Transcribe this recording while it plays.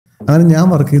അങ്ങനെ ഞാൻ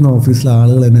വർക്ക് ചെയ്യുന്ന ഓഫീസിലെ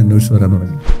ആളുകൾ എന്നെ അന്വേഷിച്ച് വരാൻ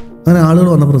തുടങ്ങി. അങ്ങനെ ആളുകൾ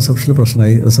വന്നപ്പോൾ റിസപ്ഷനിൽ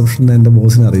പ്രശ്നമായി. റിസപ്ഷനിൽ എൻ്റെ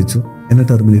ബോസിനെ അറിയിച്ചു, എന്നെ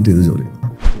ടെർമിനേറ്റ് ചെയ്ത് ജോലി.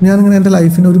 ഞാനിങ്ങനെ എൻ്റെ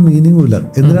ലൈഫിന് ഒരു മീനിങ്ങും ഇല്ല,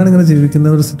 എന്തിനാണ് ഇങ്ങനെ ജീവിക്കുന്ന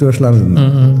ഒരു സിറ്റുവേഷനിലാണ്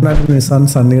ഇരുന്നത്. നിസാൻ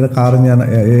സണ്ണിയുടെ കാറ് ഞാൻ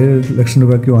 7 ലക്ഷം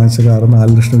രൂപയ്ക്ക് വാങ്ങിച്ച കാറ്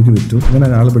 4 ലക്ഷം രൂപയ്ക്ക് വിറ്റു. ഇങ്ങനെ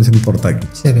ആളെ പിടിച്ച് പുറത്താക്കി.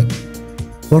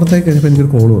 പുറത്താക്കി കഴിഞ്ഞപ്പോൾ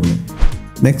എനിക്കൊരു കോൾ വന്നു.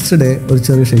 നെക്സ്റ്റ് ഡേ ഒരു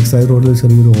ചെറിയ ഷെയ്ഖ് സായി റോഡിൽ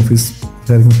ചെറിയൊരു ഓഫീസ്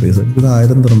ഷെയറിംഗ് സ്പേസ്, ഇത്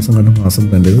 1000 ദിർഹംസും കണ്ട് മാസം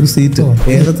വേണ്ട ഒരു സീറ്റ്.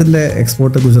 ഏലത്തിന്റെ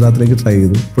എക്സ്പോർട്ട് ഗുജറാത്തിലേക്ക് ട്രൈ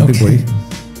ചെയ്തു, പൊട്ടിപ്പോയി.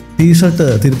 ടീഷർട്ട്,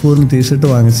 തിരുപ്പൂരിന് ടീഷർട്ട്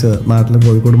വാങ്ങിച്ച് നാട്ടിലെ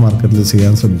കോഴിക്കോട് മാർക്കറ്റിൽ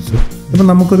ചെയ്യാൻ ശ്രമിച്ചു. ഇപ്പം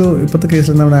നമുക്കൊരു ഇപ്പോഴത്തെ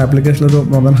കേസിൽ നമ്മുടെ ആപ്ലിക്കേഷനിൽ ഒരു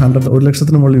more than 100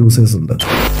 ലക്ഷത്തിന് മുകളിൽ യൂസേഴ്സ് ഉണ്ട്.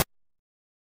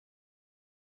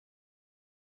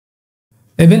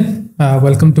 Ebin,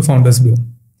 welcome to founders Bru.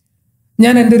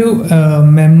 ഞാൻ എൻ്റെ ഒരു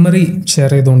മെമ്മറി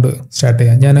ഷെയർ ചെയ്തുകൊണ്ട് സ്റ്റാർട്ട്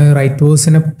ചെയ്യാം. ഞാൻ RightVows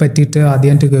പറ്റിയിട്ട്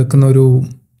ആദ്യമായിട്ട് കേൾക്കുന്ന ഒരു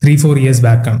 3-4 ഇയേഴ്സ്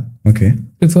ബാക്കാണ്.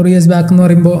 3-4 ഇയേഴ്സ് ബാക്ക് എന്ന്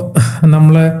പറയുമ്പോൾ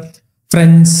നമ്മളെ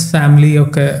ഫ്രണ്ട്സ്, ഫാമിലി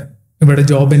ഒക്കെ ഇവിടെ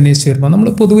ജോബ് അന്വേഷിച്ച് വരുമ്പോൾ നമ്മൾ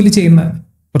പൊതുവിൽ ചെയ്യുന്ന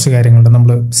കുറച്ച് കാര്യങ്ങളുണ്ട്.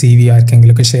 നമ്മൾ CV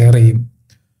ആർക്കെങ്കിലുമൊക്കെ ഷെയർ ചെയ്യും.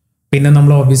 പിന്നെ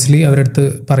നമ്മൾ ഓബിയസ്ലി അവരുടെ അടുത്ത്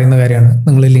പറയുന്ന കാര്യമാണ്,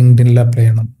 നിങ്ങൾ ലിങ്ക്ഡിനിൽ അപ്ലൈ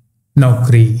ചെയ്യണം,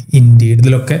 നൗക്കറി, ഇൻഡീഡ്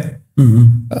ഇതിലൊക്കെ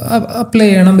അപ്ലൈ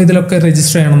ചെയ്യണം, ഇതിലൊക്കെ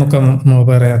രജിസ്റ്റർ ചെയ്യണം എന്നൊക്കെ നമ്മൾ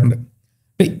പറയാറുണ്ട്.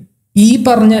 ഈ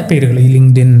പറഞ്ഞ പേരുകൾ, ഈ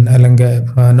ലിങ്ക്ഡിൻ അല്ലെങ്കിൽ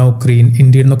നൗക്കറി,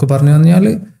 ഇൻഡീഡ് എന്നൊക്കെ പറഞ്ഞു കഴിഞ്ഞാൽ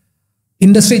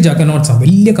ഇൻഡസ്ട്രി ജഗനോട്ട്സ്,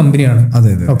 വലിയ കമ്പനിയാണ്.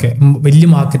 ഓക്കെ, വലിയ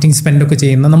മാർക്കറ്റിംഗ് സ്പെൻഡ് ഒക്കെ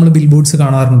ചെയ്യുന്ന നമ്മൾ ബിൽ ബോർഡ്സ്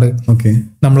കാണാറുണ്ട്.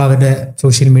 നമ്മൾ അവരുടെ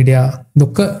സോഷ്യൽ മീഡിയ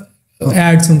ഇതൊക്കെ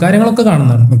ആഡ്സും കാര്യങ്ങളൊക്കെ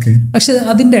കാണുന്നതാണ്. പക്ഷെ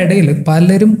അതിന്റെ ഇടയിൽ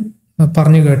പലരും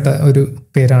പറഞ്ഞു കേട്ട ഒരു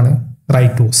പേരാണ്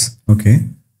RightVows.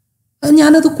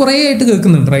 ഞാനത് കുറേ ആയിട്ട്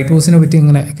കേൾക്കുന്നുണ്ട്, RightVows പറ്റി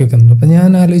ഇങ്ങനെ കേൾക്കുന്നുണ്ട്. അപ്പൊ ഞാൻ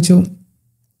ആലോചിച്ചു,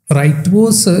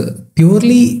 RightVows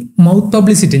പ്യൂർലി മൗത്ത്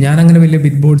പബ്ലിസിറ്റി. ഞാൻ അങ്ങനെ വലിയ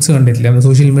ബിൽ ബോർഡ്സ് കണ്ടിട്ടില്ല,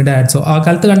 സോഷ്യൽ മീഡിയ ആഡ്സോ ആ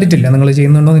കാലത്ത് കണ്ടിട്ടില്ല. നിങ്ങൾ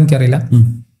ചെയ്യുന്നുണ്ടോ എന്ന് എനിക്കറിയില്ല.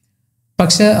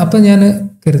 പക്ഷെ അപ്പൊ ഞാൻ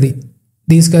കരുതി,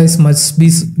 these guys must be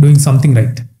doing something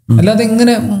right. അല്ലാതെ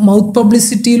എങ്ങനെ മൗത്ത്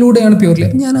പബ്ലിസിറ്റിയിലൂടെയാണ് പ്യൂർലി.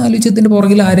 ഞാൻ ആലോചിച്ചതിന്റെ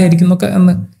പുറകിൽ ആരായിരിക്കും എന്നൊക്കെ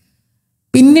അന്ന്.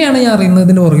 പിന്നെയാണ് ഞാൻ അറിയുന്നത്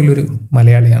ഇതിന്റെ പുറകിലൊരു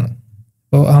മലയാളിയാണ്.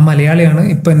 അപ്പോൾ ആ മലയാളിയാണ്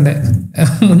ഇപ്പൊ എൻ്റെ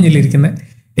മുന്നിലിരിക്കുന്ന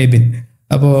എബിൻ.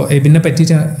 അപ്പോൾ എബിനെ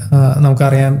പറ്റിയിട്ട്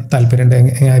നമുക്കറിയാൻ താല്പര്യമുണ്ട്.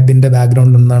 എബിന്റെ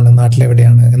ബാക്ക്ഗ്രൗണ്ട് എന്താണ്,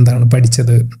 നാട്ടിലെവിടെയാണ്, എന്താണ്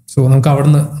പഠിച്ചത്? സോ നമുക്ക്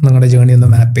അവിടുന്ന് നിങ്ങളുടെ ജേർണി ഒന്ന്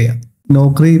മാപ്പ് ചെയ്യാം.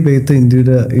 നോക്കറി ബേത്ത്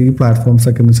ഇന്ത്യയുടെ ഈ പ്ലാറ്റ്ഫോംസ്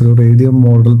ഒക്കെ എന്ന് വെച്ചാൽ റേഡിയോ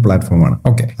മോഡൽ പ്ലാറ്റ്ഫോമാണ്.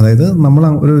 അതായത് നമ്മൾ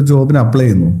ഒരു ജോബിന് അപ്ലൈ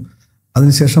ചെയ്യുന്നു,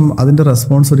 അതിനുശേഷം അതിന്റെ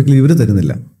റെസ്പോൺസ് ഒരിക്കലും ഇവർ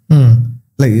തരുന്നില്ല.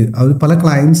 അല്ലെ, അവർ പല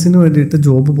ക്ലയൻസിന് വേണ്ടിയിട്ട്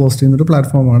ജോബ് പോസ്റ്റ് ചെയ്യുന്ന ഒരു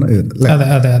പ്ലാറ്റ്ഫോമാണ്.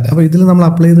 അപ്പൊ ഇതിൽ നമ്മൾ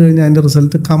അപ്ലൈ ചെയ്ത് കഴിഞ്ഞാൽ അതിന്റെ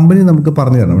റിസൾട്ട് കമ്പനി നമുക്ക്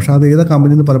പറഞ്ഞു തരണം. പക്ഷെ അത് ഏതാ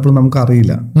കമ്പനി എന്ന് പലപ്പോഴും നമുക്ക്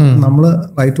അറിയില്ല. നമ്മൾ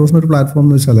RightVows ഒരു പ്ലാറ്റ്ഫോം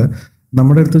എന്ന് വെച്ചാൽ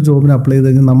നമ്മുടെ അടുത്ത് ജോബിന് അപ്ലൈ ചെയ്ത്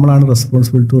കഴിഞ്ഞാൽ നമ്മളാണ്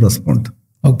റെസ്പോൺസിബിൾ ടു റെസ്പോണ്ട്.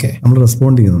 നമ്മൾ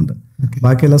റെസ്പോണ്ട് ചെയ്യുന്നുണ്ട്.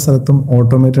 ബാക്കി എല്ലാ സ്ഥലത്തും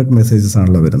ഓട്ടോമേറ്റഡ് മെസ്സേജസ്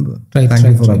ആണല്ലോ വരുന്നത്. Thank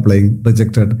you for applying,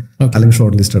 rejected അല്ലെങ്കിൽ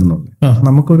ഷോർട്ട് ലിസ്റ്റഡ് എന്നുള്ളത്.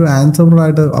 നമുക്കൊരു ആൻസറബിൾ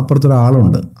ആയിട്ട് അപ്പുറത്തൊരു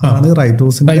ആളുണ്ട്. അതാണ്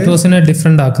RightVows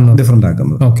ഡിഫറെന്റ്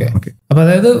ആക്കുന്നത്. അപ്പൊ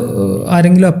അതായത്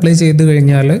ആരെങ്കിലും അപ്ലൈ ചെയ്ത്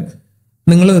കഴിഞ്ഞാൽ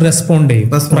നിങ്ങൾ റെസ്പോണ്ട് ചെയ്യും.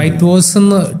 RightVows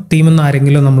ടീമെന്ന്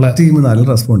ആരെങ്കിലും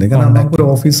റെസ്പോണ്ട് ചെയ്യും. കാരണം നമുക്കൊരു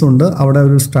ഓഫീസുണ്ട്, അവിടെ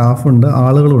ഒരു സ്റ്റാഫ് ഉണ്ട്,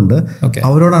 ആളുകളുണ്ട്.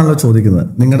 അവരോടാണല്ലോ ചോദിക്കുന്നത്,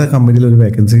 നിങ്ങളുടെ കമ്പനിയിൽ ഒരു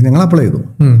വേക്കൻസി ഞങ്ങൾ അപ്ലൈ ചെയ്തു,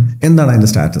 എന്താണ് അതിന്റെ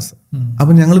സ്റ്റാറ്റസ്?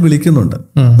 അപ്പൊ ഞങ്ങൾ വിളിക്കുന്നുണ്ട്,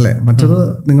 അല്ലെ. മറ്റത്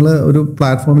നിങ്ങൾ ഒരു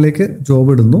പ്ലാറ്റ്ഫോമിലേക്ക്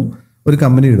ജോബ് ഇടുന്നു, ഒരു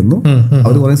കമ്പനി ഇടുന്നു,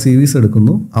 അവർ കുറെ CVs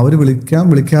എടുക്കുന്നു, അവർ വിളിക്കാം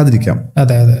വിളിക്കാതിരിക്കാം.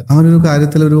 അങ്ങനെ ഒരു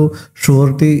കാര്യത്തിൽ ഒരു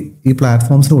ഷുവർട്ടി ഈ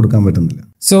പ്ലാറ്റ്ഫോംസിന് കൊടുക്കാൻ പറ്റുന്നില്ല.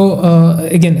 സോ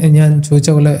അഗൈൻ ഞാൻ ചോദിച്ച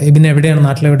പോലെ എബിൻ എവിടെയാണ്,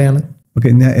 നാട്ടിലെവിടെയാണ്?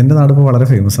 എന്റെ നാട് ഇപ്പോൾ വളരെ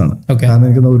ഫേമസ് ആണ്. കാരണം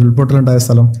എനിക്ക് ഉരുൾപൊട്ടലുണ്ടായ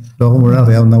സ്ഥലം ലോകം മുഴുവൻ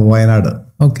അറിയാവുന്ന വയനാട്.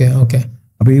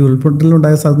 അപ്പൊ ഈ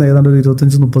ഉരുൾപൊട്ടലുണ്ടായ സ്ഥലത്ത് ഏതാണ്ട് ഒരു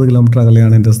 25-30 കിലോമീറ്റർ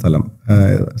അകലെയാണ് എന്റെ സ്ഥലം.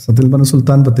 സത്യം പറഞ്ഞ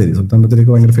സുൽത്താൻ ബത്തേരി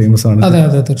ഒക്കെ ഭയങ്കര ഫേമസ് ആണ്.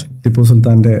 ടിപ്പു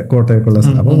സുൽത്താന്റെ കോട്ടയൊക്കെ ഉള്ള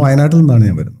സ്ഥലം. അപ്പൊ വയനാട്ടിൽ നിന്നാണ്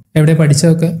ഞാൻ വരുന്നത്. എവിടെ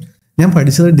പഠിച്ചതൊക്കെ? ഞാൻ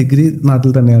പഠിച്ചത് ഡിഗ്രി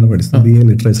നാട്ടിൽ തന്നെയാണ് പഠിച്ചത്. BA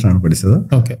ലിറ്ററേച്ചർ ആണ് പഠിച്ചത്.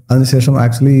 അതിനുശേഷം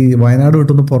ആക്ച്വലി വയനാട്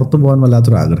വിട്ടൊന്ന് പുറത്തു പോകാൻ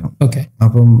വല്ലാത്തൊരു ആഗ്രഹം.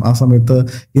 അപ്പം ആ സമയത്ത്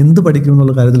എന്ത് പഠിക്കും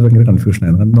എന്നുള്ള കാര്യത്തിൽ ഭയങ്കര കൺഫ്യൂഷൻ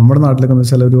ആയിരുന്നു. കാരണം നമ്മുടെ നാട്ടിലൊക്കെ എന്ന്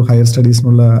വെച്ചാൽ ഒരു ഹയർ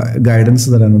സ്റ്റഡീസിനുള്ള ഗൈഡൻസ്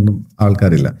തരാനൊന്നും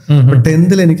ആൾക്കാരില്ല.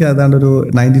 10th എനിക്ക് ഏതാണ്ട് ഒരു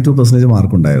 92%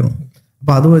 മാർക്ക് ഉണ്ടായിരുന്നു.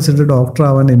 അപ്പൊ അത് വെച്ചിട്ട് ഡോക്ടർ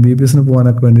ആവാൻ MBBS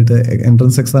പോകാനൊക്കെ വേണ്ടിയിട്ട്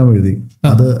എൻട്രൻസ് എക്സാം എഴുതി.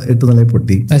 അത് 8 നിലയിൽ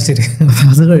പൊട്ടി.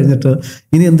 അത് കഴിഞ്ഞിട്ട്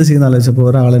ഇനി എന്ത് ചെയ്യുന്ന ആലോചിച്ചപ്പോൾ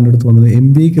ഒരാൾ എൻ്റെ അടുത്ത് വന്നത്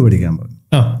MBA പഠിക്കാൻ പറഞ്ഞു.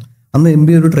 അന്ന്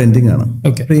MBA ഒരു ട്രെൻഡിങ് ആണ്.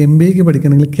 അപ്പൊ MBA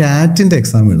പഠിക്കണമെങ്കിൽ CATന്റെ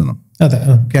എക്സാം എഴുതണം.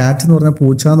 CAT എന്ന് പറഞ്ഞാൽ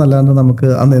പൂച്ച എന്നല്ലാണ്ട് നമുക്ക്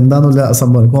അന്ന് എന്താന്നുള്ള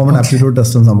സംഭവം, കോമൺ ആപ്റ്റിറ്റ്യൂഡ്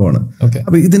ടെസ്റ്റ് സംഭവമാണ്.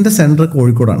 അപ്പൊ ഇതിന്റെ സെന്റർ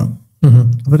കോഴിക്കോടാണ്.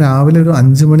 അപ്പൊ രാവിലെ ഒരു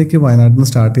 5 മണിക്ക് വയനാട്ടിൽ നിന്ന്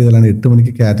സ്റ്റാർട്ട് ചെയ്താലാണ് 8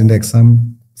 മണിക്ക് CATന്റെ എക്സാം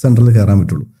സെന്ററിൽ കയറാൻ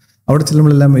പറ്റുള്ളൂ. അവിടെ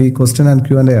ചെല്ലുമ്പോഴെല്ലാം ഈ ക്വസ്റ്റ്യൻ ആൻഡ്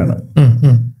Q&A ആണ്.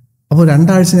 അപ്പോൾ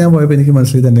 2 ആഴ്ച ഞാൻ പോയപ്പോൾ എനിക്ക്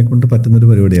മനസ്സിലായത് എന്നെ കൊണ്ട് പറ്റുന്ന ഒരു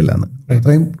പരിപാടിയല്ലാന്ന്.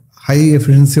 അത്രയും ഹൈ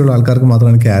എഫിഷ്യൻസി ഉള്ള ആൾക്കാർക്ക്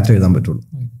മാത്രമാണ് CAT എഴുതാൻ പറ്റുള്ളൂ.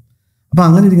 അപ്പൊ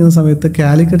അങ്ങനെ ഇരിക്കുന്ന സമയത്ത്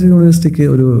കാലിക്കറ്റ് യൂണിവേഴ്സിറ്റിക്ക്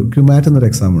ഒരു ക്യുമാറ്റ് എന്നൊരു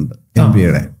എക്സാം ഉണ്ട് MBA.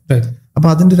 അപ്പൊ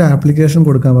അതിന്റെ ഒരു ആപ്ലിക്കേഷൻ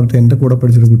കൊടുക്കാൻ പറഞ്ഞിട്ട് എന്റെ കൂടെ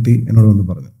പഠിച്ചൊരു കുട്ടി എന്നോട് വന്ന്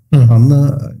പറഞ്ഞു.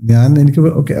 അന്ന് എനിക്ക്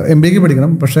MBA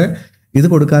പഠിക്കണം, പക്ഷെ ഇത്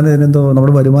കൊടുക്കാൻ എന്തോ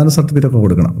നമ്മുടെ വരുമാന സർട്ടിഫിക്കറ്റ് ഒക്കെ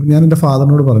കൊടുക്കണം. ഞാൻ എൻ്റെ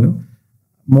ഫാദറിനോട് പറഞ്ഞു,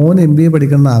 മോൻ MBA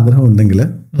പഠിക്കണം എന്ന് ആഗ്രഹം ഉണ്ടെങ്കിൽ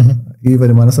ഈ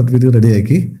വരുമാന സർട്ടിഫിക്കറ്റ്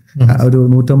റെഡിയാക്കി ഒരു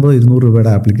 150-200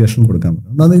 രൂപയുടെ ആപ്ലിക്കേഷൻ കൊടുക്കാൻ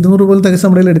പറ്റും. എന്നാൽ 200 രൂപ തികച്ച്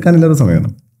നമ്മുടെ കയ്യിൽ എടുക്കാനില്ലാത്ത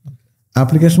സമയമാണ്.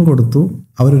 ആപ്ലിക്കേഷൻ കൊടുത്തു,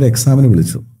 അവരൊരു എക്സാമിന്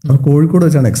വിളിച്ചു. അവർ കോഴിക്കോട്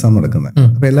വെച്ചാണ് എക്സാം നടക്കുന്നത്.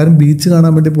 അപ്പൊ എല്ലാവരും ബീച്ച്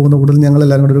കാണാൻ വേണ്ടി പോകുന്ന കൂടുതൽ ഞങ്ങൾ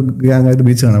എല്ലാവരും കൂടെ ഒരു ഗ്യാങ് ആയിട്ട്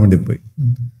ബീച്ച് കാണാൻ വേണ്ടി പോയി.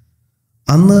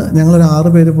 അന്ന് ഞങ്ങളൊരു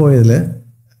 6 പേര് പോയതിൽ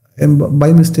ബൈ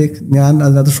മിസ്റ്റേക്ക് ഞാൻ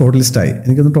അതിനകത്ത് ഷോർട്ട് ലിസ്റ്റായി.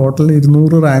 എനിക്കൊന്ന് ടോട്ടൽ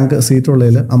 200 റാങ്ക് സീറ്റ്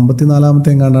ഉള്ളതിൽ 54ാമത്തെ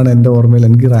എങ്ങാണ്ടാണ് എൻ്റെ ഓർമ്മയിൽ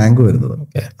എനിക്ക് റാങ്ക് വരുന്നത്.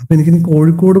 അപ്പൊ എനിക്കിനി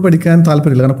കോഴിക്കോട് പഠിക്കാൻ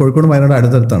താല്പര്യമില്ല, കാരണം കോഴിക്കോട് വയനാട്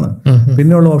അടുത്തടുത്താണ്.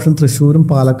 പിന്നെയുള്ള ഓപ്ഷൻ തൃശ്ശൂരും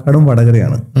പാലക്കാടും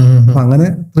വടകരയാണ്. അപ്പൊ അങ്ങനെ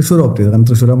തൃശ്ശൂർ ഓപ്റ്റ് ചെയ്തു. കാരണം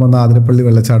തൃശ്ശൂർ വന്ന ആതിരപ്പള്ളി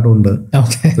വെള്ളച്ചാട്ടം ഉണ്ട്,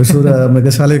 തൃശ്ശൂർ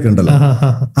മൃഗശാലയൊക്കെ ഉണ്ടല്ലോ.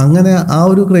 അങ്ങനെ ആ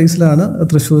ഒരു ക്രൈസിലാണ്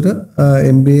തൃശ്ശൂർ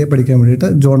MBA പഠിക്കാൻ വേണ്ടിയിട്ട്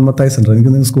ജോൺ മത്തായി സെന്റർ,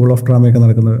 എനിക്ക് സ്കൂൾ ഓഫ് ഡ്രാമയൊക്കെ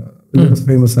നടക്കുന്ന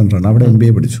ഫേമസ് സെന്ററാണ്, അവിടെ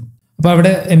MBA പഠിച്ചു. അപ്പൊ അവിടെ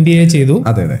MBA ചെയ്തു.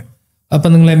 അതെ അതെ. അപ്പൊ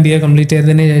നിങ്ങൾ MBA കംപ്ലീറ്റ്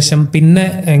ചെയ്തതിന് ശേഷം പിന്നെ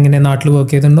എങ്ങനെ നാട്ടിൽ വർക്ക്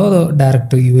ചെയ്തിട്ടുണ്ടോ അതോ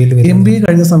ഡയറക്റ്റ് UAE? MBA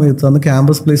കഴിഞ്ഞ സമയത്ത് അന്ന്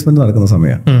ക്യാമ്പസ് പ്ലേസ്മെന്റ് നടക്കുന്ന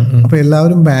സമയമാണ്. അപ്പൊ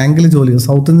എല്ലാവരും ബാങ്കിൽ ജോലി ചെയ്യും.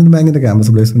 സൗത്ത് ഇന്ത്യൻ ബാങ്കിന്റെ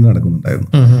ക്യാമ്പസ് പ്ലേസ്മെന്റ് നടക്കുന്നുണ്ടായിരുന്നു.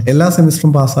 എല്ലാ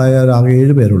സെമിസ്റ്ററും പാസ്സായ ആകെ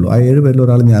 7 പേരുള്ളൂ. ആ 7 പേരിൽ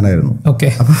ഒരാൾ ഞാനായിരുന്നു.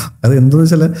 അപ്പൊ അത് എന്താണെന്ന്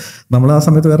വെച്ചാൽ നമ്മൾ ആ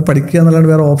സമയത്ത് വേറെ പഠിക്കുക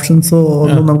എന്നല്ലാണ്ട് വേറെ ഓപ്ഷൻസോ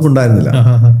ഒന്നും നമുക്ക് ഉണ്ടായിരുന്നില്ല.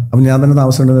 അപ്പൊ ഞാൻ തന്നെ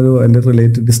താമസിച്ചിട്ടുണ്ടെങ്കിൽ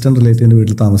എന്റെ ഡിസ്റ്റന്റ് റിലേറ്റീവിന്റെ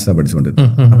വീട്ടിൽ താമസിച്ചാണ്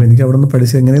പഠിച്ചുകൊണ്ടിരുന്നത്. അപ്പൊ എനിക്ക് അവിടെ നിന്ന്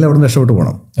പഠിച്ച് എങ്ങനെയും അവിടെ നിന്ന് രക്ഷപ്പെട്ടു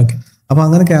പോകണം. അപ്പൊ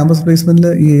അങ്ങനെ ക്യാമ്പസ് പ്ലേസ്മെന്റിൽ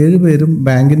ഈ 7 പേരും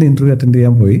ബാങ്കിന്റെ ഇന്റർവ്യൂ അറ്റൻഡ്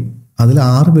ചെയ്യാൻ പോയി. അതിൽ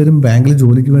 6 പേരും ബാങ്കിൽ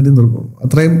ജോലിക്ക് വേണ്ടി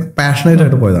അത്രയും പാഷനേറ്റ്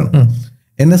ആയിട്ട് പോയതാണ്.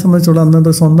 എന്നെ സംബന്ധിച്ചോളം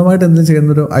അന്ന് സ്വന്തമായിട്ട് എന്തെങ്കിലും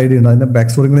ചെയ്യുന്ന ഒരു ഐഡിയ ഉണ്ട്. അതിന്റെ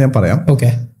ബാക്ക് സ്റ്റോറി കൂടി ഞാൻ പറയാം.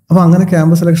 അപ്പൊ അങ്ങനെ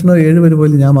ക്യാമ്പസ് സെലക്ഷന് 7 പേര്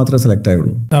പോയി ഞാൻ മാത്രമേ സെലക്ട്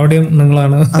ആയുള്ളൂ. അവിടെയും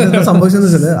നിങ്ങളാണ് സംഭവിച്ചെന്ന്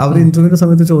വെച്ചാൽ അവർ ഇന്റർവ്യൂവിന്റെ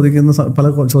സമയത്ത് ചോദിക്കുന്ന പല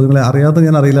ചോദ്യങ്ങളെ അറിയാത്ത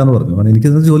ഞാൻ അറിയില്ല എന്ന് പറഞ്ഞു.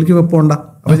 എനിക്ക് ജോലിക്ക് വെപ്പോണ്ട,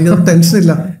 അപ്പൊ എനിക്കത് ടെൻഷൻ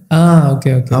ഇല്ല.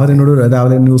 അവരെന്നോട്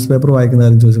രാവിലെ ന്യൂസ് പേപ്പർ വായിക്കുന്ന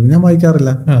കാര്യം ചോദിച്ചപ്പോൾ ഞാൻ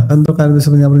വായിക്കാറില്ല. എന്തോ കാര്യം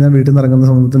ചോദിച്ചപ്പോൾ ഞാൻ വീട്ടിൽ നിന്ന് ഇറങ്ങുന്ന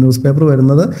സമയത്ത് ന്യൂസ് പേപ്പർ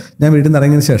വരുന്നത് ഞാൻ വീട്ടിൽ നിന്ന്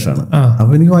ഇറങ്ങിയതിന് ശേഷമാണ്.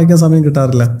 അപ്പൊ എനിക്ക് വായിക്കാൻ സമയം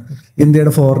കിട്ടാറില്ല.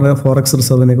 ഇന്ത്യയുടെ ഫോറക്സ്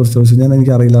റിസർവിനെ കുറിച്ച് ചോദിച്ചു, ഞാൻ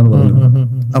എനിക്ക് അറിയില്ല എന്ന് പറഞ്ഞു.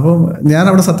 അപ്പം ഞാൻ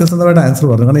അവിടെ സത്യസന്ധമായിട്ട് ആൻസർ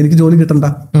പറഞ്ഞു, കാരണം എനിക്ക് ജോലി കിട്ടണ്ട.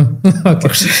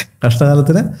 പക്ഷേ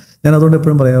കഷ്ടകാലത്തിന് ഞാൻ അതുകൊണ്ട്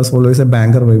എപ്പോഴും പറയാം, always A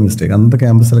banker by mistake. അന്നത്തെ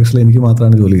ക്യാമ്പസ് സെലക്ഷനിൽ എനിക്ക്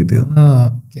മാത്രമാണ് ജോലി കിട്ടിയത്.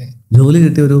 ജോലി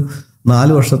കിട്ടിയ ഒരു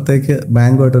 4 വർഷത്തേക്ക്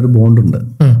ബാങ്കുമായിട്ട് ഒരു ബോണ്ടുണ്ട്.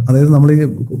 അതായത് നമ്മൾ ഈ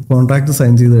കോൺട്രാക്ട്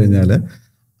സൈൻ ചെയ്ത് കഴിഞ്ഞാൽ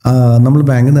നമ്മൾ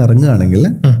ബാങ്കിൽ നിന്ന് ഇറങ്ങുകയാണെങ്കിൽ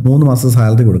 3 മാസം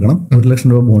സാലറി കൊടുക്കണം, 1 ലക്ഷം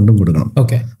രൂപ ബോണ്ടും കൊടുക്കണം.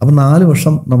 അപ്പൊ 4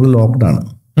 വർഷം നമ്മൾ ലോക്ക്ഡ് ആണ്.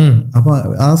 അപ്പൊ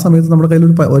ആ സമയത്ത് നമ്മുടെ കയ്യിൽ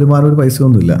ഒരു പൈസ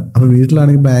ഒന്നുമില്ല. അപ്പൊ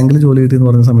വീട്ടിലാണെങ്കിൽ ബാങ്കിൽ ജോലി കിട്ടിയെന്ന്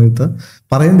പറഞ്ഞ സമയത്ത്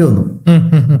പറയേണ്ടി വന്നു.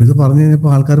 ഇത് പറഞ്ഞു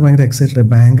കഴിഞ്ഞപ്പോൾ ആൾക്കാർ ഭയങ്കര എക്സൈറ്റഡ്,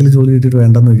 ബാങ്കിൽ ജോലി കിട്ടിയിട്ട്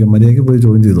വേണ്ടെന്ന് ചോദിക്കാം, മര്യാദയ്ക്ക് പോയി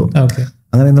ജോയിൻ ചെയ്തോ.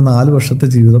 അങ്ങനെ എന്റെ 4 വർഷത്തെ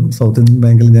ജീവിതം സൗത്ത് ഇന്ത്യൻ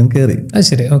ബാങ്കിൽ ഞാൻ കയറി.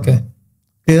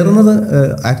 കയറുന്നത്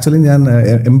ആക്ച്വലി ഞാൻ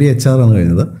MBA HR ആണ്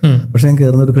കഴിഞ്ഞത്. പക്ഷെ ഞാൻ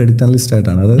കയറുന്നത് ഒരു ക്രെഡിറ്റ് അനലിസ്റ്റ്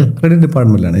ആയിട്ടാണ്, അതായത് ക്രെഡിറ്റ്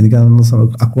ഡിപ്പാർട്ട്മെന്റിലാണ്. എനിക്ക് അന്ന്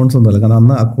അക്കൗണ്ട്സ് ഒന്നുമല്ല, കാരണം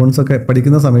അന്ന് അക്കൗണ്ട്സ് ഒക്കെ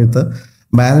പഠിക്കുന്ന സമയത്ത്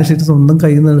ബാലൻസ് ഷീറ്റ് സ്വന്തം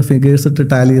കയ്യിൽ നിന്ന് ഫിഗേഴ്സ് ഇട്ട്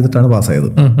ടാലി ചെയ്തിട്ടാണ് പാസ്സായത്.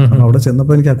 അപ്പൊ അവിടെ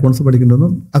ചെന്നപ്പോൾ എനിക്ക് അക്കൗണ്ട്സ്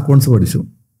പഠിക്കേണ്ടതെന്നും അക്കൗണ്ട്സ് പഠിച്ചു.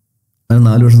 അങ്ങനെ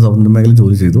 4 വർഷം സൗത്ത് ഇന്ത്യൻ ബാങ്കിൽ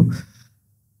ജോലി ചെയ്തു.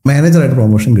 മാനേജറായിട്ട്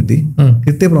പ്രൊമോഷൻ കിട്ടി.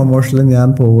 കിട്ടിയ പ്രൊമോഷനിൽ ഞാൻ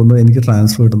പോകുന്നത്, എനിക്ക്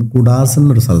ട്രാൻസ്ഫർ കിട്ടുന്നത് കുഡാസ്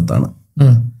എന്നൊരു സ്ഥലത്താണ്.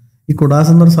 ഈ കുഡാസ്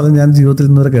എന്നൊരു സ്ഥലം ഞാൻ ജീവിതത്തിൽ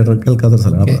ഇന്നുവരെ കേൾക്കാത്തൊരു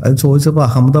സ്ഥലമാണ്. അത് ചോദിച്ചപ്പോൾ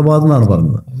അഹമ്മദാബാദ് എന്നാണ്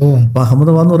പറഞ്ഞത്. അപ്പൊ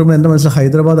അഹമ്മദാബാദ് എന്ന് പറയുമ്പോൾ എന്റെ മനസ്സിൽ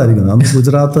ഹൈദരാബാദ് ആയിരിക്കുന്നത്. അന്ന്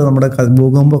ഗുജറാത്ത് നമ്മുടെ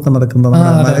ഭൂകമ്പമൊക്കെ നടക്കുന്ന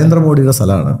നരേന്ദ്രമോദിയുടെ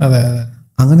സ്ഥലമാണ്.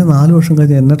 അങ്ങനെ 4 വർഷം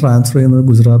കഴിഞ്ഞ് എന്നെ ട്രാൻസ്ഫർ ചെയ്യുന്നത്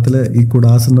ഗുജറാത്തിലെ ഈ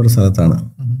കുഡാസ് എന്നൊരു സ്ഥലത്താണ്.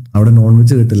 അവിടെ നോൺ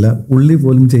വെജ് കിട്ടില്ല. ഉള്ളി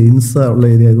പോലും ജെയിൻസ് ഉള്ള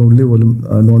ഏരിയ ആയിരുന്നു, ഉള്ളി പോലും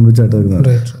നോൺ വെജ് ആയിട്ട് വരുന്നത്.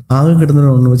 ആകെ കിട്ടുന്ന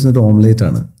നോൺ വെജിന് ഒരു ഓംലേറ്റ്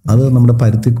ആണ്. അത് നമ്മുടെ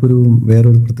പരുത്തിക്കുരുവും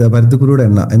വേറൊരു പ്രത്യേക പരുത്തിക്കുരുയുടെ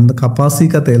എണ്ണ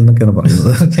കപ്പാസിക്ക തേൽ എന്നൊക്കെയാണ്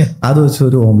പറയുന്നത്. അത് വെച്ച്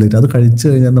ഒരു ഓംലേറ്റ്, അത് കഴിച്ചു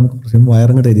കഴിഞ്ഞാൽ നമുക്ക് കുറച്ചും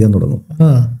വയറങ്ങോട്ട് എരിയാൻ തുടങ്ങും.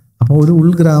 അപ്പൊ ഒരു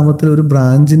ഉൾഗ്രാമത്തിൽ ഒരു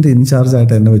ബ്രാഞ്ചിന്റെ ഇൻചാർജ്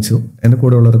ആയിട്ട് എന്നെ വെച്ചു. എന്റെ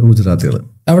കൂടെ ഉള്ളവരൊക്കെ ഗുജറാത്തികൾ.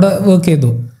 അവിടെ വർക്ക്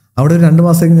ചെയ്തു. അവിടെ ഒരു 2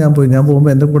 മാസത്തേക്ക് ഞാൻ പോയി. ഞാൻ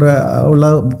പോകുമ്പോൾ എന്റെ കൂടെ ഉള്ള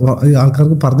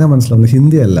ആൾക്കാർക്ക് പറഞ്ഞാൽ മനസ്സിലാവില്ല,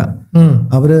 ഹിന്ദി അല്ല.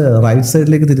 അവര് റൈറ്റ്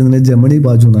സൈഡിലേക്ക് തിരിഞ്ഞതിന് ജമണി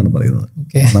ബാജു എന്നാണ് പറയുന്നത്.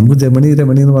 നമുക്ക് ജമണി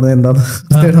രമണി എന്ന് പറഞ്ഞാൽ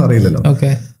എന്താണെന്ന് അറിയില്ലല്ലോ.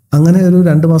 അങ്ങനെ ഒരു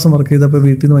 2 മാസം വർക്ക് ചെയ്തപ്പോൾ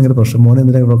വീട്ടിൽ നിന്ന് ഭയങ്കര പ്രശ്നം, മോനെ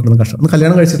എന്തിനാ ഇവിടെ കിടന്ന് കഷ്ടം,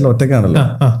 കല്യാണം കഴിച്ചിട്ടില്ല, ഒറ്റയ്ക്കാണല്ലോ,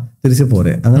 തിരിച്ചു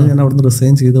പോരെ. അങ്ങനെ ഞാൻ അവിടുന്ന്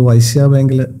റിസൈൻ ചെയ്ത് വൈശ്യ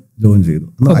ബാങ്കിൽ ജോയിൻ ചെയ്തു.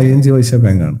 ING വൈശ്യ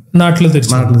ബാങ്കാണ്. നാട്ടിൽ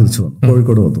തിരിച്ചു വന്നു,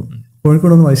 കോഴിക്കോട് വന്നു.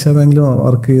 കോഴിക്കോട് നിന്ന് വൈശ്യ ബാങ്കിൽ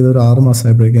വർക്ക് ചെയ്ത് ഒരു 6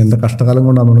 മാസമായപ്പോഴേക്കും എന്റെ കഷ്ടകാലം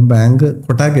കൊണ്ടാണ് ബാങ്ക്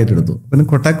കൊട്ടാക്ക് ഏറ്റെടുത്തു. പിന്നെ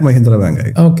കൊട്ടാക്ക് മഹീന്ദ്ര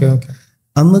ബാങ്കായി.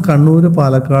 അന്ന് കണ്ണൂര്,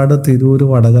 പാലക്കാട്, തിരൂര്,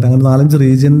 വടകര അങ്ങനെ 4-5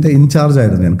 റീജിയന്റെ ഇൻചാർജ്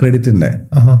ആയിരുന്നു ഞാൻ ക്രെഡിറ്റിന്റെ.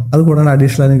 അത് കൂടാതെ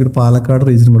അഡീഷണൽ ആയി എനിക്കൊരു പാലക്കാട്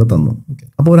റീജിയൻ കൂടെ തന്നു.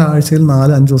 അപ്പോൾ ഒരാഴ്ചയിൽ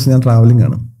 4-5 ദിവസം ഞാൻ ട്രാവലിംഗ്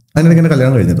ആണ്. അതിനിടയ്ക്ക് എന്റെ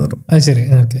കല്യാണം കഴിഞ്ഞിട്ട്.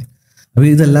 അപ്പൊ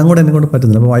ഇതെല്ലാം കൂടെ എന്നെ കൊണ്ട്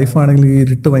പറ്റുന്നില്ല. അപ്പൊ വൈഫാണെങ്കിൽ ഈ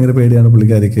ഇരുട്ട് ഭയങ്കര പേടിയാണ്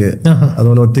പുള്ളിക്കാരിക്ക്,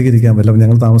 അതുപോലെ ഒറ്റയ്ക്ക് ഇരിക്കാൻ പറ്റില്ല. അപ്പൊ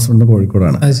ഞങ്ങൾ താമസിച്ചിട്ടുണ്ട്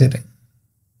കോഴിക്കോടാണ്.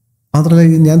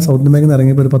 മാത്രമല്ല ഞാൻ സൗത്ത് ഇന്ത്യൻ ബാങ്കിൽ നിന്ന്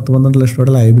ഇറങ്ങിയപ്പോൾ ഒരു 10-12 ലക്ഷം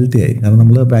രൂപയുടെ ലയബിലിറ്റി ആയി. കാരണം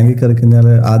നമ്മൾ ബാങ്കിൽ കയറി കഴിഞ്ഞാൽ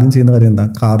ആദ്യം ചെയ്യുന്ന കാര്യം എന്താ,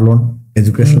 car loan,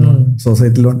 education loan,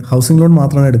 society loan, housing loan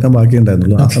മാത്രമാണ് എടുക്കാൻ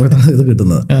ബാക്കിയുണ്ടായിരുന്നുള്ളൂ. ആ സമയത്താണ് ഇത്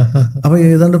കിട്ടുന്നത്. അപ്പൊ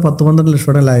ഏതാണ്ട് 10-12 ലക്ഷം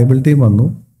രൂപയുടെ ലയബിലിറ്റിയും വന്നു.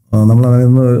 നമ്മൾ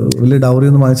അതിന് വലിയ ഡൗറി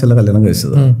ഒന്നും വാങ്ങിച്ചല്ല കല്യാണം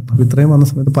കഴിച്ചത്. അപ്പൊ ഇത്രയും വന്ന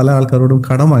സമയത്ത് പല ആൾക്കാരോടും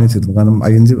കടം വാങ്ങിച്ചിരുന്നു. കാരണം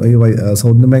ING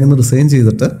സൗത്ത് ഇന്ത്യൻ ബാങ്കിൽ നിന്ന് റിസൈൻ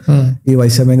ചെയ്തിട്ട് ഈ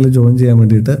വൈശ്യ ബാങ്കിൽ ജോയിൻ ചെയ്യാൻ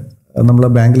വേണ്ടിയിട്ട് നമ്മളെ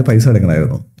ബാങ്കിൽ പൈസ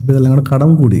അടയ്ക്കണമായിരുന്നു. അപ്പോൾ ഇതെല്ലാം കൂടെ കടം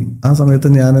കൂടി. ആ സമയത്ത്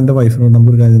ഞാൻ എൻ്റെ വൈഫിനോട്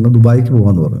നമുക്കൊരു കാര്യം ദുബായിക്ക്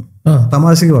പോകാമെന്ന് പറഞ്ഞു.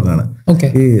 തമാശയ്ക്ക് പറഞ്ഞാണ്.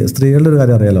 ഈ സ്ത്രീകളുടെ ഒരു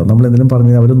കാര്യം അറിയാലോ, നമ്മൾ എന്തെങ്കിലും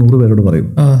പറഞ്ഞാൽ അവർ 100 പേരോട് പറയും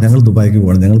ഞങ്ങൾ ദുബായിക്ക്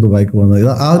പോകണം, ഞങ്ങൾ ദുബായിക്ക് പോകുന്നത്.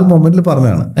 ഇത് ആ ഒരു മൊമെന്റിൽ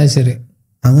പറഞ്ഞതാണ്.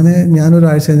 അങ്ങനെ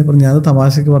ഞാനൊരാഴ്ച കഴിഞ്ഞ് പറഞ്ഞു, ഞാൻ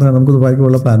തമാശയ്ക്ക് പറഞ്ഞാൽ നമുക്ക് ദുബായിക്ക്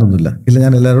പോകാനുള്ള പ്ലാനൊന്നുമില്ല. ഇല്ല,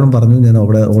 ഞാൻ എല്ലാവരോടും പറഞ്ഞു, ഞാൻ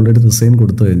അവിടെ ഓൾറെഡി റിസൈൻ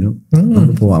കൊടുത്തു കഴിഞ്ഞു,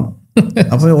 നമുക്ക് പോവാം.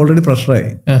 അപ്പൊ ഓൾറെഡി പ്രഷറായി.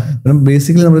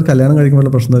 ബേസിക്കലി നമ്മൾ കല്യാണം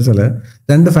കഴിക്കുമ്പോൾ പ്രശ്നം എന്ന് വെച്ചാൽ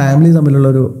 2 ഫാമിലി തമ്മിലുള്ള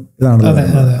ഒരു ഇതാണല്ലോ.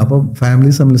 അപ്പൊ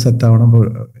ഫാമിലീസ് തമ്മിൽ സെറ്റ് ആവണം.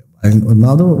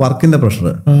 ഒന്നാമത് വർക്കിന്റെ പ്രഷർ,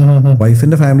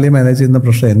 വൈഫിന്റെ ഫാമിലിയെ മാനേജ് ചെയ്യുന്ന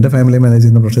പ്രഷർ, എന്റെ ഫാമിലിയെ മാനേജ്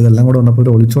ചെയ്യുന്ന പ്രഷർ, ഇതെല്ലാം കൂടെ വന്നപ്പോൾ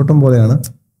ഒരു ഒളിച്ചോട്ടം പോലെയാണ്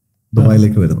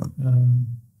ദുബായിലേക്ക് വരുന്നത്.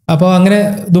 അപ്പോൾ അങ്ങനെ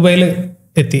ദുബായിൽ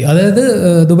എത്തി. അതായത്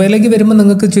ദുബായിലേക്ക് വരുമ്പോൾ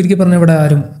നിങ്ങൾക്ക് ചുരുക്കി പറഞ്ഞ ഇവിടെ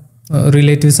ആരും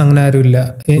റിലേറ്റീവ്സ് അങ്ങനെ ആരും ഇല്ല.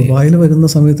 ദുബായിൽ വരുന്ന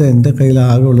സമയത്ത് എന്റെ കയ്യിൽ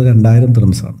ആകെ ഉള്ള 2000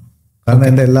 ദിർഹംസാണ്. കാരണം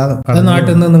എന്റെ എല്ലാ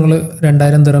നാട്ടിൽ നിന്ന് നിങ്ങൾ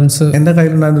 2000 ദിർഹംസ്. എന്റെ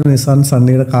കയ്യിലുണ്ടായിരുന്ന നിസാൻ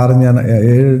സണ്ണിയുടെ കാറ് ഞാൻ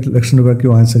 7 ലക്ഷം രൂപയ്ക്ക്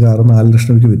വാങ്ങിച്ച കാറ് 4 ലക്ഷം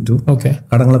രൂപയ്ക്ക് വിറ്റു.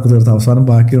 കടങ്ങളൊക്കെ തീർത്ത് അവസാനം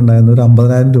ബാക്കി ഉണ്ടായിരുന്ന ഒരു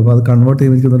 50,000 രൂപ അത് കൺവേർട്ട്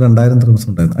ചെയ്യുമ്പോൾ 2000 ദിർഹംസ്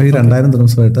ഉണ്ടായിരുന്നു. ഈ 2000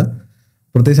 ദിർഹംസുമായിട്ട്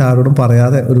പ്രത്യേകിച്ച് ആരോടും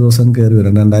പറയാതെ ഒരു ദിവസം കയറി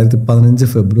വരാം. 2015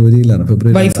 ഫെബ്രുവരിയിലാണ്.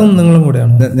 വൈഫും നിങ്ങളും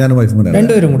കൂടെയാണ്? ഞാനും വൈഫും കൂടെ.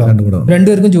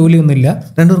 രണ്ടുപേർക്കും ജോലിയൊന്നുമില്ല?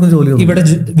 രണ്ടുപേർക്കും ജോലി. ഇവിടെ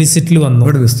വിസിറ്റിൽ വന്നു?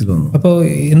 ഇവിടെ വിസിറ്റിൽ വന്നു. അപ്പോൾ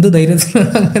എന്ത് ധൈര്യത്തിൽ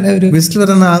അങ്ങനെ ഒരു വിസിറ്റിൽ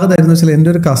വരാൻ ആകെ ധൈര്യം എന്ന് വെച്ചാൽ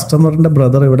എന്റെ ഒരു കസ്റ്റമറിന്റെ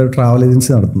ബ്രദർ ഇവിടെ ട്രാവൽ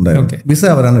ഏജൻസി നടത്തുന്നുണ്ടായിരുന്നു. വിസ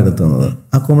അവരാണ് എടുത്തുന്നത്.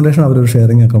 അക്കോമഡേഷൻ അവരൊരു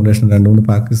ഷെയറിംഗ് അക്കോമഡേഷൻ 2-3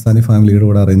 പാകിസ്ഥാനി ഫാമിലിയുടെ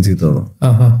കൂടെ അറേഞ്ച് ചെയ്തു തന്നു.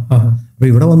 അപ്പൊ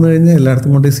ഇവിടെ വന്നു കഴിഞ്ഞാൽ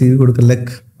എല്ലായിടത്തും കൊണ്ട് CV കൊടുക്കും.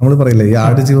 ലൈക്ക് നമ്മൾ പറയില്ലേ, ഈ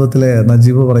ആട് ജീവിതത്തിലെ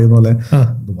നജീബ് പറയുന്ന പോലെ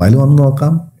ദുബായിൽ വന്ന്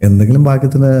നോക്കാം, എന്തെങ്കിലും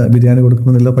ഭാഗ്യത്തിന് ബിരിയാണി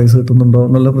കൊടുക്കുന്നില്ല, പൈസ കിട്ടുന്നുണ്ടോ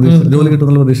എന്നുള്ള പ്രതീക്ഷ, ജോലി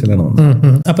കിട്ടുന്നുള്ള പ്രതീക്ഷയിലാണ്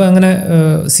വന്നത്. അപ്പൊ അങ്ങനെ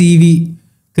CV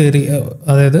കയറി,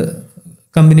 അതായത്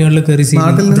കമ്പനികളിൽ കയറി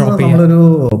നാട്ടിൽ നിന്ന് നമ്മളൊരു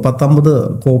 50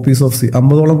 copies of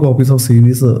 50ഓളം copies of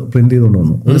CVs print ചെയ്തുകൊണ്ട്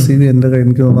വന്നു. ഒരു CV എന്റെ കയ്യിൽ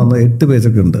എനിക്ക് തോന്നുന്നു 8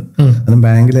 പേജൊക്കെ ഉണ്ട്. അതിന്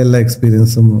ബാങ്കിലെ എല്ലാ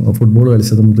എക്സ്പീരിയൻസും, ഫുട്ബോൾ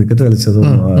കളിച്ചതും, ക്രിക്കറ്റ് കളിച്ചതും,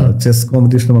 ചെസ്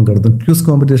കോമ്പറ്റീഷന് പങ്കെടുത്തും, ക്യൂസ്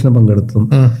കോമ്പറ്റീഷന് പങ്കെടുത്തും,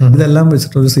 ഇതെല്ലാം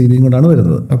വെച്ചിട്ടൊരു CV കൊണ്ടാണ്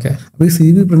വരുന്നത്. അപ്പൊ ഈ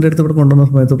CV പ്രിന്റ് എടുത്ത് ഇവിടെ കൊണ്ടുവന്ന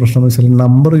സമയത്ത് പ്രശ്നം എന്ന് വെച്ചാൽ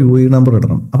നമ്പർ UAE നമ്പർ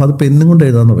ഇടണം. അപ്പൊ അത് പെന്നും കൊണ്ട്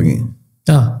എഴുതാൻ തുടങ്ങി.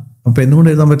 പെന്നും കൊണ്ട്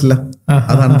എഴുതാൻ പറ്റില്ല,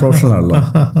 അത് അൺപ്രൊഫഷണൽ ആണല്ലോ.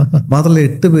 മാത്രമല്ല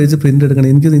 8 പേജ് പ്രിന്റ് എടുക്കണം.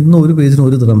 എനിക്ക് ഇന്ന് ഒരു പേജിന്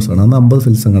 1 ദിർഹംസാണ്. അന്ന് 50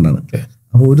 ഫിൽസും കണ്ടാണ്.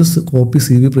 അപ്പൊ ഒരു കോപ്പി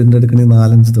CV പ്രിന്റ് എടുക്കണമെങ്കിൽ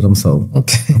 4-5 ദിർഹംസ് ആവും.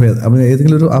 അപ്പൊ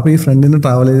ഏതെങ്കിലും ഒരു അപ്പൊ ഈ ഫ്രണ്ടിന്റെ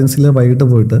ട്രാവൽ ഏജൻസിയിൽ വൈകിട്ട്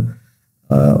പോയിട്ട്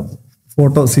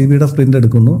ഫോട്ടോ CVയുടെ പ്രിന്റ്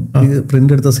എടുക്കുന്നു. ഈ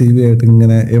പ്രിന്റ് എടുത്ത CV ആയിട്ട്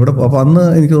ഇങ്ങനെ എവിടെ. അപ്പൊ അന്ന്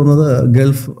എനിക്ക് തോന്നുന്നത്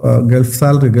ഗൾഫ്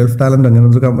ടാലന്റ് അങ്ങനെ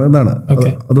ഒരു എന്താണ്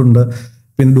അതുണ്ട്.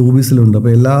 പിന്നെ ഡൂബീസിലുണ്ട്.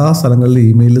 അപ്പൊ എല്ലാ സ്ഥലങ്ങളിലും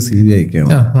ഇമെയിലിൽ CV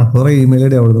അയക്കുകയാണ്. കുറെ ഇമെയിൽ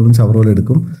ഐഡി അവിടെ നിന്നും ചവറോലെ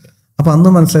എടുക്കും. അപ്പൊ അന്ന്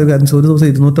മനസ്സിലായ കാര്യം, ഒരു ദിവസം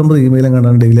 250 ഇമെയിലും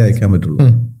കണ്ടാണ് ഡെയിലി അയക്കാൻ പറ്റുള്ളൂ.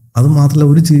 അത് മാത്രമല്ല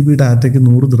 1 GB ഡാറ്റയ്ക്ക്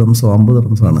 100 ദിർഹംസോ 50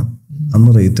 ദിർഹംസോ ആണ്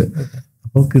അന്ന് റേറ്റ്.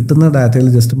 അപ്പോൾ കിട്ടുന്ന ഡാറ്റയിൽ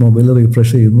ജസ്റ്റ് മൊബൈൽ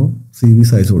റീഫ്രഷ് ചെയ്യുന്നു,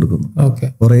 CVs അയച്ചു കൊടുക്കുന്നു.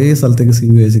 കുറേ സ്ഥലത്തേക്ക്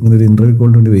CV അയച്ച് ഇങ്ങനെ ഒരു ഇന്റർവ്യൂ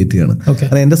കോളിന് വേണ്ടി വെയിറ്റ് ചെയ്യണം.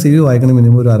 കാരണം എന്റെ CV വായിക്കണം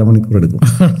മിനിമം ഒരു അരമണിക്കൂർ എടുക്കും.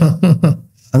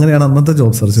 അങ്ങനെയാണ് അന്നത്തെ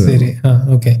ജോബ് സെർച്ച്.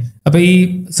 അപ്പൊ ഈ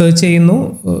സെർച്ച് ചെയ്യുന്നു,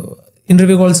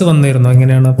 ഇന്റർവ്യൂ കോൾസ് വന്നിരുന്നു?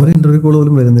 എങ്ങനെയാണ്? ഒരു ഇന്റർവ്യൂ കോൾ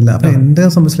പോലും വരുന്നില്ല. അപ്പൊ എന്റെ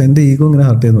സംബന്ധിച്ച് എന്റെ ഈഗോ ഇങ്ങനെ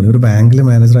ഹർട്ട് ചെയ്യുന്നു. ഒരു ബാങ്കിൽ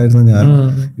മാനേജർ ആയിരുന്നു ഞാൻ.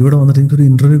 ഇവിടെ വന്നിട്ട് എനിക്കൊരു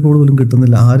ഇന്റർവ്യൂ കോൾ പോലും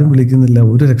കിട്ടുന്നില്ല, ആരും വിളിക്കുന്നില്ല,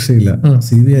 ഒരു രക്ഷയില്ല.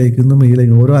 CV അയക്കുന്നു, മെയിൽ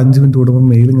ഓരോ 5 മിനിറ്റ് കൂടുമ്പോൾ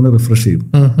മെയിൽ ഇങ്ങനെ റിഫ്രഷ് ചെയ്യും.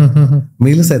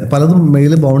 മെയിൽ പലതും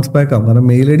മെയിൽ ബൗൺസ് ബാക്ക് ആവും, കാരണം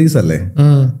മെയിൽ IDs അല്ലേ.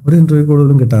 ഒരു ഇന്റർവ്യൂ കോൾ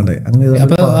പോലും കിട്ടാണ്ടേ. അങ്ങനെ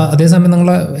അതേസമയം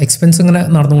നിങ്ങളെ എക്സ്പെൻസ് ഇങ്ങനെ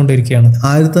നടന്നുകൊണ്ടിരിക്കുകയാണ്.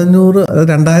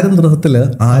 2000 ദിർഹത്തില്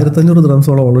 1500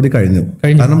 ദിർഹംസോളം ഓൾറെഡി കഴിഞ്ഞു.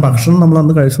 കാരണം ഭക്ഷണം നമ്മൾ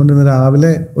അന്ന് കഴിച്ചുകൊണ്ടിരുന്ന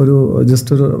രാവിലെ ഒരു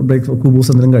ജസ്റ്റ് ഒരു ബ്രേക്ക് കുബൂസ്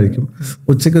എന്തെങ്കിലും കഴിക്കും.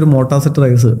 ഉച്ചയ്ക്ക് ഒരു മോട്ടാ സെറ്റ്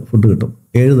റൈസ് ഫുഡ് കിട്ടും.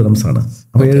 7 ദിർഹംസാണ്.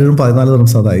 അപ്പൊ 7 14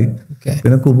 ദിർഹംസ് അതായി.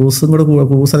 പിന്നെ കുബൂസും കൂടെ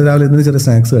കുബൂസ് രാവിലെ എന്തെങ്കിലും ചെറിയ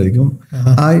സ്നാക്സ് കഴിക്കും.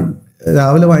 ആ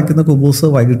രാവിലെ വാങ്ങിക്കുന്ന കുബൂസ്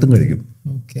വൈകിട്ടും കഴിക്കും.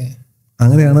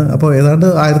 അങ്ങനെയാണ്. അപ്പൊ ഏതാണ്ട്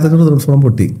 1500 ദിർഹംസോളം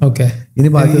പൊട്ടി.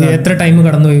 ഇനി ബാക്കി എത്ര ടൈം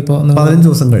കടന്നുപോയി? ഇപ്പൊ 15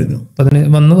 ദിവസം കഴിഞ്ഞു.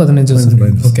 15 ദിവസം.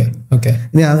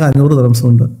 ഇനി ആകെ 500 ദിർഹംസും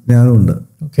ഉണ്ട്, ഞാനും ഉണ്ട്.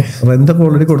 റെന്റൊക്കെ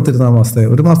ഓൾറെഡി കൊടുത്തിരുന്ന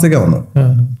ഒരു മാസത്തേക്കാണ് വന്നത്.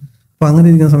 അപ്പൊ അങ്ങനെ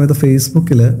ഇരിക്കുന്ന സമയത്ത്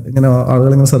ഫേസ്ബുക്കിൽ ഇങ്ങനെ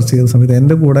ആളുകൾ ഇങ്ങനെ സെർച്ച് ചെയ്ത സമയത്ത്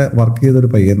എന്റെ കൂടെ വർക്ക് ചെയ്തൊരു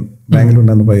പയ്യൻ,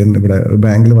 ബാങ്കിലുണ്ടായിരുന്ന പയ്യൻ ഇവിടെ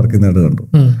ബാങ്കിൽ വർക്ക് ചെയ്യുന്നതായിട്ട് കണ്ടു.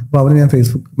 അപ്പൊ അവന് ഞാൻ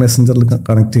ഫേസ്ബുക്ക് മെസ്സഞ്ചറിൽ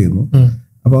കണക്ട് ചെയ്യുന്നു.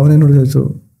 അപ്പൊ അവൻ എന്നോട് ചോദിച്ചു,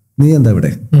 നീ എന്താ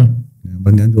ഇവിടെ?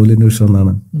 ഞാൻ ജോലി അന്വേഷിച്ചു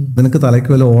വന്നാണ്, നിനക്ക് തലയ്ക്ക്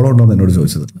വല്ല ഓളം ഉണ്ടോ എന്ന് എന്നോട്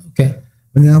ചോദിച്ചത്.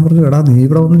 അപ്പൊ ഞാൻ പറഞ്ഞു, എടാ നീ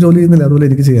ഇവിടെ ഒന്നും ജോലി ചെയ്യുന്നില്ല, അതുപോലെ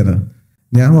എനിക്ക് ചെയ്യാനാ.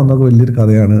 ഞാൻ വന്നൊക്കെ വലിയൊരു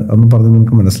കഥയാണ്, അതൊന്നും പറഞ്ഞ്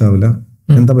നിനക്ക് മനസ്സിലാവില്ല,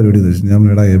 എന്താ പരിപാടി എന്ന് ചോദിച്ചു. ഞാൻ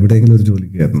എടാ എവിടെയെങ്കിലും ഒരു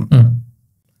ജോലിക്ക് കയറണം.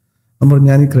 അപ്പോൾ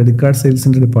ഞാൻ ഈ ക്രെഡിറ്റ് കാർഡ്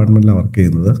സെയിൽസിന്റെ ഡിപ്പാർട്ട്മെന്റിലാണ് വർക്ക്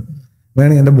ചെയ്യുന്നത്,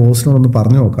 വേണമെങ്കിൽ എന്റെ ബോസിനോടൊന്ന്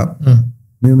പറഞ്ഞു നോക്കാം,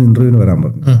 നീ ഒന്ന് ഇന്റർവ്യൂവിന് വരാൻ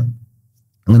പറഞ്ഞു.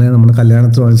 അങ്ങനെ നമ്മൾ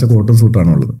കല്യാണത്തിന് വാങ്ങിച്ച കോട്ടൺ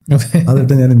സൂട്ടാണുള്ളത്,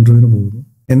 അതിട്ട് ഞാൻ ഇന്റർവ്യൂവിന് പോകുന്നു.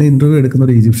 എന്നെ ഇന്റർവ്യൂ എടുക്കുന്ന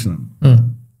ഒരു ഈജിപ്ഷ്യനാണ്.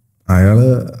 അയാള്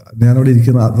ഞാനവിടെ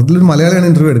ഇരിക്കുന്ന അതിലൊരു മലയാളിയാണ്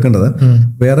ഇന്റർവ്യൂ എടുക്കേണ്ടത്,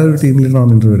 വേറെ ഒരു ടീം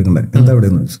ലീഡറാണ് ഇന്റർവ്യൂ എടുക്കേണ്ടത്. എന്താ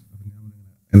എവിടെയെന്ന് ചോദിച്ചു.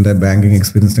 എന്റെ ബാങ്കിങ്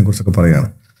എക്സ്പീരിയൻസിനെ കുറിച്ചൊക്കെ പറയാണ്.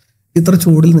 ഇത്ര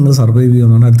ചൂടിൽ നിങ്ങൾ സർവൈവ്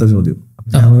ചെയ്യുമെന്നാണ് അടുത്ത ചോദ്യം.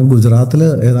 ഞാൻ ഗുജറാത്തിൽ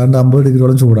ഏതാണ്ട് 50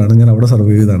 ഡിഗ്രിയോളം ചൂടാണ്, ഞാൻ അവിടെ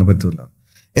സർവൈവ് ചെയ്താണ് പറ്റില്ല.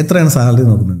 എത്രയാണ് സാലറി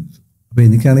നോക്കുന്നത്? അപ്പൊ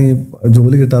എനിക്കാണെങ്കിൽ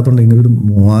ജോലി കിട്ടാത്തതുകൊണ്ട് ഇങ്ങനെ ഒരു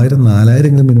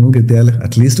 3000-4000 മിനിമം കിട്ടിയാൽ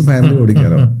അറ്റ്ലീസ്റ്റ് ഫാമിലി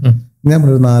ഓടിക്കാനോ. ഞാൻ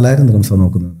പറഞ്ഞു 4000 ദിർഹംസാ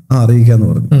നോക്കുന്നത്, അറിയിക്കാന്ന്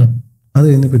പറഞ്ഞു. അത്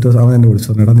കഴിഞ്ഞ് പിറ്റേ ദിവസം അവൻ എന്നെ വിളിച്ചു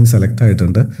പറഞ്ഞു, എടാ നീ സെലക്ട്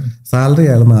ആയിട്ടുണ്ട്, സാലറി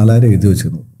അയാൾ 4000 എഴുതി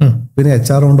വെച്ചിരുന്നു. പിന്നെ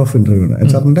HR റൗണ്ട് ഓഫ് ഇന്റർവ്യൂ ഉണ്ട്,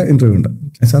 HRന്റെ ഇന്റർവ്യൂ ഉണ്ട്.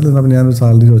 HR നിന്നപ്പോൾ ഞാനൊരു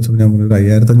സാലറി ചോദിച്ചപ്പോൾ ഞാൻ പറഞ്ഞു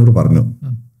 5500 പറഞ്ഞു.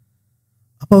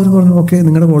 അപ്പൊ അവർ പറഞ്ഞു ഓക്കെ,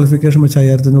 നിങ്ങളുടെ ക്വാളിഫിക്കേഷൻ വെച്ച്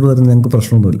 5500 തരുന്നത് ഞങ്ങൾക്ക്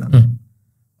പ്രശ്നമൊന്നുമില്ല.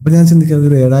 അപ്പൊ ഞാൻ ചിന്തിക്കാം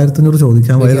ഒരു 7500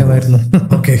 ചോദിക്കാമായിരുന്നു.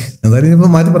 ഓക്കെ, എന്തായാലും ഇനിയിപ്പോ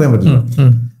മാറ്റി പറയാൻ പറ്റില്ല.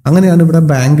 അങ്ങനെയാണ് ഇവിടെ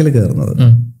ബാങ്കിൽ കയറുന്നത്.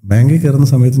 ബാങ്കിൽ കയറുന്ന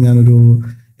സമയത്ത് ഞാനൊരു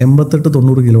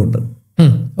 88-90 കിലോ ഉണ്ട്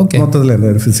മൊത്തത്തിൽ എൻ്റെ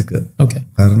ഒരു ഫിസിക്ക്.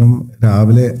 കാരണം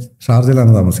രാവിലെ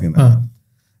ഷാർജയിലാണ് താമസിക്കുന്നത്.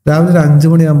 രാവിലെ ഒരു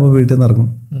 5 മണിയാകുമ്പോൾ വീട്ടിൽ നിന്ന് ഇറങ്ങും,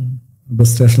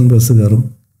 ബസ് സ്റ്റേഷനിൽ ബസ് കയറും,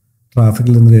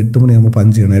 ട്രാഫിക്കിൽ നിന്ന് 8 മണിയാകുമ്പോൾ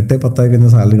പഞ്ച് ചെയ്യണം. 8-10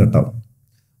 കഴിഞ്ഞാൽ സാലറി കട്ടാവും.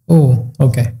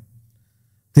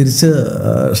 തിരിച്ച്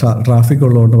ട്രാഫിക്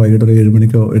ഉള്ളതുകൊണ്ട് വൈകിട്ട് ഒരു 7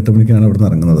 മണിക്കോ 8 മണിക്കാണ് ഇവിടെ നിന്ന്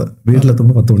ഇറങ്ങുന്നത്.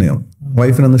 വീട്ടിലെത്തുമ്പോൾ 10 മണിയാവും.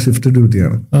 വൈഫിനന്ന് ഷിഫ്റ്റ്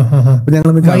ഡ്യൂട്ടിയാണ്.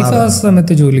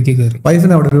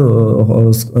 വൈഫിന് അവിടെ ഒരു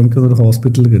എനിക്കൊരു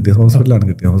ഹോസ്പിറ്റലിൽ കിട്ടി, ഹോസ്പിറ്റലാണ്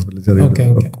കിട്ടിയത്. ഹോസ്പിറ്റലിൽ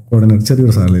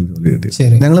ചെറിയൊരു സാലറിയിൽ ജോലി കിട്ടി.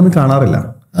 ഞങ്ങൾ തമ്മിൽ കാണാറില്ല.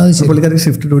 പുള്ളിക്കാർക്ക്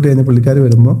ഷിഫ്റ്റ് ഡ്യൂട്ടി കഴിഞ്ഞ് പുള്ളിക്കാർ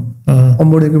വരുമ്പോൾ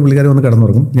 9 മണിക്ക് പുള്ളിക്കാർ വന്ന്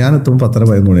കിടന്നുറങ്ങും. ഞാൻ എത്തുമ്പോൾ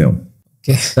 10-11 മണിയാവും.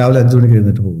 രാവിലെ 5 മണിക്ക്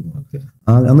എഴുന്നേറ്റ് പോകുന്നു.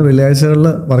 അന്ന് വെള്ളിയാഴ്ചകളിൽ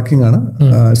വർക്കിംഗ് ആണ്.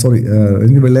 സോറി,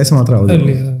 എനിക്ക് വെള്ളിയാഴ്ച മാത്രമേ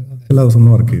ആവുള്ളൂ, എല്ലാ ദിവസവും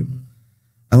വർക്ക് ചെയ്യും.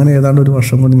 അങ്ങനെ ഏതാണ്ട് ഒരു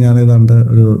വർഷം കൊണ്ട് ഞാൻ ഏതാണ്ട്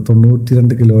ഒരു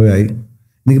 92 കിലോയായി.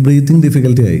 എനിക്ക് ബ്രീത്തിങ്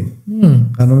ഡിഫിക്കൽറ്റി ആയി.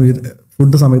 കാരണം ഈ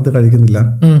ഫുഡ് സമയത്ത് കഴിക്കുന്നില്ല.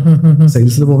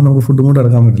 സെയിൽസിൽ പോകുമ്പോൾ നമുക്ക് ഫുഡും കൊണ്ട്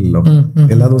എടുക്കാൻ പറ്റില്ലല്ലോ.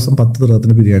 എല്ലാ ദിവസവും 10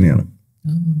 ദിർഹത്തിന് ബിരിയാണിയാണ്.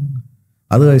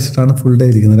 അത് കഴിച്ചിട്ടാണ് ഫുൾ ഡേ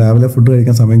ഇരിക്കുന്നത്. രാവിലെ ഫുഡ്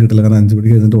കഴിക്കാൻ സമയം കിട്ടില്ല, കാരണം 5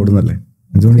 മണിക്ക് എഴുന്നിട്ട് ഓടുന്നല്ലേ.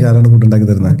 5 മണിക്ക് ആരാണ് ഫുഡ് ഉണ്ടാക്കി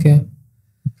തരുന്നത്?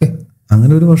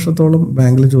 അങ്ങനെ ഒരു വർഷത്തോളം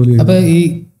ബാങ്കിൽ ജോലി ചെയ്തു.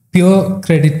 പ്യൂർ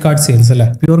ക്രെഡിറ്റ് കാർഡ് സെയിൽസ് അല്ലേ?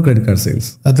 Pure credit card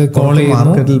sales. അത്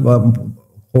മാർക്കറ്റിൽ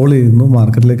കോൾ ചെയ്യുന്നു,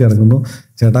 മാർക്കറ്റിലേക്ക് ഇറങ്ങുന്നു,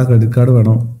 ചേട്ടാ ക്രെഡിറ്റ് കാർഡ്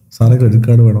വേണോ, സാറേ ക്രെഡിറ്റ്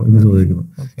കാർഡ് വേണോ എന്ന് ചോദിക്കുന്നു.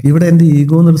 ഇവിടെ എൻ്റെ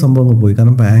ഈഗോ എന്നൊരു സംഭവം പോയി.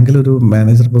 കാരണം ബാങ്കിൽ ഒരു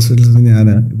മാനേജർ പൊസിഷനിൽ ഞാൻ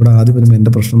ഇവിടെ ആദ്യം വരുമ്പോൾ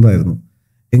എൻ്റെ പ്രശ്നം എന്തായിരുന്നു,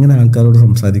 എങ്ങനെ ആൾക്കാരോട്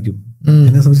സംസാരിക്കും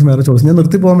എന്നെ സംബന്ധിച്ച് വേറെ ചോദിച്ചു. ഞാൻ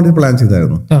നിർത്തി പോകാൻ വേണ്ടി പ്ലാൻ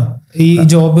ചെയ്തായിരുന്നു ഈ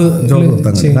ജോബ്.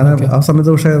 കാരണം ആ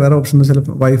സമയത്ത് പക്ഷേ വേറെ ഓപ്ഷൻ എന്ന്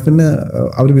വെച്ചാൽ വൈഫിന്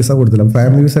അവർ വിസ കൊടുത്തില്ല.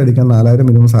 ഫാമിലി വിസ അടിക്കാൻ 4000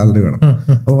 മിനിമം സാലറി വേണം.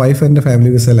 അപ്പോൾ വൈഫ് എൻ്റെ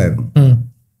ഫാമിലി വിസയിലായിരുന്നു.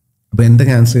 അപ്പൊ എന്റെ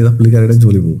ക്യാൻസൽ ചെയ്ത പുള്ളിക്കാരുടെ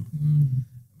ജോലി പോകും.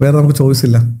 വേറെ നമുക്ക് ചോയ്സ്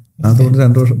ഇല്ല. അതുകൊണ്ട്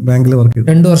 2 വർഷം ബാങ്കിൽ വർക്ക് ചെയ്തു.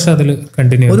 2 വർഷം അതിൽ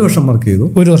കണ്ടിന്യൂ. 1 വർഷം വർക്ക് ചെയ്തു.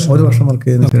 1 വർഷം വർക്ക്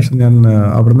ചെയ്തതിനു ശേഷം ഞാൻ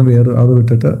അവിടുന്ന് അത്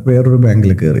വിട്ടിട്ട് വേറൊരു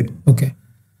ബാങ്കിൽ കയറി.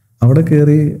 അവിടെ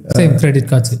കയറി സെയിം ക്രെഡിറ്റ്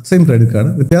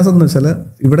കാർഡ്. വ്യത്യാസം എന്ന് വെച്ചാൽ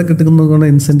ഇവിടെ കിട്ടുന്ന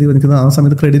ഇൻസെന്റീവ് എനിക്ക് ആ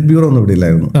സമയത്ത് ക്രെഡിറ്റ് ബ്യൂറോ ഒന്നും ഇവിടെ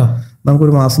ഇല്ലായിരുന്നു.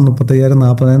 നമുക്കൊരു മാസം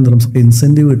 35,000-40,000 ദിർഹംസ്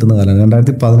ഇൻസെന്റീവ് കിട്ടുന്ന കാലമാണ്.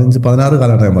 2015-16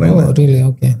 കാലമാണ് ഞാൻ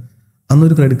പറയുന്നത്.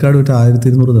 അന്നൊരു ക്രെഡിറ്റ് കാർഡ് വിട്ട്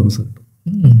 1200 ദിർഹംസ് കിട്ടും.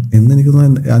 എന്ന് എനിക്ക്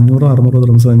 500-600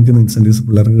 ദിർഹംസ് എനിക്ക് ഇൻസെന്റീവ്സ്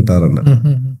പിള്ളേർക്ക് കിട്ടാറുണ്ട്.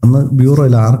 അന്ന് ബ്യൂറോ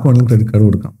ഇല്ല, ആർക്കും വേണമെങ്കിലും ക്രെഡിറ്റ് കാർഡ്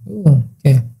കൊടുക്കാം.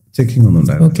 ചെക്കിംഗ് ഒന്നും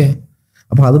ഉണ്ടായിരുന്നു.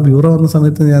 അപ്പൊ അത് ബ്യൂറോ വന്ന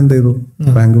സമയത്ത് ഞാൻ എന്ത് ചെയ്തു,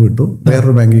 ബാങ്ക് വിട്ടു,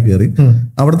 വേറൊരു ബാങ്കിൽ കയറി.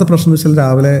 അവിടുത്തെ പ്രശ്നം വെച്ചാൽ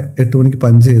രാവിലെ 8 മണിക്ക്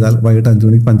പഞ്ച് ചെയ്താൽ വൈകിട്ട് 5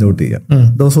 മണിക്ക് പഞ്ച് ഔട്ട് ചെയ്യാം.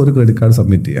 ദിവസം ഒരു ക്രെഡിറ്റ് കാർഡ്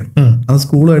സബ്മിറ്റ് ചെയ്യാം. അത്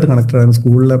സ്കൂളുമായിട്ട് കണക്റ്റഡ് ആണ്.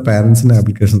 സ്കൂളിലെ പാരന്റ്സിന്റെ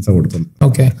ആപ്ലിക്കേഷൻസ് കൊടുത്തത്.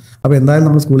 അപ്പൊ എന്തായാലും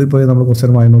നമ്മൾ സ്കൂളിൽ പോയി നമ്മൾ കുറച്ചു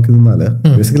നേരം വായി നോക്കി നിന്നാല്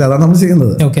ബേസിക്കലി അതാണ് നമ്മൾ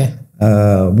ചെയ്യുന്നത്.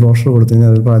 ബ്രോഷർ കൊടുത്തു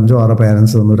കഴിഞ്ഞാൽ ചിലപ്പോൾ 5-6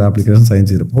 പാരന്റ്സ് വന്ന് ഒരു ആപ്ലിക്കേഷൻ സൈൻ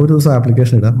ചെയ്തു. ഒരു ദിവസം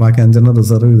ആപ്ലിക്കേഷൻ ഇടാം, ബാക്കി 5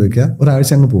 റിസർവ് ചെയ്ത് വെക്കുക,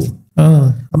 ഒരാഴ്ച അങ്ങ് പോകും.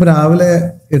 അപ്പൊ രാവിലെ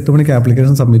 8 മണിക്ക്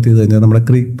ആപ്ലിക്കേഷൻ സബ്മിറ്റ് ചെയ്ത് കഴിഞ്ഞാൽ നമ്മുടെ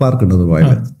ക്രീക്ക് പാർക്ക് ഉണ്ട് ദുബായിൽ.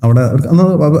 അവിടെ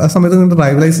ആ സമയത്ത്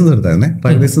ഡ്രൈവ് ലൈസൻസ് എടുത്തായിരുന്നേ.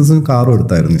 ഡ്രൈവ് ലൈസൻസും കാറും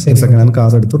എടുത്തായിരുന്നു. സെക്കൻഡ് ഹാൻഡ്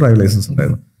കാർ എടുത്തു, ഡ്രൈവ് ലൈസൻസ്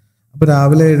ഉണ്ടായിരുന്നു. അപ്പൊ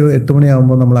രാവിലെ ഒരു 8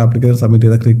 മണിയാകുമ്പോൾ നമ്മൾ ആപ്ലിക്കേഷൻ സബ്മിറ്റ്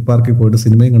ചെയ്ത ക്രീക്ക് പാർക്കിൽ പോയിട്ട്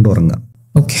സിനിമയും കണ്ടു ഉറങ്ങാം.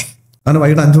 കാരണം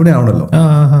വൈകിട്ട് 5 മണി ആവണല്ലോ.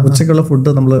 ഉച്ചയ്ക്കുള്ള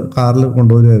ഫുഡ് നമ്മൾ കാറിൽ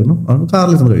കൊണ്ടുവരുമായിരുന്നു.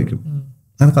 കാറിൽ നിന്ന് കഴിക്കും.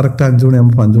 അങ്ങനെ കറക്റ്റ് 5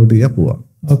 മണിയാകുമ്പോൾ പഞ്ച് ഔട്ട് ചെയ്യാൻ പോവാം.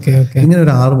 ഇങ്ങനെ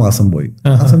ഒരു 6 മാസം പോയി.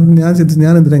 ആ സമയത്ത് ഞാൻ ചിന്തിച്ചു,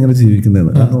 ഞാൻ എന്തിനാ ഇങ്ങനെ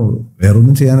ജീവിക്കുന്നതെന്ന്. കാരണം വേറെ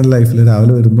ഒന്നും ചെയ്യാനില്ല ലൈഫിൽ.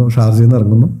 രാവിലെ വരുന്നു, ഷാർജയിൽ നിന്ന്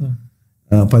ഇറങ്ങുന്നു,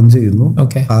 പഞ്ച് ചെയ്യുന്നു,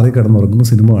 കാറിൽ കിടന്നുറങ്ങുന്നു,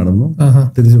 സിനിമ കാണുന്നു,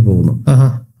 തിരിച്ചു പോകുന്നു.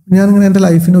 ഞാനിങ്ങനെ എന്റെ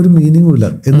ലൈഫിന് ഒരു മീനിങ്ങും ഇല്ല.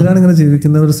 എന്തിനാണ് ഇങ്ങനെ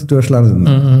ജീവിക്കുന്ന ഒരു സിറ്റുവേഷനിലാണ്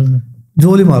ഇരുന്നത്.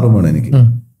 ജോലി മാറും വേണം എനിക്ക്.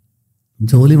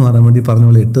 ജോലി മാറാൻ വേണ്ടി പറഞ്ഞ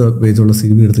പോലെ 8 പേജുള്ള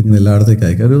CV എടുത്ത് ഇങ്ങനെ എല്ലായിടത്തേക്ക്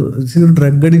അയക്കാം. ഒരു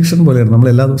ഡ്രഗ് അഡിക്ഷൻ പോലെയാണ്. നമ്മൾ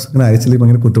എല്ലാ ദിവസവും ഇങ്ങനെ അയച്ചില്ലെങ്കിൽ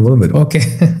ഭയങ്കര കുറ്റബോധം വരും.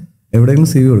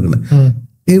 എവിടെയെങ്കിലും CV കൊടുക്കണേ,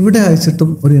 എവിടെ അയച്ചിട്ടും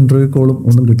ഒരു ഇന്റർവ്യൂ കോളും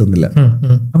ഒന്നും കിട്ടുന്നില്ല.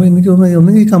 അപ്പൊ എനിക്ക് തോന്നുന്നു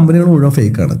ഒന്നെങ്കിൽ ഈ കമ്പനികൾ മുഴുവൻ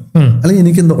ഫേക്കാണ്, അല്ലെങ്കിൽ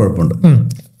എനിക്ക് എന്തോ കുഴപ്പമുണ്ട്.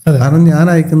 കാരണം ഞാൻ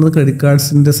അയക്കുന്നത് ക്രെഡിറ്റ്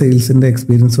കാർഡ്സിന്റെ സെയിൽസിന്റെ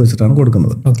എക്സ്പീരിയൻസ് വെച്ചിട്ടാണ്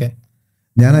കൊടുക്കുന്നത്.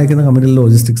 ഞാൻ അയക്കുന്ന കമ്പനിയിൽ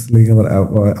ലോജിസ്റ്റിക്സിലേക്ക്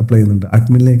അപ്ലൈ ചെയ്യുന്നുണ്ട്,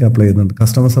 അഡ്മിനിലേക്ക് അപ്ലൈ ചെയ്യുന്നുണ്ട്,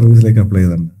 കസ്റ്റമർ സർവീസിലേക്ക് അപ്ലൈ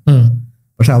ചെയ്യുന്നുണ്ട്.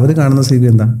 പക്ഷെ അവർ കാണുന്ന CV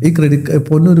എന്താ, ഈ ക്രെഡിറ്റ്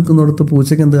പൊന്നൊരുക്കുന്നിടത്ത്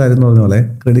പൂച്ചയ്ക്ക് എന്ത് കാര്യം എന്ന് പറഞ്ഞ പോലെ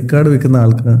ക്രെഡിറ്റ് കാർഡ് വിൽക്കുന്ന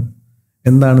ആൾക്ക്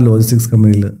എന്താണ് ലോജിസ്റ്റിക്സ്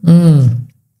കമ്പനിയിൽ.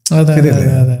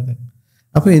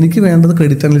 അപ്പൊ എനിക്ക് വേണ്ടത്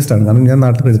ക്രെഡിറ്റ് അനലിസ്റ്റ് ആണ്. കാരണം ഞാൻ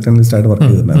നാട്ടിൽ ക്രെഡിറ്റ് അനലിസ്റ്റ് ആയിട്ട് വർക്ക്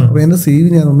ചെയ്തിട്ടുണ്ടായിരുന്നു. അപ്പൊ എന്റെ CV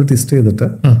ഞാൻ ഒന്ന് ടെസ്റ്റ് ചെയ്തിട്ട്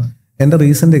എന്റെ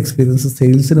റീസെന്റ് എക്സ്പീരിയൻസ്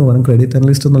സെയിൽസിന് പകരം ക്രെഡിറ്റ്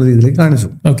അനലിസ്റ്റ് എന്നുള്ള രീതിയിലേക്ക് കാണിച്ചു.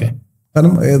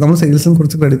 കാരണം നമ്മൾ സെയിൽസിന്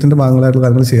കുറച്ച് ക്രെഡിറ്റിന്റെ ഭാഗങ്ങളായിട്ടുള്ള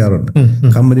കാര്യങ്ങൾ ചെയ്യാറുണ്ട്.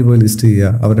 കമ്പനി പോയി ലിസ്റ്റ്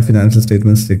ചെയ്യുക, അവരുടെ ഫിനാൻഷ്യൽ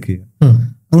സ്റ്റേറ്റ്മെന്റ്സ് ചെക്ക് ചെയ്യുക.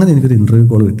 അങ്ങനെ എനിക്കൊരു ഇന്റർവ്യൂ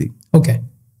കോൾ കിട്ടി.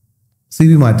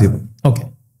 CV മാറ്റിയപ്പോൾ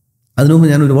അതിനു മുമ്പ്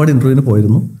ഞാൻ ഒരുപാട് ഇന്റർവ്യൂവിന്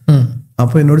പോയിരുന്നു.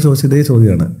 അപ്പോൾ എന്നോട് ചോദിച്ച ഇതേ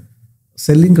ചോദ്യമാണ്,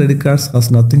 selling credit cards has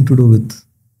nothing to do with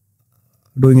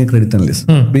doing A credit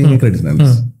analyst, being A credit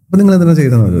analyst. അപ്പോൾ നിങ്ങൾ എന്തിനാണ്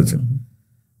ചെയ്തതെന്ന് ചോദിച്ചു.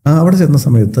 അവിടെ ചെന്ന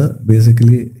സമയത്ത്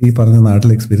ബേസിക്കലി ഈ പറഞ്ഞ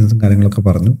നാട്ടിലെ എക്സ്പീരിയൻസും കാര്യങ്ങളൊക്കെ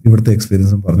പറഞ്ഞു, ഇവിടുത്തെ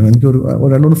എക്സ്പീരിയൻസും പറഞ്ഞു. എനിക്ക് ഒരു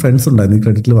 2-3 ഫ്രണ്ട്സ് ഉണ്ടായിരുന്നു ഈ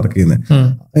ക്രെഡിറ്റിൽ വർക്ക്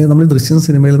ചെയ്യുന്നത്. നമ്മൾ ദൃശ്യം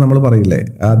സിനിമയിൽ നമ്മൾ പറയില്ലേ,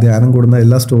 ആ ധ്യാനം കൂടുന്ന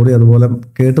എല്ലാ സ്റ്റോറി അതുപോലെ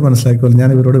കേട്ട് മനസ്സിലാക്കിയപ്പോൾ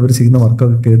ഞാൻ ഇവർ ചെയ്യുന്ന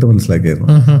വർക്കൊക്കെ കേട്ട് മനസ്സിലാക്കിയായിരുന്നു.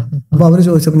 അപ്പോൾ അവർ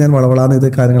ചോദിച്ചപ്പോൾ ഞാൻ വളവളാന്ന് ഇത്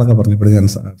കാര്യങ്ങളൊക്കെ പറഞ്ഞു. ഇപ്പോൾ ഞാൻ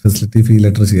ഫെസിലിറ്റി ഫീ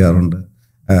ലെറ്റർ ചെയ്യാറുണ്ട്,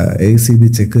 ACB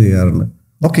ചെക്ക് ചെയ്യാറുണ്ട്.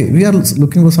 Okay, V are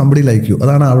looking for somebody like you.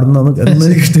 അതാണ് അവിടെ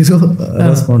നിന്ന് കിട്ടിയൊരു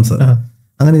റെസ്പോൺസ്.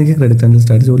 അങ്ങനെ എനിക്ക് ക്രെഡിറ്റ്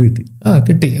അനലിസ്റ്റ് ആയിട്ട് ജോലി കിട്ടി.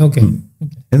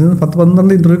 എന്നിട്ട്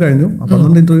 10-12 ഇന്റർവ്യൂ കഴിഞ്ഞു.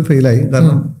 12 ഇന്റർവ്യൂ ഫെയിലായി.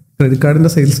 കാരണം ക്രെഡിറ്റ്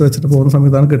കാർഡിന്റെ സെയിൽസ് വെച്ചിട്ട് പോകുന്ന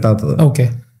സമയത്താണ് കിട്ടാത്തത്.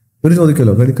 ഒരു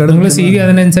ചോദിക്കല്ലോ ക്രെഡിറ്റ് കാർഡ്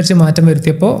അതിനനുസരിച്ച് മാറ്റം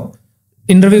വരുത്തിയപ്പോൾ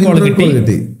ഇന്റർവ്യൂ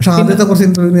കിട്ടി. പക്ഷെ ആദ്യത്തെ കുറച്ച്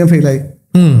ഇന്റർവ്യൂ ഞാൻ ഫെയിലായി.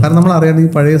 കാരണം നമ്മൾ അറിയാണ്ട് ഈ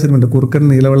പഴയ സിനിമ കുറുക്കൻ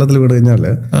നീലവെള്ളത്തിൽ വീട്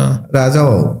കഴിഞ്ഞാല്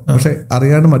രാജാവും. പക്ഷെ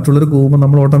അറിയാണ്ട് മറ്റുള്ളവർ പോകുമ്പോൾ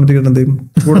നമ്മൾ ഓട്ടോമാറ്റിക്കായിട്ട് എന്ത് ചെയ്യും,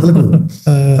 കൂടുതൽ പോകും.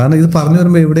 കാരണം ഇത് പറഞ്ഞു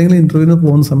വരുമ്പോ എവിടെയെങ്കിലും ഇന്റർവ്യൂവിന്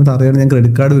പോകുന്ന സമയത്ത് അറിയാണ്ട് ഞാൻ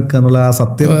ക്രെഡിറ്റ് കാർഡ് വെക്കുക എന്നുള്ള ആ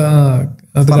സത്യം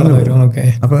പറഞ്ഞു.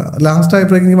 അപ്പൊ ലാസ്റ്റ്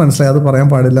ആയപ്പോഴേക്കും എനിക്ക് മനസ്സിലായി അത് പറയാൻ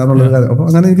പാടില്ല എന്നുള്ളത് കാര്യം. അപ്പൊ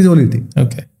അങ്ങനെ എനിക്ക് ജോലി കിട്ടി.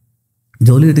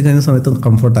 ജോലി കിട്ടി കഴിഞ്ഞ സമയത്ത്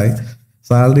കംഫർട്ടായി.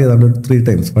 സാലറി ഏതാണ്ട് 3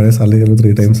 times, പഴയ സാലറി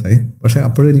 3 times ആയി. പക്ഷെ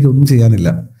അപ്പോഴും എനിക്ക് ഒന്നും ചെയ്യാനില്ല.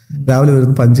 രാവിലെ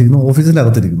വരുന്നു, പഞ്ച് ചെയ്യുന്നു, ഓഫീസിന്റെ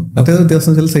അകത്തിരിക്കുന്നു. മറ്റേത് വ്യത്യാസം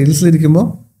വെച്ചാൽ സെയിൽസിലിരിക്കുമ്പോൾ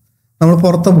നമ്മൾ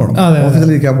പുറത്ത് പോകണം,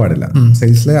 ഓഫീസിലിരിക്കാൻ പാടില്ല.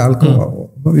 സെയിൽസിലെ ആൾക്ക്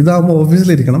ഇതാകുമ്പോൾ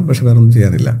ഓഫീസിലിരിക്കണം, പക്ഷെ വേറെ ഒന്നും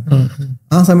ചെയ്യാനില്ല.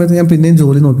 ആ സമയത്ത് ഞാൻ പിന്നെയും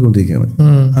ജോലി നോക്കിക്കൊണ്ടിരിക്കുകയാണ്.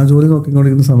 ആ ജോലി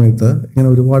നോക്കിക്കൊണ്ടിരിക്കുന്ന സമയത്ത് ഇങ്ങനെ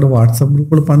ഒരുപാട് വാട്സാപ്പ്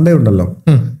ഗ്രൂപ്പുകൾ പണ്ടേ ഉണ്ടല്ലോ.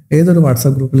 ഏതൊരു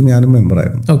വാട്സാപ്പ് ഗ്രൂപ്പിൽ ഞാനും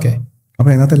മെമ്പറായിരുന്നു. അപ്പൊ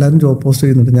അതിനകത്ത് എല്ലാവരും ജോബ് പോസ്റ്റ്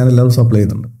ചെയ്യുന്നുണ്ട്, ഞാൻ എല്ലാവരും സപ്ലൈ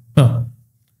ചെയ്യുന്നുണ്ട്.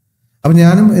 അപ്പൊ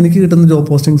ഞാനും എനിക്ക് കിട്ടുന്ന ജോബ്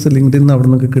പോസ്റ്റിങ്സ് ലിങ്ക്ഡിൻ അവിടെ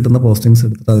നിന്നൊക്കെ കിട്ടുന്ന പോസ്റ്റിങ്സ്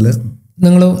എടുത്തിട്ട് അതിൽ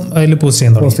പോസ്റ്റ്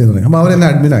ചെയ്യുന്നു. അപ്പൊ അവരെന്നെ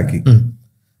അഡ്മിൻ ആക്കി.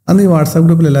 അന്ന് ഈ വാട്സാപ്പ്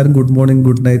ഗ്രൂപ്പിൽ എല്ലാവരും ഗുഡ് മോർണിംഗ്,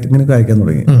 ഗുഡ് നൈറ്റ് ഇങ്ങനെയൊക്കെ അയക്കാൻ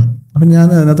തുടങ്ങി. അപ്പൊ ഞാൻ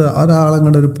അതിനകത്ത്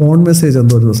ഒരാളെങ്ങാണ്ട് ഒരു ഫോൺ മെസ്സേജ്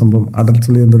എന്തോ ഒരു സംഭവം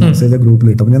അഡൽട്ടുള്ളി എന്തോ മെസ്സേജ് ഗ്രൂപ്പിൽ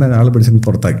ഇട്ടു. ഞാൻ ആളെ പിടിച്ച്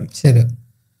പുറത്താക്കി.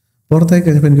 പുറത്താക്കി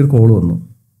കഴിഞ്ഞപ്പോൾ എനിക്കൊരു കോള് വന്നു.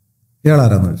 ഇയാൾ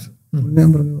ആരാന്ന് ചോദിച്ചു. ഞാൻ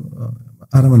പറഞ്ഞു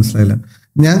ആരാ മനസ്സിലായില്ല.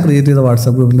 ഞാൻ ക്രിയേറ്റ് ചെയ്ത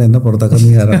വാട്സാപ്പ് ഗ്രൂപ്പിൽ എന്നെ പുറത്താക്കാൻ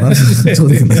നീ ആരാണ്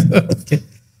ചോദിക്കുന്നത്.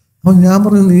 അപ്പൊ ഞാൻ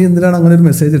പറഞ്ഞു നീ എന്തിനാണ് അങ്ങനെ ഒരു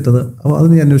മെസ്സേജ് ഇട്ടത്? അപ്പോൾ അത്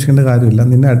നീ അന്വേഷിക്കേണ്ട കാര്യമില്ല,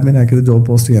 നിന്നെ അഡ്മിൻ ആക്കിയത് ജോബ്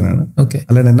പോസ്റ്റ് ചെയ്യാനാണ്,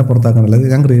 അല്ലാണ്ട് എന്നെ പുറത്താക്കാനല്ല,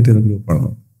 ഞാൻ ക്രിയേറ്റ് ചെയ്ത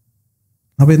ഗ്രൂപ്പാണെന്ന്.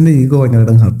 അപ്പൊ എന്റെ ഈഗോ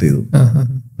ഭയങ്കരമായിട്ട് ഹർട്ട് ചെയ്തു.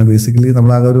 ബേസിക്കലി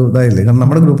നമ്മളാകെ ഒരു ഇതായില്ലേ, കാരണം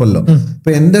നമ്മുടെ ഗ്രൂപ്പല്ലോ. ഇപ്പൊ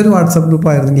എന്റെ ഒരു വാട്സാപ്പ് ഗ്രൂപ്പ്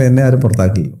ആയിരുന്നെങ്കിൽ എന്നെ ആരും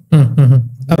പുറത്താക്കില്ലല്ലോ.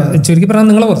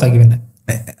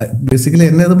 ബേസിക്കലി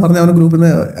എന്നെ അത് പറഞ്ഞ അവന്റെ ഗ്രൂപ്പിൽ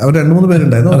നിന്ന് അവർ 2-3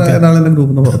 പേരുണ്ടായിരുന്നു. ഒരാൾ എന്റെ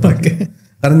ഗ്രൂപ്പിൽ നിന്ന് പുറത്താക്കി.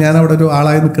 കാരണം ഞാൻ അവിടെ ഒരു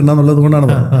ആളായി നിൽക്കണ്ട എന്നുള്ളത് കൊണ്ടാണ്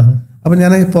പറഞ്ഞത്. അപ്പൊ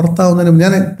ഞാൻ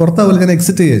പുറത്താവില്ല, ഞാൻ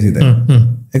എക്സിറ്റ് ചെയ്യുക ചെയ്തത്.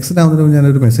 എക്സിറ്റ് ആവുന്നതിന്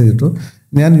ഞാനൊരു മെസ്സേജ് ഇട്ടു,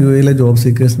 ഞാൻ UAE ജോബ്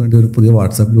സീക്കേഴ്സിന് വേണ്ടി ഒരു പുതിയ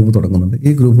വാട്സാപ്പ് ഗ്രൂപ്പ് തുടങ്ങുന്നുണ്ട്. ഈ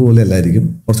ഗ്രൂപ്പ് പോലെ എല്ലായിരിക്കും,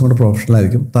 കുറച്ചും കൂടെ പ്രൊഫഷണൽ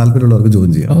ആയിരിക്കും, താല്പര്യമുള്ളവർക്ക്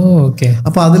ജോയിൻ ചെയ്യാം.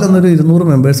 അപ്പൊ അതിലൊന്നൊരു 200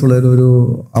 മെമ്പേഴ്സ് ഉള്ള ഒരു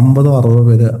 50-60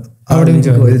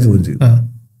 പേര് ജോയിൻ ചെയ്തു.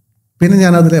 പിന്നെ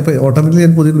ഞാൻ അതിൽ അപ്പൊ ഓട്ടോമാറ്റിക്കലി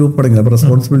ഞാൻ പുതിയ ഗ്രൂപ്പ് തുടങ്ങി. അപ്പൊ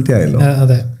റെസ്പോൺസിബിലിറ്റി ആയല്ലോ.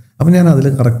 അപ്പൊ ഞാൻ അതിൽ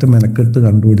കറക്റ്റ് മെനക്കെട്ട്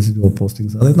കണ്ടുപിടിച്ച് ജോബ്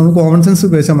പോസ്റ്റിങ്സ്, അതായത് നമുക്ക് കോമൺ സെൻസ്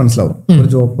ഉപയോഗിച്ചാൽ മനസ്സിലാവും ഒരു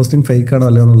ജോബ് പോസ്റ്റിംഗ് ഫേക്ക് ആണോ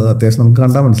അല്ലയോ എന്നുള്ളത് അത്യാവശ്യം നമുക്ക്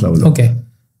കണ്ടാൽ മനസ്സിലാവുമല്ലോ.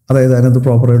 അതായത് അതിനകത്ത്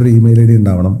പ്രോപ്പറായിട്ട് ഒരു ഇമെയിൽ ID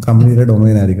ഉണ്ടാവണം, കമ്പനിയുടെ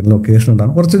ഡൊമൈൻ ആയിരിക്കണം, ലൊക്കേഷൻ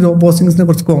ഉണ്ടാവണം. കുറച്ച് ജോബ് പോസ്റ്റിംഗ്സിന്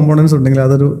കുറച്ച് കോമ്പോണൻസ് ഉണ്ടെങ്കിൽ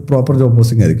അതൊരു പ്രോപ്പർ ജോബ്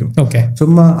പോസ്റ്റിംഗ് ആയിരിക്കും.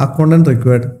 ചുമ്മാ അക്കൗണ്ടന്റ്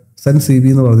റിക്വയർഡ് സെൻഡ് CV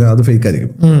എന്ന് പറഞ്ഞാൽ അത് ഫേക്ക് ആയിരിക്കും.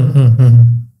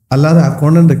 അല്ലാതെ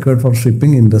accountant required for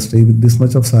shipping industry with this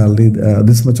much of salary,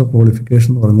 this much of qualification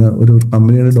എന്ന് പറഞ്ഞ ഒരു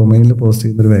കമ്പനിയുടെ ഡൊമൈനിൽ പോസ്റ്റ്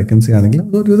ചെയ്യുന്ന ഒരു വേക്കൻസി ആണെങ്കിൽ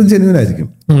അതൊരു ജെന്യൂൻ ആയിരിക്കും.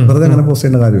 വെറുതെ അങ്ങനെ പോസ്റ്റ്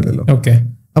ചെയ്യേണ്ട കാര്യമില്ലല്ലോ.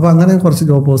 അപ്പൊ അങ്ങനെ കുറച്ച്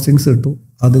ജോബ് പോസ്റ്റിംഗ്സ് ഇട്ടു.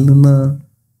 അതിൽ നിന്ന്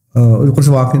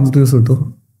കുറച്ച് വാക്ക് ഇന്റർവ്യൂസ് ഇട്ടു.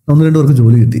 1-2 പേർക്ക്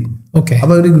ജോലി കിട്ടി.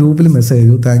 അപ്പൊ ഒരു ഗ്രൂപ്പിൽ മെസ്സേജ്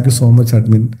ചെയ്തു, thank you so much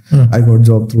admin, I got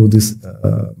job through this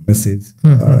message.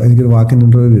 എനിക്കൊരു വാക്കിൻ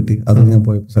ഇന്റർവ്യൂ കിട്ടി, അതിന് ഞാൻ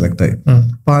പോയി സെലക്ട് ആയി.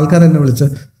 അപ്പൊ ആൾക്കാർ എന്നെ വിളിച്ച്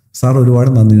സാർ ഒരുപാട്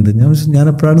നന്ദിയുണ്ട്. ഞാൻ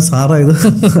എപ്പോഴാണ് സാറായത്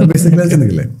ബേസിക്കലി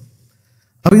ചിന്തിക്കില്ലേ.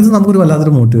 അപ്പൊ ഇത് നമുക്കൊരു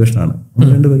വല്ലാത്തൊരു മോട്ടിവേഷനാണ്.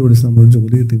 1-2 പേര് വിളിച്ച് നമ്മൾ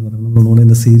ജോലി കിട്ടി എന്ന് പറയുമ്പോൾ നമ്മളോട്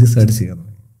എന്നെ സീരിയസ് ആയിട്ട് ചെയ്യാൻ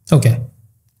തുടങ്ങി.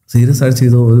 സീരിയസ് ആയിട്ട്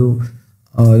ചെയ്തു.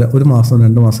 ഒരു മാസം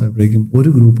 2 മാസം ആയപ്പോഴേക്കും ഒരു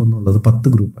ഗ്രൂപ്പ് എന്നുള്ളത്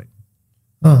 10 ഗ്രൂപ്പായി.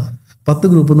 10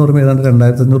 ഗ്രൂപ്പ് എന്ന് പറയുമ്പോൾ ഏതാണ്ട്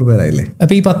 2500 പേരായില്ലേ.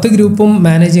 അപ്പൊ ഈ 10 ഗ്രൂപ്പും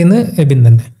മാനേജ് ചെയ്യുന്നത് എബിൻ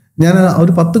തന്നെ? ഞാൻ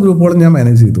ഒരു 10 ഗ്രൂപ്പുകളും ഞാൻ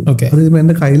മാനേജ് ചെയ്തു. അത്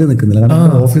എന്റെ കയ്യിൽ നിൽക്കുന്നില്ല,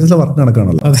 കാരണം ഓഫീസിലെ വർക്ക്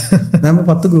നടക്കുകയാണല്ലോ. ഞാൻ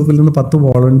 10 ഗ്രൂപ്പിൽ നിന്ന് 10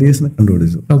 വോളണ്ടിയേഴ്സിനെ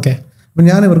കണ്ടുപിടിച്ചു. അപ്പൊ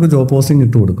ഞാൻ ഇവർക്ക് ജോബ് പോസ്റ്റിംഗ്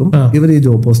ഇട്ട് കൊടുക്കും. ഇവർ ഈ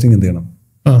ജോബ് പോസ്റ്റിംഗ് എന്ത് ചെയ്യണം,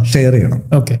 ഷെയർ ചെയ്യണം.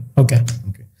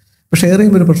 അപ്പൊ ഷെയർ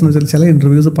ചെയ്യുമ്പോൾ ഒരു പ്രശ്നം വെച്ചാൽ ചില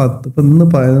ഇന്റർവ്യൂസ് ഇപ്പൊ ഇന്ന്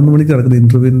 11 മണിക്ക് കിടക്കുന്ന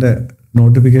ഇന്റർവ്യൂവിന്റെ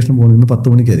നോട്ടിഫിക്കേഷൻ പോകുന്നത് ഇന്ന് 10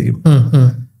 മണിക്കായിരിക്കും.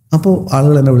 അപ്പോൾ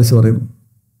ആളുകൾ എന്നെ വിളിച്ച് പറയും,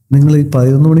 നിങ്ങൾ ഈ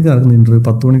 11 മണിക്ക് നടക്കുന്ന ഇന്റർവ്യൂ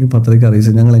 10 മണിക്ക് 10:30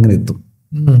 അറിയിച്ചാൽ ഞങ്ങൾ എങ്ങനെ എത്തും?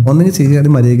 ഒന്നെങ്കിൽ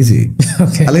ചെയ്യാനും മര്യാദയ്ക്ക് ചെയ്യും,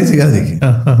 അല്ലെങ്കിൽ ചെയ്യാതിരിക്കും.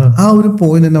 ആ ഒരു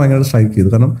പോയിന്റ് എന്നെ ഭയങ്കര സ്ട്രൈക്ക് ചെയ്തു.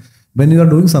 കാരണം when you are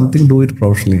doing something do it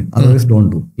professionally, otherwise don't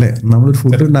do. അല്ലെ, നമ്മളൊരു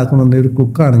ഫുഡ് ഉണ്ടാക്കുന്നുണ്ടെങ്കിൽ ഒരു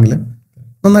കുക്കാണെങ്കിൽ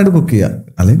നന്നായിട്ട് കുക്ക് ചെയ്യുക,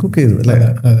 അല്ലെങ്കിൽ കുക്ക് ചെയ്തു അല്ലെ,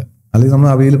 അല്ലെങ്കിൽ നമ്മൾ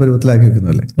അവിയൽ പരുവത്തിലാക്കി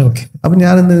വെക്കുന്നല്ലേ. അപ്പൊ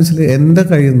ഞാൻ എന്താണെന്ന് വെച്ചാൽ എന്റെ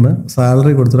കയ്യിൽ നിന്ന്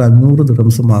സാലറി കൊടുത്തൊരു 500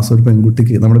 ദിർഹംസ് മാസം ഒരു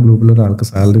പെൺകുട്ടിക്ക് നമ്മുടെ ഗ്രൂപ്പിൽ ഒരാൾക്ക്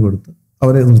സാലറി കൊടുത്ത്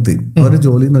അവരെ നിർത്തി. അവരുടെ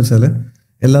ജോലി എന്ന് വെച്ചാൽ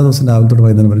എല്ലാ ദിവസവും രാവിലെ തൊട്ട്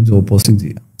വൈകുന്നേരം വരെ ജോബ് പോസ്റ്റിംഗ്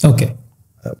ചെയ്യാം.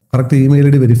 Correct email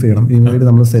I D verify ചെയ്യണം. ഇമെയിൽ ഐ ഡി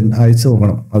നമ്മൾ അയച്ചു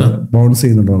നോക്കണം, അത് ബൗൺസ്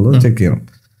ചെയ്യുന്നുണ്ടോ എന്നുള്ളത് ചെക്ക് ചെയ്യണം.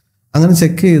 അങ്ങനെ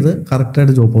ചെക്ക് ചെയ്ത്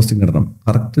കറക്റ്റായിട്ട് ജോബ് പോസ്റ്റിംഗ് ഇടണം.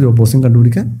 കറക്റ്റ് ജോബ് പോസ്റ്റിംഗ്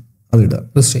കണ്ടുപിടിക്കാൻ അത് ഇടുക.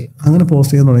 അങ്ങനെ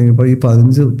പോസ്റ്റ് ചെയ്യാൻ തുടങ്ങിയപ്പോൾ ഈ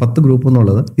 10 ഗ്രൂപ്പ്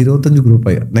എന്നുള്ളത് 25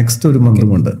 ഗ്രൂപ്പായി നെക്സ്റ്റ് ഒരു മന്ത്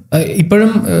കൊണ്ട്.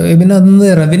 ഇപ്പോഴും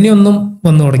റവന്യൂ ഒന്നും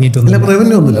വന്നു തുടങ്ങിയിട്ടില്ല.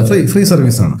 റവന്യൂ ഒന്നുമില്ല, ഫ്രീ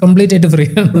സർവീസ് ആണ്, കംപ്ലീറ്റ് ആയിട്ട്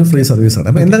ഫ്രീ സർവീസ് ആണ്.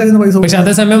 അപ്പൊ എന്റെ കയ്യിൽ നിന്ന് പൈസ, പക്ഷേ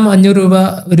അതേസമയം 500 രൂപ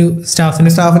ഒരു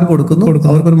സ്റ്റാഫിന് കൊടുക്കുന്നു.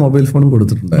 അവർക്കൊരു മൊബൈൽ ഫോണും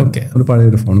കൊടുത്തിട്ടുണ്ട്, ഒരു പഴയ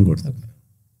ഒരു ഫോണും കൊടുത്തിട്ടുണ്ട്.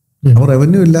 അപ്പൊ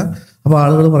റവന്യൂ ഇല്ല. അപ്പൊ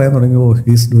ആളുകൾ പറയാൻ തുടങ്ങി, ഓ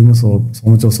he's doing so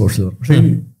much of social work. പക്ഷേ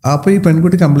അപ്പൊ ഈ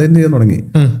പെൺകുട്ടി കംപ്ലൈന്റ് ചെയ്യാൻ തുടങ്ങി,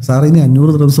 സാർ ഇനി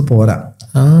 500 ദിവസം പോരാ.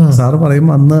 സാറ്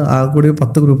പറയുമ്പോൾ അന്ന് ആ കൂടി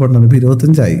 10 ഗ്രൂപ്പ് ഉണ്ടായിരുന്നു, ഇപ്പൊ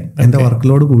 25 എന്റെ വർക്ക്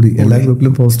ലോഡ് കൂടി, എല്ലാ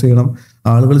ഗ്രൂപ്പിലും പോസ്റ്റ് ചെയ്യണം,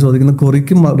 ആളുകൾ ചോദിക്കുന്ന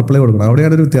കൊറിക്കും റിപ്ലൈ കൊടുക്കണം.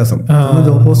 അവിടെയാണ് ഒരു വ്യത്യാസം.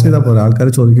 ജോബ് പോസ്റ്റ് ചെയ്താൽ പോരാ, ആൾക്കാർ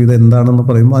ചോദിക്കും ഇത് എന്താണെന്ന്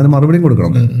പറയുമ്പോൾ അതിന് മറുപടിയും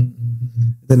കൊടുക്കണം.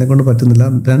 ഇതെന്നെ കൊണ്ട് പറ്റുന്നില്ല,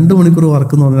 2 മണിക്കൂർ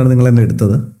വർക്ക് എന്ന് പറഞ്ഞാണ് നിങ്ങൾ എന്നെ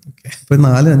എടുത്തത്, ഇപ്പൊ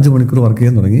 4-5 മണിക്കൂർ വർക്ക്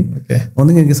ചെയ്യാൻ തുടങ്ങി,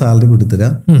 ഒന്നെങ്കിൽ എനിക്ക് സാലറി കൊടുത്തില്ല,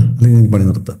 അല്ലെങ്കിൽ എനിക്ക് പണി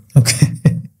നിർത്താം.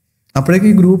 അപ്പോഴേക്ക്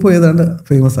ഈ ഗ്രൂപ്പ് ഏതാണ്ട്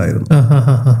ഫേമസ് ആയിരുന്നു.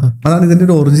 അതാണ് ഇതിന്റെ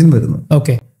ഒരു ഒറിജിൻ വരുന്നത്.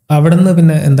 ഓക്കെ, അവിടെ നിന്ന്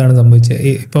പിന്നെ എന്താണ് സംഭവിച്ചത്?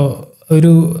 ഇപ്പോ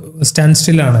ഒരു സ്റ്റാൻഡ്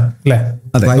സ്റ്റിൽ ആണ് അല്ലേ?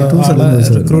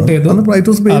 റിക്രൂട്ട് ചെയ്തു,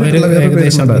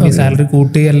 സാലറി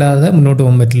കൂട്ടി അല്ലാതെ മുന്നോട്ട്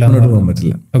പോകാൻ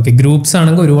പറ്റില്ല. ഓക്കെ, ഗ്രൂപ്പ്സ്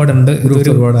ആണെങ്കിൽ ഒരുപാടുണ്ട്,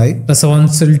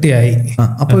 റെസ്പോൺസിബിലിറ്റി ആയി.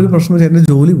 അപ്പൊ ഒരു പ്രശ്നം, എന്റെ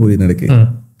ജോലി പോയി ഇടയ്ക്ക്.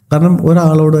 കാരണം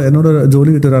എന്നോട് ജോലി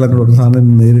കിട്ടിയ ഒരാൾ എന്നോട്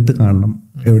സാറിന് നേരിട്ട് കാണണം,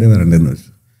 എവിടെ വരണ്ടെന്ന്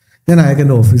വെച്ചു. ഞാൻ അയാൾക്ക്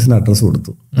എന്റെ ഓഫീസിന്റെ അഡ്രസ്സ്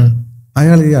കൊടുത്തു.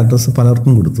 അയാൾ ഈ അഡ്രസ്സ്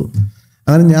പലർക്കും കൊടുത്തു.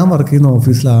 അങ്ങനെ ഞാൻ വർക്ക് ചെയ്യുന്ന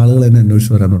ഓഫീസിലെ ആളുകൾ എന്നെ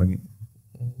അന്വേഷിച്ച് വരാൻ തുടങ്ങി.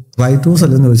 RightVows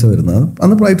അല്ലെന്ന് ചോദിച്ചാൽ വരുന്നത്.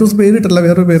 അന്ന് RightVows പേരിട്ടല്ല,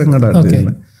 വേറൊരു പേരെങ്ങാണ്ടാണ്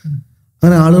ചെയ്യുന്നത്.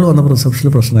 അങ്ങനെ ആളുകൾ വന്നപ്പോൾ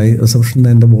റിസപ്ഷനിൽ പ്രശ്നമായി. റിസപ്ഷനിൽ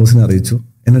എന്റെ ബോസിനെ അറിയിച്ചു,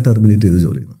 എന്നെ ടെർമിനേറ്റ് ചെയ്ത്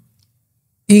ജോലി ചെയ്യുന്നു.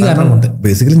 ഈ കാരണം കൊണ്ട്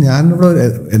ബേസിക്കലി ഞാനിവിടെ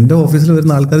എന്റെ ഓഫീസിൽ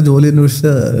വരുന്ന ആൾക്കാർ ജോലി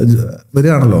അന്വേഷിച്ച്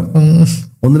വരികയാണല്ലോ.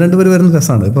 1-2 പേര് വരുന്ന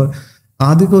രസമാണ്. ഇപ്പൊ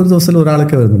ആദ്യമൊക്കെ ഒരു ദിവസത്തിൽ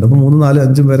ഒരാളൊക്കെ വരുന്നുണ്ട്. അപ്പൊ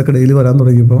 3-4-5 പേരൊക്കെ ഡെയിലി വരാൻ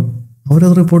തുടങ്ങിയപ്പോൾ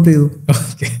അവരത് റിപ്പോർട്ട് ചെയ്തു.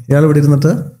 ഇയാൾ ഇവിടെ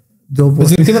ഇരുന്നിട്ട്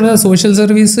സോഷ്യൽ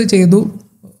സർവീസ് ചെയ്തു,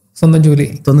 സ്വന്തം ജോലി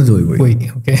പോയി.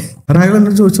 കാരണം അയാൾ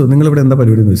എന്നോട് ചോദിച്ചു, നിങ്ങൾ ഇവിടെ എന്താ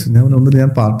പരിപാടി എന്ന് ചോദിച്ചു.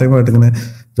 ഞാൻ പാർട്ട് ടൈം ആയിട്ട് ഇങ്ങനെ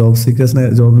ജോബ് സീക്കേഴ്സിനെ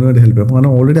ജോബിന് വേണ്ടി ഹെൽപ്പ് ചെയ്യും. അപ്പൊ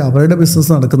കാരണം ഓൾറെഡി അവരുടെ ബിസിനസ്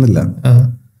നടക്കുന്നില്ല.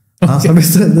 ആ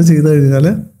സമയത്ത് എന്ത് ചെയ്തു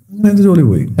കഴിഞ്ഞാല് അങ്ങനെ എന്റെ ജോലി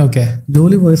പോയി.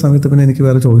 ജോലി പോയ സമയത്ത് പിന്നെ എനിക്ക്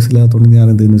വേറെ ചോയ്സ് ഇല്ലാത്തതുകൊണ്ട് ഞാൻ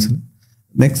എന്തെന്ന് വെച്ചാൽ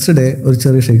നെക്സ്റ്റ് ഡേ ഒരു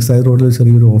ചെറിയ ഷെയ്ഖ് സായിദ് റോഡിൽ ഒരു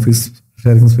ചെറിയൊരു ഓഫീസ്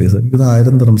ഷെയറിംഗ് സ്പേസ്, എനിക്കൊരു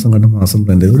 1000 ദിർഹംസ് കണ്ട് മാസം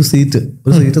റെന്റ് ചെയ്ത് ഒരു സീറ്റ്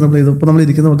നമ്മൾ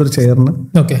ഇരിക്കുന്ന പോലത്തെ ഒരു ചെയറിന്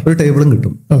ഒരു ടേബിളും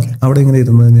കിട്ടും. അവിടെ ഇങ്ങനെ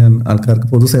ഇരുന്ന് ഞാൻ ആൾക്കാർക്ക്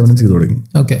പൊതുസേവനം ചെയ്തു തുടങ്ങി.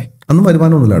 അന്ന്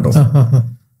വരുമാനമൊന്നുമില്ല കേട്ടോ.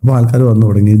 അപ്പൊ ആൾക്കാർ വന്നു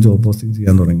തുടങ്ങി, ജോബ് പോസ്റ്റിംഗ്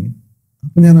ചെയ്യാൻ തുടങ്ങി.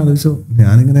 അപ്പൊ ഞാൻ ആലോചിച്ചു,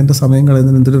 ഞാനിങ്ങനെ എന്റെ സമയം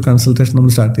കളയുന്നതിന് എന്തൊരു കൺസൾട്ടേഷൻ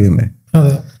നമ്മൾ സ്റ്റാർട്ട് ചെയ്യണ്ടേ.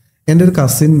 എന്റെ ഒരു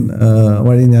കസിൻ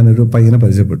വഴി ഞാനൊരു പയ്യനെ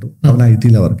പരിചയപ്പെട്ടു. അവൻ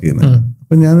IT-യിലാണ് വർക്ക് ചെയ്യുന്നത്.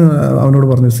 അപ്പൊ ഞാൻ അവനോട്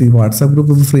പറഞ്ഞു, വാട്സാപ്പ്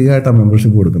ഗ്രൂപ്പ് ഫ്രീ ആയിട്ടാണ്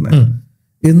മെമ്പർഷിപ്പ് കൊടുക്കുന്നത്,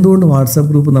 എന്തുകൊണ്ട് വാട്സാപ്പ്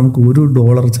ഗ്രൂപ്പ് നമുക്ക്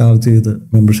 $1 ചാർജ് ചെയ്ത്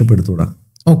മെമ്പർഷിപ്പ് എടുത്തുകൂടാ?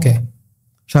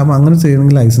 പക്ഷെ അപ്പൊ അങ്ങനെ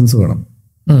ചെയ്യണമെങ്കിൽ ലൈസൻസ് വേണം,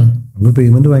 നമുക്ക്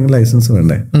പേയ്മെന്റ് ഭയങ്കര ലൈസൻസ്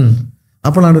വേണ്ടേ.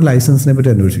 അപ്പോഴാണ് ഒരു ലൈസൻസിനെ പറ്റി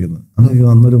അന്വേഷിക്കുന്നത്.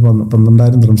 അന്നൊരു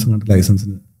 12,000 ദിർഹംസ് കണ്ട്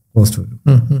ലൈസൻസിന് കോസ്റ്റ് വരും.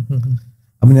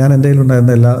 അപ്പൊ ഞാൻ എന്റെ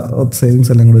കയ്യിലുണ്ടായിരുന്ന എല്ലാ സേവിങ്സ്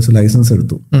എല്ലാം കൂടെ വെച്ച് ലൈസൻസ്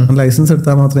എടുത്തു. ലൈസൻസ്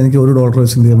എടുത്താൽ മാത്രമേ എനിക്ക് $1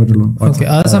 വെച്ച് ചെയ്യാൻ പറ്റുള്ളൂ.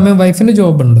 വൈഫിന്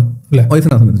ജോബ് ഉണ്ട്,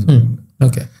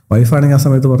 വൈഫാണെങ്കിൽ ആ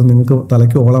സമയത്ത് പറഞ്ഞു, നിങ്ങൾക്ക്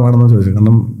തലയ്ക്ക് ഓളമാണെന്ന് ചോദിച്ചു.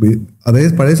 കാരണം അതേ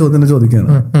പഴയ ചോദ്യം തന്നെ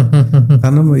ചോദിക്കുകയാണ്.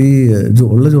 കാരണം ഈ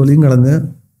ഉള്ള ജോലിയും കളഞ്ഞ്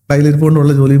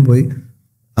കയ്യിലിരിപ്പോണ്ടുള്ള ജോലിയും പോയി,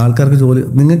 ആൾക്കാർക്ക് ജോലി,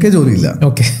 നിങ്ങൾക്കേ ജോലിയില്ല.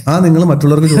 നിങ്ങൾ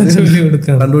മറ്റുള്ളവർക്ക് ജോലി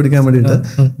കണ്ടുപിടിക്കാൻ വേണ്ടിയിട്ട്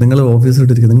നിങ്ങൾ ഓഫീസിൽ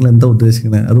ഇട്ടിരിക്കുന്നത്, നിങ്ങൾ എന്താ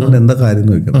ഉദ്ദേശിക്കുന്നത്, അതുകൊണ്ട് എന്താ കാര്യം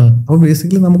എന്ന് ചോദിക്കണം. അപ്പൊ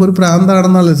ബേസിക്കലി നമുക്കൊരു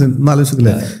പ്രാന്താണെന്ന്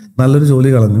ആലോചിക്കില്ലേ. നല്ലൊരു ജോലി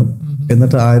കളഞ്ഞു,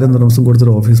 എന്നിട്ട് 1000 ദിർഹംസും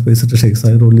കൊടുത്തൊരു ഓഫീസ് സ്പേസ് ഇട്ട് ഷെയ്ഖ്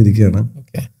സായിദ് റോഡിൽ ഇരിക്കുകയാണ്.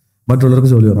 മറ്റുള്ളവർക്ക്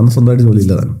ജോലി വേണം, അന്ന് സ്വന്തമായിട്ട് ജോലി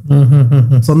ഇല്ലതാണ്.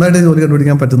 സ്വന്തമായിട്ട് ജോലി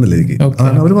കണ്ടുപിടിക്കാൻ പറ്റുന്നില്ല എനിക്ക്,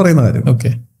 അതാണ് അവർ പറയുന്ന കാര്യം.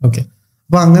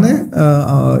 അപ്പൊ അങ്ങനെ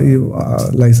ഈ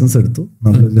ലൈസൻസ് എടുത്തു.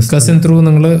 കസിൻ ത്രൂ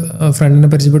നിങ്ങൾ ഫ്രണ്ടിനെ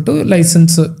പരിചയപ്പെട്ടു,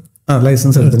 ലൈസൻസ്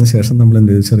എടുത്തതിന് ശേഷം നമ്മൾ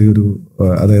എന്ത് ചെയ്തു, ചെറിയൊരു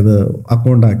അതായത്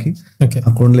അക്കൗണ്ട് ആക്കി,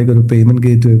 അക്കൗണ്ടിലേക്ക് ഒരു പേയ്മെന്റ്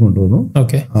ഗേറ്റ് വേ കൊണ്ടുവന്നു.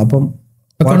 അപ്പം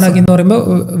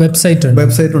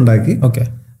വെബ്സൈറ്റ് ഉണ്ടാക്കി.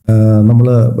 നമ്മൾ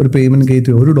ഒരു പേയ്മെന്റ്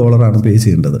ഗേറ്റ് $1 പേ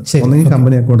ചെയ്യേണ്ടത്. ഒന്നെങ്കിൽ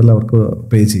കമ്പനി അക്കൗണ്ടിൽ അവർക്ക്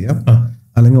പേ ചെയ്യാം,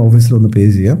 അല്ലെങ്കിൽ ഓഫീസിൽ ഒന്ന് പേ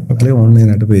ചെയ്യാം, അല്ലെങ്കിൽ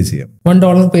ഓൺലൈനായിട്ട് പേ ചെയ്യാം.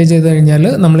 $1 പേ ചെയ്ത് കഴിഞ്ഞാൽ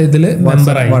നമ്മൾ ഇതിൽ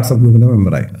വാട്സ്ആപ്പ് ഗ്രൂപ്പിന്റെ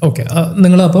മെമ്പറായി.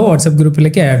 നിങ്ങൾ അപ്പോൾ വാട്സ്ആപ്പ്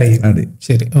ഗ്രൂപ്പിലേക്ക് ആഡ് ചെയ്യും.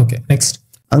 ശരി, നെക്സ്റ്റ്.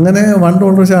 അങ്ങനെ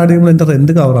 $1 വെച്ച് ആഡ് ചെയ്യുമ്പോൾ എന്റെ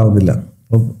റെന്റ് കവർ ആവുന്നില്ല.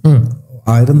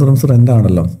 1000 ദിർഹംസ് റെന്റ്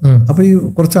ആണല്ലോ. അപ്പൊ ഈ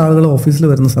കുറച്ച് ആളുകൾ ഓഫീസിൽ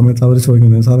വരുന്ന സമയത്ത് അവർ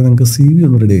ചോദിക്കുന്നത്, സാറേ നിങ്ങൾക്ക് CV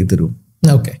ഒന്ന് റെഡി ആക്കി തരും.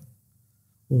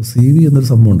 CV എന്നൊരു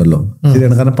സംഭവം ഉണ്ടല്ലോ.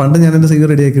 ശരിയാണ്, കാരണം പണ്ട് ഞാൻ എന്റെ CV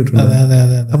റെഡി ആക്കിയിട്ടുണ്ട്.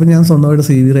 അപ്പൊ ഞാൻ സ്വന്തമായിട്ട്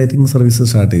CV റൈറ്റിംഗ് സർവീസ്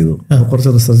സ്റ്റാർട്ട് ചെയ്തു. കുറച്ച്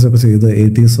റിസർച്ച് ഒക്കെ ചെയ്ത്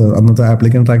ATS, അന്നത്തെ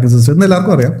ആപ്ലിക്കൻ ട്രാക്കിംഗ് സിസ്റ്റം എന്ന്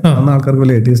എല്ലാവർക്കും അറിയാം. അന്ന് ആൾക്കാർക്ക്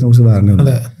വലിയ ATSനെ കുറിച്ച്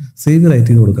ധാരണയുണ്ട്. CV റൈറ്റ്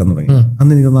ചെയ്ത് കൊടുക്കാൻ തുടങ്ങി.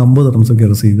 അന്ന് എനിക്ക് 50 ദിർഹംസ്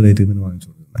ഒക്കെയാണ് CV റൈറ്റ് ചെയ്യുന്നതിന് വാങ്ങിച്ചു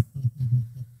കൊടുക്കുന്നത്.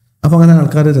 അപ്പൊ അങ്ങനെ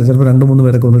ആൾക്കാർ ചിലപ്പോൾ 2-3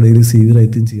 പേരൊക്കെ ഒന്ന് ഡെയിലി CV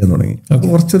റൈറ്റിംഗ് ചെയ്യാൻ തുടങ്ങി.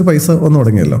 കുറച്ചൊരു പൈസ വന്നു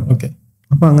തുടങ്ങിയല്ലോ.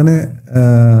 അപ്പൊ അങ്ങനെ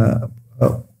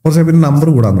കുറച്ച് പിന്നെ നമ്പർ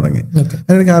കൂടാൻ തുടങ്ങി.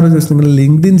 എനിക്ക് ആരോ ചോദിച്ചു, നിങ്ങൾ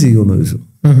LinkedIn ചെയ്യുമെന്ന് ചോദിച്ചു.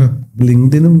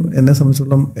 ലിങ്ക്ഡിനും എന്നെ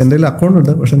സംബന്ധിച്ചിടത്തോളം എൻ്റെ കയ്യിൽ അക്കൗണ്ട്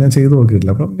ഉണ്ട്, പക്ഷെ ഞാൻ ചെയ്ത്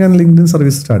നോക്കിയിട്ടില്ല. അപ്പം ഞാൻ ലിങ്ക്ഡിൻ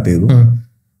സർവീസ് സ്റ്റാർട്ട് ചെയ്തു.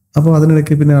 അപ്പോൾ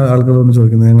അതിനിടയ്ക്ക് പിന്നെ ആളുകൾ വന്ന്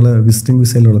ചോദിക്കുന്നത്, ഞങ്ങൾ വിസിറ്റിംഗ്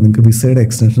വിസയിലുള്ള നിങ്ങൾക്ക് വിസയുടെ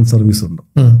എക്സ്റ്റൻഷൻ സർവീസ് ഉണ്ടോ?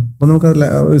 അപ്പോൾ നമുക്ക്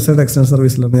വിസയുടെ എക്സ്റ്റൻഷൻ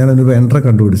സർവീസിലാണ് ഞാനൊരു വെണ്ടറെ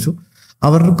കണ്ടുപിടിച്ചു.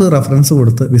 അവർക്ക് റെഫറൻസ്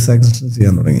കൊടുത്ത് വിസ എക്സ്റ്റൻഷൻ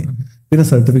ചെയ്യാൻ തുടങ്ങി. പിന്നെ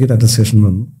സർട്ടിഫിക്കറ്റ് അറ്റസ്റ്റേഷൻ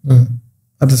വന്നു.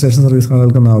 അറ്റസ്റ്റേഷൻ സർവീസ്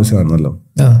ആളുകൾക്ക് ആവശ്യമാണല്ലോ.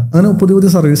 അങ്ങനെ പുതിയ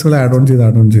പുതിയ സർവീസുകൾ ആഡ് ഓൺ ചെയ്ത്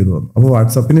വന്നു. അപ്പോൾ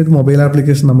വാട്സാപ്പിന് ഒരു മൊബൈൽ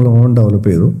ആപ്ലിക്കേഷൻ നമ്മൾ ഡെവലപ്പ്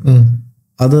ചെയ്തു.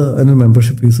 അത് അതിന്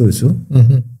മെമ്പർഷിപ്പ് ഫീസ് വെച്ചു.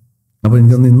 അപ്പൊ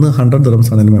എനിക്കൊന്ന് ഇന്ന് 100 dirhams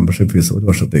ആണ് അതിന് മെമ്പർഷിപ്പ് ഫീസ് ഒരു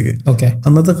വർഷത്തേക്ക്.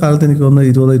 അന്നത്തെ കാലത്ത് എനിക്ക് തോന്നുന്നു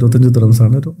 20-25 dirhams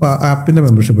ആണ് ഒരു ആപ്പിന്റെ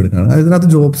മെമ്പർഷിപ്പ് എടുക്കുകയാണ്. ഇതിനകത്ത്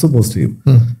ജോബ്സ് പോസ്റ്റ് ചെയ്യും.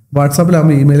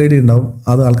 വാട്സാപ്പിലാകുമ്പോൾ ഇമെയിൽ ID ഉണ്ടാവും.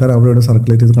 അത് ആൾക്കാർ അവിടെ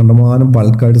സർക്കുലേറ്റ് ചെയ്ത് കണ്ടമാനം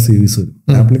ബൾക്കായിട്ട് CVs വരും.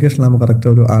 ആപ്ലിക്കേഷനിലാകുമ്പോൾ കറക്റ്റ്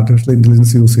ഒരു ആർട്ടിഫിഷ്യൽ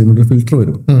ഇന്റലിജൻസ് യൂസ് ചെയ്യുന്ന ഒരു ഫിൽറ്റർ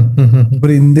വരും.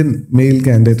 ഒരു ഇന്ത്യൻ മെയിൽ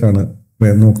കാൻഡിഡേറ്റ് ആണ്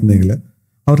നോക്കുന്നെങ്കിൽ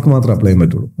അവർക്ക് മാത്രമേ അപ്ലൈ ചെയ്യാൻ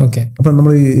പറ്റുള്ളൂ. അപ്പൊ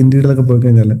നമ്മൾ ഈ ഇന്ത്യയിലൊക്കെ പോയി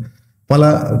കഴിഞ്ഞാൽ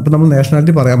ഇപ്പൊ നമ്മൾ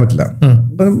നാഷണാലിറ്റി പറയാൻ പറ്റില്ല.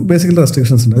 ബേസിക്കലി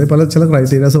റെസ്ട്രിക്ഷൻസ് ഉണ്ട്. പല ചില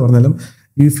ക്രൈറ്റീരിയാസ് പറഞ്ഞാലും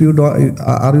if you do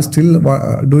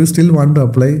you still want to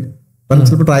apply,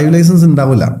 ചിലപ്പോൾ ഡ്രൈവ് ലൈസൻസ്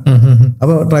ഉണ്ടാവില്ല.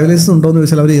 അപ്പൊ ഡ്രൈവ് ലൈസൻസ് ഉണ്ടോ എന്ന്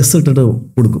ചോദിച്ചാൽ അവർ യെസ് ഇട്ടിട്ട്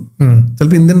കൊടുക്കും.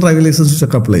 ചിലപ്പോൾ ഇന്ത്യൻ ഡ്രൈവ് ലൈസൻസ്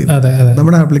ഒക്കെ അപ്ലൈ ചെയ്യും.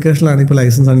 നമ്മുടെ ആപ്ലിക്കേഷനിലാണ് ഇപ്പോൾ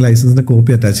ലൈസൻസ് ആണെങ്കിൽ ലൈസൻസിന്റെ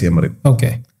കോപ്പി അറ്റാച്ച് ചെയ്യാൻ പറയും.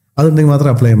 അതുണ്ടെങ്കിൽ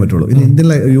മാത്രമേ അപ്ലൈ ചെയ്യാൻ പറ്റുള്ളൂ. ഇനി ഇന്ത്യൻ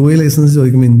UAE ലൈസൻസ്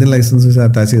ചോദിക്കുമ്പോൾ ഇന്ത്യൻ ലൈസൻസ്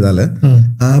അറ്റാച്ച് ചെയ്താൽ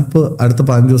ആപ്പ് അടുത്ത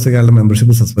 15 ദിവസത്തേക്ക് അയാളുടെ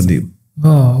മെമ്പർഷിപ്പ് സസ്പെൻഡ് ചെയ്യും.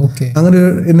 അങ്ങനെ ഒരു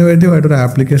ഇന്നോവേറ്റീവ് ആയിട്ട് ഒരു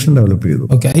ആപ്ലിക്കേഷൻ ഡെവലപ്പ് ചെയ്തു.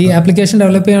 ഈ ആപ്ലിക്കേഷൻ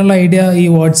ഡെവലപ്പ് ചെയ്യാനുള്ള ഐഡിയ ഈ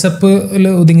വാട്സാപ്പിൽ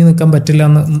ഒതുങ്ങി നിൽക്കാൻ പറ്റില്ല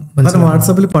എന്ന്.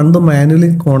 വാട്സാപ്പിൽ പണ്ട് മാനുവലി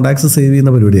കോൺടാക്ട്സ് സേവ്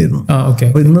ചെയ്യുന്ന പരിപാടിയായിരുന്നു.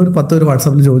 അപ്പൊ ഇന്നൊരു 10 പേര്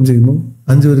വാട്സാപ്പിൽ ജോയിൻ ചെയ്യുന്നു,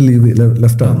 5 പേര് ലീവ്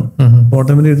ലെഫ്റ്റ് ആണ്.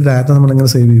 ഓട്ടോമാറ്റിക് ഡാറ്റ നമ്മൾ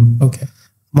എങ്ങനെ സേവ് ചെയ്യും?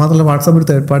 മാത്രമല്ല വാട്സാപ്പ് ഒരു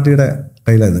തേർഡ് പാർട്ടിയുടെ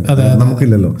കയ്യിലായിരുന്നു,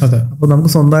 നമുക്കില്ലല്ലോ. അപ്പൊ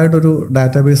നമുക്ക് സ്വന്തമായിട്ടൊരു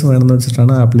ഡാറ്റാബേസ് വേണമെന്ന്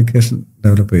വെച്ചിട്ടാണ് ആപ്ലിക്കേഷൻ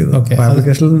ഡെവലപ്പ് ചെയ്തത്. അപ്പൊ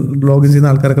ആപ്ലിക്കേഷൻ ലോഗിൻ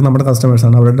ചെയ്യുന്ന ആൾക്കാരൊക്കെ നമ്മുടെ കസ്റ്റമേഴ്സ്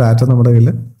ആണ്. അവരുടെ ഡാറ്റ നമ്മുടെ കയ്യിൽ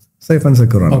സേഫ് ആൻഡ്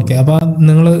സെക്യൂർ ആണ്. അപ്പൊ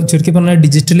നിങ്ങൾ ചുരുക്കി പറഞ്ഞാൽ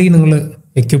ഡിജിറ്റലി നിങ്ങൾ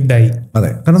എക്വിപ്ഡ് ആയി. അതെ,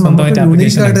 കാരണം നമുക്ക്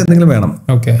യൂണീക്ക് ആയിട്ട് എന്തെങ്കിലും വേണം.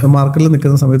 മാർക്കറ്റിൽ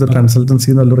നിൽക്കുന്ന സമയത്ത് ഒരു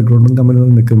കൺസൾട്ടൻസി നല്ല റിക്രൂട്ട്മെന്റ് കമ്പനി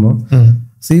നിൽക്കുമ്പോൾ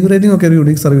CV റേറ്റിംഗ് ഒക്കെ ഒരു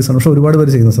യൂണീക് സർവീസ് ആണ്, പക്ഷെ ഒരുപാട്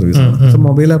പേര് ചെയ്യുന്ന സർവീസാണ്. പക്ഷെ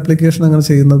മൊബൈൽ ആപ്ലിക്കേഷൻ അങ്ങനെ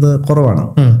ചെയ്യുന്നത് കുറവാണ്.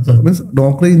 മീൻസ്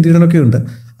ഡോക്ടർ ഇന്ത്യയിലൊക്കെ ഉണ്ട്,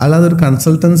 അല്ലാതെ ഒരു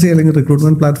കൺസൾട്ടൻസി അല്ലെങ്കിൽ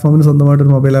റിക്രൂട്ട്മെന്റ് പ്ലാറ്റ്ഫോമിന് സ്വന്തമായിട്ട്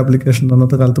ഒരു മൊബൈൽ ആപ്ലിക്കേഷൻ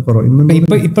അന്നത്തെ കാലത്ത് കുറവ്.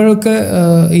 ഇപ്പോഴൊക്കെ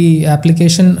ഈ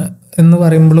ആപ്ലിക്കേഷൻ എന്ന്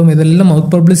പറയുമ്പോഴും ഇതെല്ലാം മൗത്ത്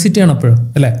പബ്ലിസിറ്റി ആണ് അപ്പോഴും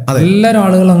അല്ലെ, എല്ലാവരും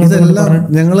ആളുകൾ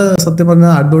ഞങ്ങള് സത്യം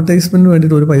പറഞ്ഞാൽ അഡ്വർടൈസ്മെന്റിന്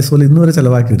വേണ്ടിയിട്ട് ഒരു പൈസ പോലും ഇന്നുവരെ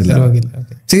ചെലവാക്കിയിട്ടില്ല.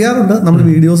 ചെയ്യാറുണ്ട്, നമ്മൾ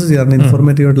വീഡിയോസ് ചെയ്യാറുണ്ട്,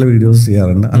 ഇൻഫോർമേറ്റീവ് ആയിട്ടുള്ള വീഡിയോസ്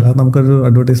ചെയ്യാറുണ്ട്, അല്ലാതെ നമുക്കൊരു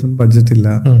അഡ്വർടൈസ്മെന്റ് ബഡ്ജറ്റ് ഇല്ല.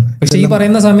 പക്ഷെ ഈ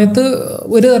പറയുന്ന സമയത്ത്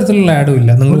ഒരു തരത്തിലുള്ള ആഡും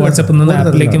ഇല്ല. നിങ്ങൾ വാട്സാപ്പിൽ നിന്ന്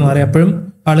ആപ്പിലേക്ക് മാറിയപ്പോഴും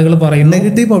ആളുകൾ പറയുന്നത്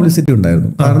നെഗറ്റീവ് പബ്ലിസിറ്റി ഉണ്ടായിരുന്നു.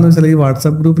 കാരണം വെച്ചാൽ ഈ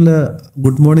വാട്സാപ്പ് ഗ്രൂപ്പില്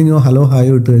ഗുഡ് മോർണിംഗോ ഹലോ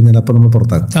ഹായോ ഇട്ട് കഴിഞ്ഞാൽ അപ്പൊ നമ്മൾ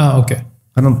പുറത്താക്കും.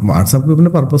 കാരണം വാട്സാപ്പ്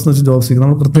ഗ്രൂപ്പിന്റെ പർപ്പസ് എന്ന് വെച്ചാൽ ജോബ് സീക്ക്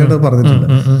നമ്മൾ കൃത്യമായിട്ട് പറഞ്ഞിട്ടുണ്ട്.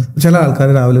 ചില ആൾക്കാർ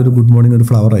രാവിലെ ഒരു ഗുഡ് മോർണിംഗ് ഒരു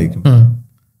ഫ്ലവർ അയക്കും,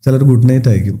 ചിലർ ഗുഡ് നൈറ്റ്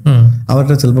അയക്കും,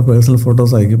 അവരുടെ ചിലപ്പോൾ പേഴ്സണൽ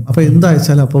ഫോട്ടോസ് അയക്കും. അപ്പൊ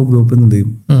എന്തയച്ചാലും അപ്പോൾ ഗ്രൂപ്പിൽ നിന്ന് എന്ത്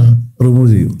ചെയ്യും, റിമൂവ്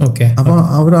ചെയ്യും. അപ്പൊ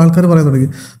അവർ ആൾക്കാർ പറയാൻ തുടങ്ങി,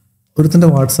 ഒരുത്തിന്റെ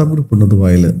വാട്സാപ്പ് ഗ്രൂപ്പ് ഉണ്ട്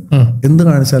ദുബായിൽ, എന്ത്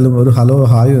കാണിച്ചാലും ഒരു ഹലോ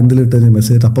ഹായോ എന്തെങ്കിലും ഇട്ട് കഴിഞ്ഞാൽ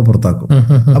മെസ്സേജ് അപ്പൊ പുറത്താക്കും.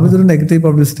 അപ്പൊ ഇതൊരു നെഗറ്റീവ്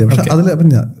പബ്ലിസിറ്റി. പക്ഷെ അതിൽ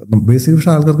ബേസിക്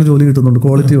പക്ഷെ ആൾക്കാർക്ക് ജോലി കിട്ടുന്നുണ്ട്,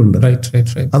 ക്വാളിറ്റി ഉണ്ട്.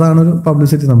 അതാണ് ഒരു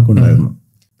പബ്ലിസിറ്റി നമുക്കുണ്ടായിരുന്നു.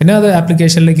 പിന്നെ അത്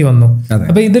ആപ്ലിക്കേഷനിലേക്ക് വന്നു.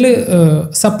 അപ്പൊ ഇതില്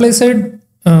സപ്ലൈ സൈഡ്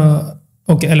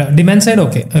ഓക്കെ അല്ല, ഡിമാൻഡ് സൈഡ്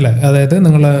ഓക്കെ അല്ലെ, അതായത്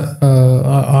നിങ്ങൾ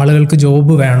ആളുകൾക്ക്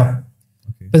ജോബ് വേണം.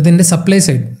 ഇതിന്റെ സപ്ലൈ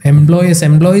സൈഡ്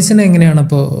എംപ്ലോയീസിനെ എങ്ങനെയാണ്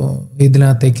ഇപ്പോൾ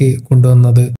ഇതിനകത്തേക്ക്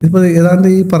കൊണ്ടുവന്നത്? ഇപ്പൊ ഏതാണ്ട്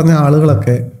ഈ പറഞ്ഞ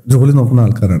ആളുകളൊക്കെ ജോലി നോക്കുന്ന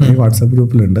ആൾക്കാരാണ്. ഈ വാട്സാപ്പ്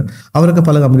ഗ്രൂപ്പിലുണ്ട്, അവരൊക്കെ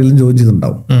പല കമ്പനിയിലും ജോയിൻ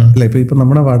ചെയ്തിട്ടുണ്ടാവും അല്ലെ. ഇപ്പൊ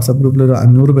നമ്മുടെ വാട്സാപ്പ് ഗ്രൂപ്പിൽ ഒരു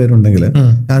 500 പേരുണ്ടെങ്കിൽ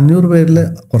 500 പേരിൽ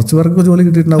കുറച്ച് പേർക്ക് ജോലി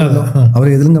കിട്ടിയിട്ടുണ്ടാവുമല്ലോ. അവർ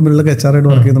ഏതെങ്കിലും കമ്പനിയിലൊക്കെ HR ആയിട്ട്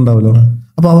വർക്ക് ചെയ്യുന്നുണ്ടാവുമല്ലോ.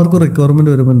 അപ്പൊ അവർക്ക്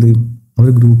റിക്വയർമെന്റ് വരുമ്പോൾ എന്ത് ചെയ്യും, അവർ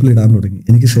ഗ്രൂപ്പിൽ ഇടാൻ തുടങ്ങി,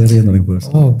 എനിക്ക് ഷെയർ ചെയ്യാൻ തുടങ്ങി.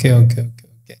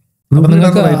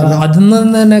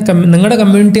 നിങ്ങളുടെ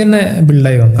കമ്മ്യൂണിറ്റി തന്നെ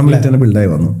ബിൽഡായി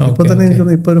വന്നു. ഇപ്പൊ തന്നെ എനിക്ക്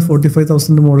ഇപ്പൊ ഒരു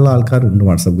 45,000 മുകളിൽ ആൾക്കാരുണ്ട്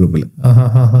വാട്സാപ്പ് ഗ്രൂപ്പിൽ.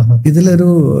 ഇതിലൊരു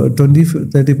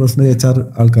 20-30% HR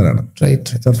ആൾക്കാരാണ്,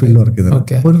 HR ഫീൽഡിൽ വർക്ക്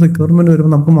ചെയ്യുന്നത്. ഒരു റിക്വയർമെന്റ്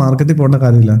വരുമ്പോൾ നമുക്ക് മാർക്കറ്റിൽ പോകേണ്ട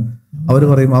കാര്യമില്ല. അവർ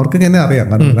പറയും, അവർക്ക് എന്നെ അറിയാം,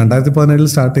 കാരണം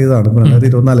 2017 സ്റ്റാർട്ട് ചെയ്തതാണ്,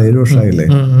 2024 7 വർഷമായില്ലേ.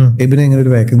 എബിനെ ഇങ്ങനെ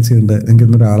ഒരു വേക്കൻസി ഉണ്ട്, എനിക്ക്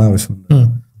ഇന്നൊരാളെ ആവശ്യമുണ്ട്,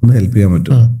 ഒന്ന് ഹെൽപ്പ് ചെയ്യാൻ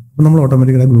പറ്റും. അപ്പൊ നമ്മൾ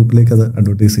ഓട്ടോമാറ്റിക്കായി ഗ്രൂപ്പിലേക്ക് അത്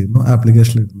അഡ്വർടൈസ് ചെയ്യുന്നു,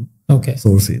 ആപ്ലിക്കേഷനിൽ ഇടുന്നു,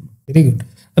 സോഴ്സ് ചെയ്യുന്നു. Very good.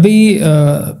 അപ്പൊ ഈ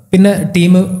പിന്നെ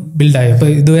ടീം ബിൽഡായി. അപ്പൊ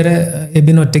ഇതുവരെ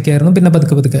എബിൻ ഒറ്റയ്ക്കായിരുന്നു, പിന്നെ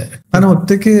പതുക്കെ കാരണം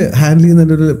ഒറ്റയ്ക്ക് ഹാൻഡിൽ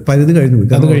ചെയ്യുന്നതിന്റെ ഒരു പരിധി കഴിഞ്ഞു പോയി.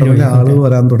 ആളുകൾ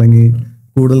വരാൻ തുടങ്ങി,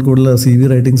 കൂടുതൽ CV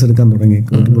റൈറ്റിംഗ്സ് എടുക്കാൻ തുടങ്ങി,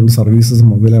 കൂടുതൽ സർവീസസ്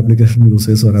മൊബൈൽ ആപ്ലിക്കേഷൻ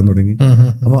യൂസേഴ്സ് വരാൻ തുടങ്ങി.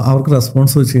 അപ്പൊ അവർക്ക്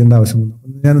റെസ്പോൺസ് ചെയ്യേണ്ട ആവശ്യമുണ്ട്.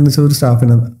 ഞാൻ എന്ന് വെച്ചാൽ ഒരു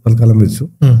സ്റ്റാഫിനെ തൽക്കാലം വെച്ചു.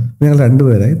 ഞങ്ങൾ 2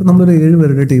 പേരായി. ഇപ്പൊ നമ്മളൊരു 7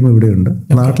 പേരുടെ ടീം ഇവിടെയുണ്ട്.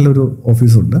 നാട്ടിലൊരു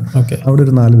ഓഫീസുണ്ട്, അവിടെ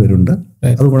ഒരു 4 പേരുണ്ട്.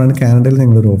 അതുകൊണ്ടാണ് കാനഡയിൽ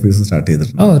ഞങ്ങളൊരു ഓഫീസ് സ്റ്റാർട്ട്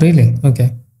ചെയ്തിട്ടുണ്ട്.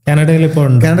 കാനഡയിൽ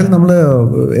നമ്മള്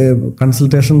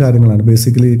കൺസൾട്ടേഷൻ കാര്യങ്ങളാണ്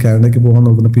ബേസിക്കലി. കാനഡയ്ക്ക് പോകാൻ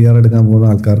നോക്കുന്ന PR എടുക്കാൻ പോകുന്ന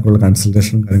ആൾക്കാർക്കുള്ള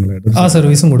കൺസൾട്ടേഷൻ കാര്യങ്ങളായിട്ട് ആ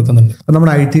സർവീസും കൊടുക്കുന്നുണ്ട്.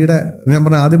 നമ്മുടെ IT-യുടെ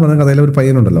ഞാൻ ആദ്യം പറഞ്ഞ കഥയിലെ ഒരു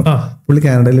പയ്യനുണ്ടല്ലോ, പുള്ളി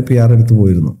കാനഡയിൽ PR എടുത്ത്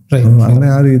പോയിരുന്നു. അങ്ങനെ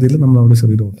ആ രീതിയിൽ നമ്മൾ അവിടെ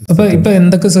ചെറിയൊരു ഓഫീസ്. അപ്പൊ ഇപ്പൊ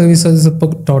എന്തൊക്കെ സർവീസസ് ഇപ്പൊ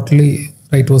ടോട്ടലി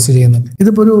RightVows ചെയ്യുന്നത്?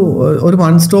 ഇതിപ്പോ ഒരു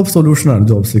വൺ സ്റ്റോപ്പ് സൊല്യൂഷനാണ്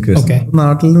ജോബ് സീക്കേഴ്സ്.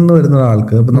 നാട്ടിൽ നിന്ന് വരുന്ന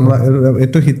ഒരാൾക്ക് ഇപ്പൊ നമ്മൾ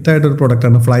ഏറ്റവും ഹിറ്റായിട്ട് ഒരു പ്രൊഡക്റ്റ്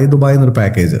ആണ് ഫ്ലൈ ദുബായ് എന്നൊരു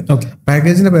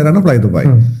പാക്കേജിന്റെ പേരാണ് ഫ്ലൈ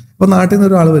ദുബായ്. അപ്പൊ നാട്ടിൽ നിന്ന്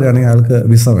ഒരാൾ വരികയാണെങ്കിൽ അയാൾക്ക്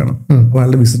വിസ വേണം. അപ്പൊ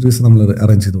അയാളുടെ വിസിറ്റ് വിസ നമ്മൾ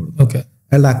അറേഞ്ച് ചെയ്ത് കൊടുക്കും.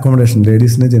 അയാളുടെ അക്കോമഡേഷൻ,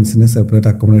 ലേഡീസിന് ജെന്റ്സിന് സെപ്പറേറ്റ്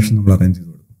അക്കോമഡേഷൻ നമ്മൾ അറേഞ്ച്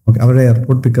ചെയ്ത് കൊടുക്കും. അവരുടെ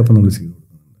എയർപോർട്ട് പിക്കപ്പ് നമ്മൾ ചെയ്ത് കൊടുക്കുന്നുണ്ട്.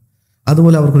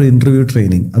 അതുപോലെ അവർക്കൊരു ഇന്റർവ്യൂ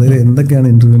ട്രെയിനിങ്, അതിൽ എന്തൊക്കെയാണ്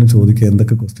ഇന്റർവ്യൂവിന് ചോദിക്കുക,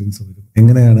 എന്തൊക്കെ ക്വസ്റ്റ്യൻസ് വരും,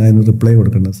 എങ്ങനെയാണ് അതിന് റിപ്ലൈ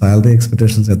കൊടുക്കേണ്ടത്, സാലറി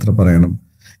എക്സ്പെക്ടേഷൻസ് എത്ര പറയണം,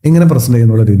 എങ്ങനെ പ്രസന്റ്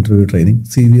ചെയ്യുന്നുള്ള ഒരു interview training,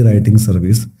 CV writing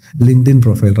service, LinkedIn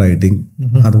profile writing,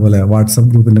 അതുപോലെ വാട്സ്ആപ്പ്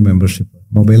ഗ്രൂപ്പിന്റെ membership,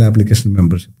 mobile application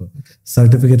membership,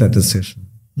 certificate attestation,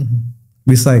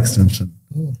 visa extension,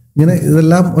 ഇങ്ങനെ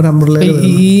ഇതെല്ലാം ഒരു അംബ്രല്ലയിൽ.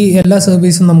 ഈ എല്ലാ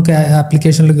സർവീസും നമുക്ക്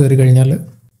ആപ്ലിക്കേഷനിൽ കയറി കഴിഞ്ഞാൽ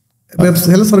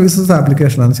ചില സർവീസസ്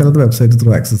ആപ്ലിക്കേഷനാണ്, ചിലത് വെബ്സൈറ്റ് ത്രൂ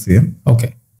ആക്സസ് ചെയ്യാം. ഓക്കെ.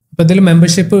 അപ്പൊ ഇതിൽ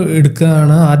മെമ്പർഷിപ്പ്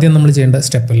എടുക്കുകയാണ് ആദ്യം നമ്മൾ ചെയ്യേണ്ട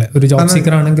സ്റ്റെപ്പ് അല്ലേ? ഒരു ജോബ്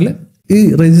സീക്കർ ആണെങ്കിൽ ഈ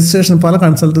രജിസ്ട്രേഷൻ, പല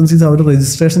കൺസൾട്ടൻസീസ് അവർ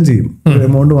രജിസ്ട്രേഷൻ ചെയ്യും,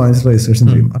 എമൗണ്ട് വാങ്ങിച്ച് രജിസ്ട്രേഷൻ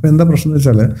ചെയ്യും. അപ്പൊ എന്താ പ്രശ്നം എന്ന്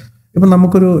വെച്ചാൽ, ഇപ്പൊ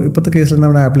നമുക്കൊരു ഇപ്പോഴത്തെ കേസിൽ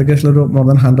നമ്മുടെ ആപ്ലിക്കേഷനിൽ ഒരു മോർ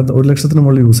ദാൻ 100 ലക്ഷത്തിന്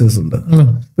മുകളിൽ യൂസേഴ്സ് ഉണ്ട്.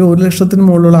 ഇപ്പൊ 1 ലക്ഷത്തിന്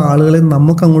മുകളിലുള്ള ആളുകളെ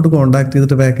നമുക്ക് അങ്ങോട്ട് കോൺടാക്ട്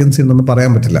ചെയ്തിട്ട് വേക്കൻസി ഉണ്ടെന്ന്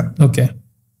പറയാൻ പറ്റില്ല. ഓക്കെ,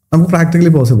 നമുക്ക്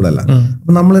പ്രാക്ടിക്കലി പോസിബിൾ അല്ല.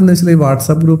 അപ്പൊ നമ്മൾ എന്താ വെച്ചാൽ ഈ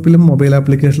വാട്സ്ആപ്പ് ഗ്രൂപ്പിലും മൊബൈൽ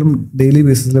ആപ്ലിക്കേഷനിലും ഡെയിലി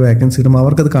ബേസിസിൽ വേക്കൻസി ഇടും,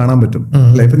 അവർക്കത് കാണാൻ പറ്റും.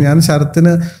 അല്ലെ, ഇപ്പൊ ഞാൻ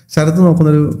ശരത്ത് നോക്കുന്ന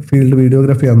ഒരു ഫീൽഡ്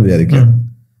വീഡിയോഗ്രാഫി ആണെന്ന് വിചാരിക്കാം.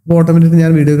 അപ്പൊ ഓട്ടോമാറ്റിക്കലി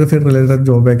ഞാൻ വീഡിയോഗ്രാഫി റിലേറ്റഡ്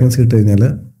ജോബ് വേക്കൻസി ഇട്ട് കഴിഞ്ഞാൽ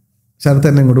ശരത്ത്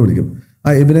എന്നെ ഇങ്ങോട്ട് വിളിക്കും.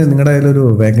 ഇബിനെ നിങ്ങളുടെ കയ്യിലൊരു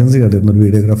വേക്കൻസി കണ്ടിരുന്നു ഒരു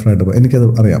വീഡിയോഗ്രാഫറായിട്ട്, എനിക്കത്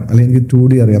അറിയാം, അല്ലെങ്കിൽ എനിക്ക്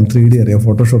 2D അറിയാം, 3D അറിയാം,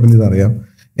 ഫോട്ടോഷോപ്പിൽ ഇത് അറിയാം,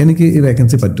 എനിക്ക് ഈ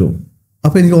വേക്കൻസി പറ്റുമോ?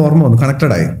 അപ്പൊ എനിക്ക് ഓർമ്മ വന്നു,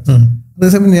 കണക്റ്റഡ് ആയി.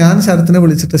 അതേസമയം ഞാൻ ശരത്തിനെ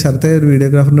വിളിച്ചിട്ട് ശരത്തെ ഒരു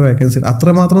വീഡിയോഗ്രാഫറിന്റെ വേക്കൻസി,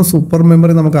 അത്രമാത്രം സൂപ്പർ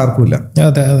മെമ്മറി നമുക്ക് ആർക്കുമില്ല.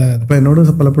 അപ്പൊ എന്നോട്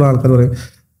പലപ്പോഴും ആൾക്കാർ പറയും,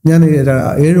 ഞാൻ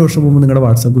 7 വർഷം മുമ്പ് നിങ്ങളുടെ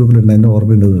വാട്സ്ആപ്പ് ഗ്രൂപ്പിലുണ്ട്, എന്റെ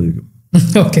ഓർമ്മയുണ്ടെന്ന് ചോദിക്കും.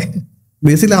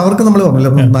 ബേസിക്കലി അവർക്ക് നമ്മൾ ഓർമ്മയില്ല.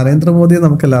 നരേന്ദ്രമോദിയെ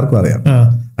നമുക്ക് എല്ലാവർക്കും അറിയാം.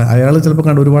 അയാൾ ചിലപ്പോൾ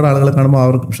കണ്ട് ഒരുപാട് ആളുകളെ കാണുമ്പോൾ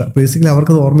അവർക്ക് ബേസിക്കലി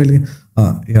അവർക്കത് ഓർമ്മയില്ലെങ്കിൽ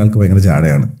ഇയാൾക്ക് ഭയങ്കര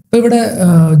ജാടയാണ്. ഇവിടെ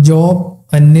ജോബ്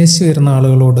അന്വേഷിച്ച് വരുന്ന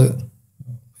ആളുകളോട്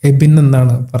എബിൻ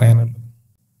എന്താണ് പറയാനുള്ളത്?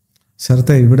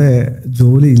 ശരത്തെ, ഇവിടെ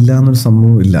ജോലി ഇല്ല എന്നൊരു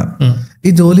സംഭവം ഇല്ല.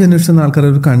 ഈ ജോലി അന്വേഷിക്കുന്ന ആൾക്കാർ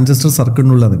ഒരു കൺജസ്റ്റഡ്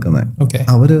സർക്കിളിനുള്ള നിൽക്കുന്നത്.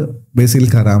 അവര്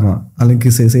ബേസിക്കലി കരാമ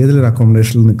അല്ലെങ്കിൽ ഏതിലൊരു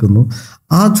അക്കോമഡേഷനിൽ നിൽക്കുന്നു,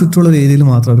 ആ ചുറ്റുള്ള ഏരിയയിൽ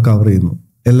മാത്രം അവർ കവർ ചെയ്യുന്നു.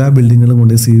 എല്ലാ ബിൽഡിങ്ങുകളും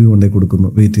കൊണ്ട് CV കൊണ്ടേ കൊടുക്കുന്നു,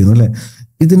 വെയിറ്റ് ചെയ്യുന്നു. അല്ലെ,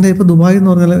 ഇതിന്റെ ഇപ്പൊ ദുബായ് എന്ന്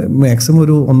പറഞ്ഞാൽ മാക്സിമം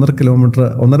ഒരു 1.5 കിലോമീറ്റർ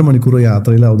 1.5 മണിക്കൂർ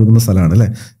യാത്രയിൽ ഒതുങ്ങുന്ന സ്ഥലമാണ്. അല്ലെ,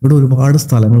 ഇവിടെ ഒരുപാട്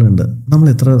സ്ഥലങ്ങളുണ്ട്. നമ്മൾ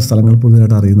എത്ര സ്ഥലങ്ങൾ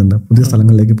പുതിയതായിട്ട് അറിയുന്നുണ്ട്, പുതിയ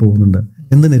സ്ഥലങ്ങളിലേക്ക് പോകുന്നുണ്ട്,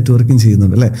 എന്ത് നെറ്റ്വർക്കിംഗ്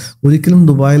ചെയ്യുന്നുണ്ട്. അല്ലെ, ഒരിക്കലും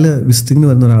ദുബായിൽ വിസിറ്റിംഗിന്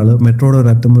വരുന്ന ഒരാൾ മെട്രോയുടെ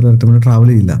ഒരറ്റം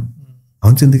ട്രാവൽ ചെയ്യില്ല.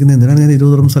 അവൻ ചിന്തിക്കുന്നത് എന്തിനാണ് ഞാൻ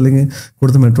 20 ദിർഹംസ് അല്ലെങ്കിൽ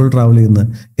കൊടുത്ത് മെട്രോയിൽ ട്രാവൽ ചെയ്യുന്നത്?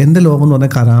 എന്റെ ലോകം എന്ന്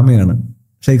പറഞ്ഞാൽ കരാമയാണ്,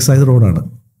 ഷെയ്ഖ് സായിദ് റോഡാണ്.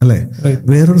 അല്ലെ,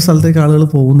 വേറൊരു സ്ഥലത്തേക്ക് ആളുകൾ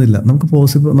പോകുന്നില്ല. നമുക്ക്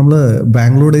നമ്മള്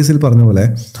ബാംഗ്ലൂർ ഡേയ്സിൽ പറഞ്ഞ പോലെ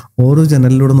ഓരോ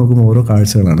ജനലിലൂടെ നോക്കുമ്പോൾ ഓരോ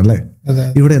കാഴ്ചകളാണ്. അല്ലെ,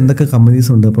 ഇവിടെ എന്തൊക്കെ കമ്പനീസ്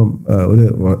ഉണ്ട്. ഇപ്പം ഒരു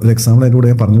എക്സാമ്പിൾ അതിലൂടെ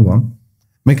ഞാൻ പറഞ്ഞു പോവാം.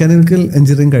 മെക്കാനിക്കൽ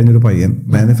എഞ്ചിനീയറിംഗ് കഴിഞ്ഞൊരു പയ്യൻ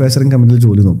മാനുഫാക്ചറിംഗ് കമ്പനിയിൽ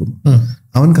ജോലി നോക്കുന്നു.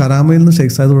 അവൻ കരാമയിൽ നിന്ന്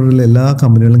ഷെയ്ഖ് സായിദ് റോഡിലെ എല്ലാ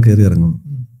കമ്പനികളിലും കയറി ഇറങ്ങുന്നു.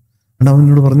 എന്നിട്ട്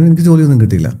അവനോട് പറഞ്ഞു, എനിക്ക് ജോലിയൊന്നും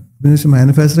കിട്ടിയില്ല. പിന്നെ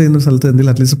മാനുഫാക്ചർ ചെയ്യുന്ന സ്ഥലത്ത്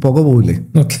എന്തെങ്കിലും അറ്റ്ലീസ്റ്റ് പുക പോകില്ലേ?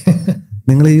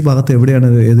 നിങ്ങൾ ഈ ഭാഗത്ത് എവിടെയാണ്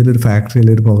ഏതെങ്കിലും ഒരു ഫാക്ടറിയിൽ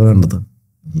ഒരു പുക കണ്ടത്?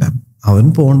 ഇല്ല. അവൻ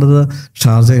പോകേണ്ടത്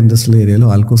Sharjah industrial ഏരിയയിലോ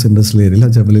ആൽക്കോസ് industrial ഏരിയയിലോ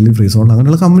Jebel Ali free zone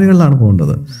അങ്ങനെയുള്ള കമ്പനികളിലാണ്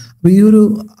പോകേണ്ടത്. അപ്പൊ ഈ ഒരു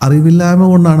അറിവില്ലായ്മ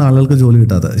കൊണ്ടാണ് ആളുകൾക്ക് ജോലി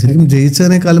കിട്ടാത്തത്. ശരിക്കും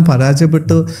ജയിച്ചതിനേക്കാളും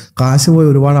പരാജയപ്പെട്ട് കാശ് പോയ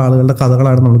ഒരുപാട് ആളുകളുടെ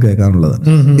കഥകളാണ് നമ്മൾ കേൾക്കാനുള്ളത്.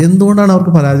 എന്തുകൊണ്ടാണ്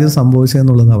അവർക്ക് പരാജയം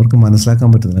സംഭവിച്ചതെന്നുള്ളത് അവർക്ക് മനസ്സിലാക്കാൻ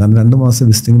പറ്റുന്നില്ല. കാരണം 2 മാസം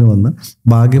വിസിറ്റിങ്ങിന് വന്ന്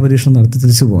ഭാഗ്യപരീക്ഷണം നടത്തി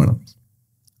തിരിച്ചു പോകണം.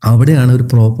 അവിടെയാണ് ഒരു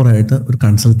പ്രോപ്പറായിട്ട് ഒരു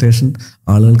കൺസൾട്ടേഷൻ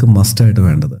ആളുകൾക്ക് മസ്റ്റായിട്ട്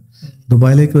വേണ്ടത്.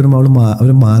 ദുബായിലേക്ക് വരുമ്പോൾ അവർ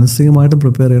മാനസികമായിട്ടും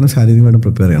പ്രിപ്പയർ ചെയ്യണം, ശാരീരികമായിട്ടും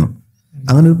പ്രിപ്പയർ ചെയ്യണം.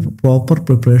 അങ്ങനെ ഒരു പ്രോപ്പർ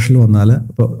പ്രിപ്പറേഷനിൽ വന്നാൽ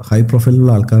ഇപ്പോൾ ഹൈ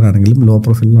പ്രൊഫൈലിലുള്ള ആൾക്കാരാണെങ്കിലും ലോ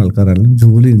പ്രൊഫൈലിലുള്ള ആൾക്കാരാണെങ്കിലും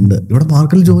ജോലിയുണ്ട്. ഇവിടെ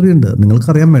മാർക്കറ്റിൽ ജോലിയുണ്ട്.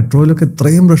 നിങ്ങൾക്കറിയാം, മെട്രോയിലൊക്കെ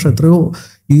എത്രയും എത്രയോ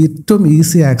ഏറ്റവും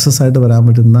ഈസി ആക്സസ് ആയിട്ട് വരാൻ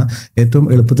പറ്റുന്ന, ഏറ്റവും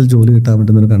എളുപ്പത്തിൽ ജോലി കിട്ടാൻ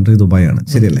പറ്റുന്ന ഒരു കൺട്രി ദുബായാണ്.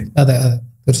 ശരിയല്ലേ?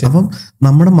 അപ്പം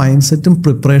നമ്മുടെ മൈൻഡ് സെറ്റും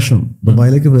പ്രിപ്പറേഷനും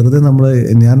ദുബായിലേക്ക് വെറുതെ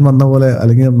ഞാൻ വന്ന പോലെ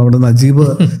അല്ലെങ്കിൽ നമ്മുടെ നജീബ്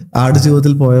ആട്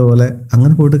ജീവിതത്തിൽ പോയ പോലെ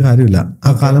അങ്ങനെ പോയിട്ട് കാര്യമില്ല.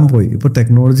 ആ കാലം പോയി. ഇപ്പൊ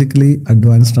ടെക്നോളജിക്കലി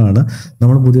അഡ്വാൻസ്ഡ് ആണ്.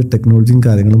 നമ്മൾ പുതിയ ടെക്നോളജിയും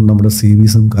കാര്യങ്ങളും നമ്മുടെ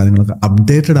CVസും കാര്യങ്ങളൊക്കെ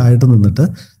അപ്ഡേറ്റഡ് ആയിട്ട് നിന്നിട്ട്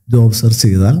ജോബ് സെർച്ച്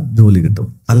ചെയ്താൽ ജോലി കിട്ടും.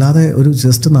 അല്ലാതെ ഒരു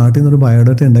ജസ്റ്റ് നാട്ടിൽ നിന്ന് ഒരു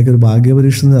ബയോഡാറ്റ ഉണ്ടാക്കി ഒരു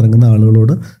ഭാഗ്യപരീക്ഷയിൽ ഇറങ്ങുന്ന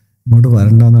ആളുകളോട് ഇങ്ങോട്ട്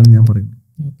വരണ്ടെന്നാണ് ഞാൻ പറയുന്നത്.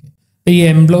 ഈ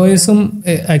എംപ്ലോയീസും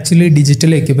ആക്ച്വലി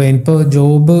ഡിജിറ്റലേക്ക് ഇപ്പോൾ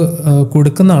ജോബ്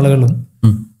കൊടുക്കുന്ന ആളുകളും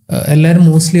എല്ലാവരും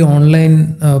മോസ്റ്റ്ലി ഓൺലൈൻ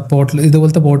പോർട്ടൽ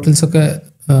ഇതുപോലത്തെ പോർട്ടൽസ് ഒക്കെ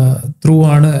ത്രൂ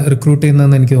ആണ് റിക്രൂട്ട്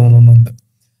ചെയ്യുന്നതെന്ന് എനിക്ക് തോന്നുന്നുണ്ട്.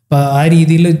 അപ്പൊ ആ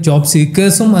രീതിയിൽ ജോബ്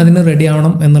സീക്കേഴ്സും അതിന് റെഡി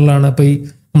ആവണം എന്നുള്ളതാണ്. ഇപ്പൊ ഈ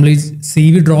നമ്മൾ ഈ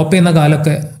CV ഡ്രോപ്പ് ചെയ്യുന്ന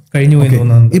കാലമൊക്കെ കഴിഞ്ഞു പോയി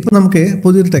തോന്നുന്നുണ്ട്. ഇപ്പൊ നമുക്ക്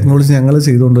പുതിയൊരു ടെക്നോളജി ഞങ്ങൾ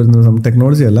ചെയ്തുകൊണ്ടിരുന്നത്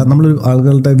ടെക്നോളജി അല്ല, നമ്മൾ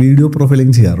ആളുകളുടെ വീഡിയോ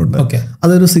പ്രൊഫൈലിംഗ് ചെയ്യാറുണ്ട്.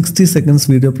 അതൊരു 60 സെക്കൻഡ്സ്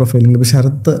വീഡിയോ പ്രൊഫൈലിംഗ്. ഇപ്പൊ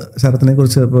ശരത്തിനെ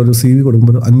കുറിച്ച് ഒരു CV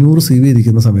കൊടുക്കുമ്പോൾ 500 CV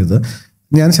ഇരിക്കുന്ന സമയത്ത്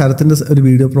ഞാൻ ശരത്തിന്റെ ഒരു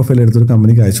വീഡിയോ പ്രൊഫൈൽ എടുത്തൊരു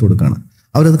കമ്പനിക്ക് അയച്ചു കൊടുക്കുകയാണ്.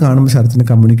 അവരത് കാണുമ്പോൾ ശരത്തിന്റെ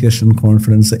കമ്മ്യൂണിക്കേഷൻ,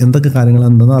 കോൺഫിഡൻസ് എന്തൊക്കെ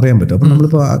കാര്യങ്ങളാണെന്ന് അറിയാൻ പറ്റും. അപ്പം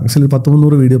നമ്മളിപ്പോൾ ആക്ച്വലി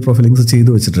 100-300 വീഡിയോ പ്രൊഫൈലിങ്സ് ചെയ്തു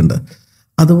വെച്ചിട്ടുണ്ട്.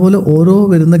 അതുപോലെ ഓരോ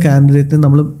വരുന്ന കാൻഡിഡേറ്റിനെ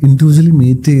നമ്മൾ ഇൻഡിവിജ്വലി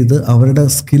മീറ്റ് ചെയ്ത് അവരുടെ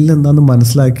സ്കിൽ എന്താണെന്ന്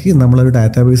മനസ്സിലാക്കി നമ്മളൊരു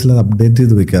ഡാറ്റാബേസിൽ അത് അപ്ഡേറ്റ്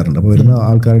ചെയ്ത് വെക്കാറുണ്ട്. അപ്പോൾ വരുന്ന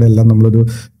ആൾക്കാരുടെ എല്ലാം നമ്മളൊരു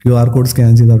QR കോഡ്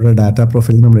സ്കാൻ ചെയ്ത് അവരുടെ ഡാറ്റാ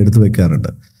പ്രൊഫൈൽ നമ്മൾ എടുത്ത് വെക്കാറുണ്ട്.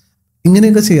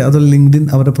 ഇങ്ങനെയൊക്കെ ചെയ്യുക. അതുപോലെ ലിങ്ക്ഡിൻ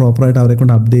അവരെ പ്രോപ്പറായിട്ട് അവരെ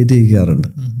കൊണ്ട് അപ്ഡേറ്റ് ചെയ്യാറുണ്ട്.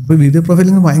 അപ്പോൾ വീഡിയോ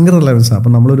പ്രൊഫൈലിംഗ് ഭയങ്കര റിലവൻസാണ്.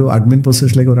 അപ്പോൾ നമ്മളൊരു അഡ്മിൻ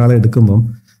പൊസിഷനിലേക്ക് ഒരാളെ എടുക്കുമ്പം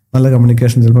നല്ല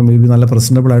കമ്മ്യൂണിക്കേഷൻ, ചിലപ്പോൾ മേ ബി നല്ല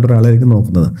പ്രസന്റബിൾ ആയിട്ട് ഒരാളായിരിക്കും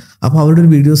നോക്കുന്നത്. അപ്പോൾ അവരുടെ ഒരു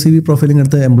വീഡിയോ CV പ്രൊഫൈലിംഗ്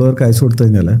എടുത്ത് എംപ്ലോയർക്ക് അയച്ചു കൊടുത്തു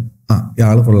കഴിഞ്ഞാൽ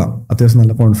ഇയാൾ കൊള്ളാം, അത്യാവശ്യം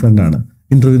നല്ല കോൺഫിഡൻ്റ് ആണ്,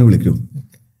 ഇൻ്റർവ്യൂവിന് വിളിക്കും.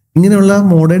 ഇങ്ങനെയുള്ള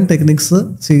മോഡേൺ ടെക്നിക്സ്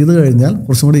ചെയ്ത് കഴിഞ്ഞാൽ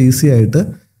കുറച്ചും കൂടി ഈസി ആയിട്ട്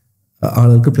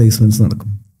ആളുകൾക്ക് പ്ലേസ്മെന്റ്സ് നടക്കും.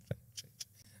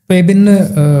 ഇപ്പോൾ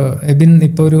എബിൻ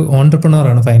ഇപ്പോൾ ഒരു ഓൺടർപ്രണർ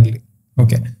ആണ് ഫൈനലി.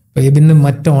 ഓക്കെ, അപ്പോൾ എബിന്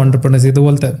മറ്റ് ഓൺടർപ്രണേഴ്സ്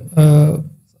ഇതുപോലത്തെ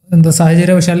എന്താ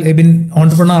സാഹചര്യവശാൽ എബിൻ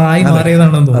ഓൺടർപ്രണർ ആയി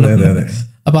മാറിയതാണെന്ന് തോന്നുന്നു.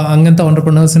 അപ്പൊ അങ്ങനത്തെ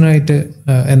ഓൺടർപ്രണേഴ്സിനായിട്ട്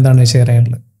എന്താണ് ഷെയർ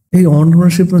ചെയ്യാനുള്ളത്? ഈ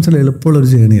ഓൺടർപ്രണർഷിപ്പ് എന്ന് വെച്ചാൽ എളുപ്പമുള്ള ഒരു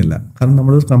ജേണിയല്ല. കാരണം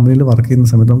നമ്മളൊരു കമ്പനിയിൽ വർക്ക് ചെയ്യുന്ന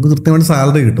സമയത്ത് നമുക്ക് കൃത്യമായിട്ട്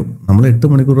സാലറി കിട്ടും. നമ്മൾ 8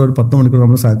 മണിക്കൂർ ഒരു 10 മണിക്കൂർ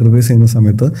നമ്മൾ സാക്രിഫൈസ് ചെയ്യുന്ന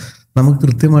സമയത്ത് നമുക്ക്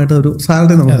കൃത്യമായിട്ട് ഒരു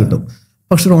സാലറി നമുക്ക് കിട്ടും.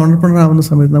 പക്ഷെ ഒരു ഓൺടർപ്രണർ ആവുന്ന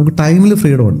സമയത്ത് നമുക്ക് ടൈമിൽ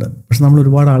ഫ്രീഡം ഉണ്ട്. പക്ഷെ നമ്മൾ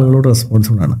ഒരുപാട് ആളുകളോട്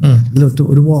റെസ്പോൺസിബിൾ ആണ്. ഇതിൽ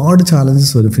ഒരുപാട്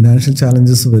ചാലഞ്ചസ് വരും. ഫിനാൻഷ്യൽ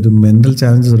ചാലഞ്ചസ് വരും, മെന്റൽ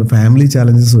ചാലഞ്ചസ് വരും, ഫാമിലി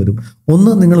ചാലഞ്ചസ് വരും.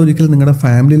 ഒന്ന്, നിങ്ങൾ ഒരിക്കലും നിങ്ങളുടെ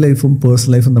ഫാമിലി ലൈഫും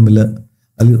പേഴ്സണൽ ലൈഫും തമ്മിൽ,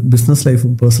 അല്ലെങ്കിൽ ബിസിനസ്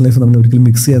ലൈഫും പേഴ്സണൽ ലൈഫും തമ്മിൽ ഒരിക്കലും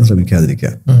മിക്സ് ചെയ്യാൻ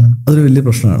ശ്രമിക്കാതിരിക്കുക. അതൊരു വലിയ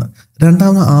പ്രശ്നമാണ്.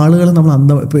 രണ്ടാമത്, ആളുകൾ നമ്മൾ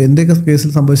ഇപ്പോൾ എൻ്റെയൊക്കെ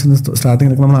കേസിൽ സംഭവിച്ച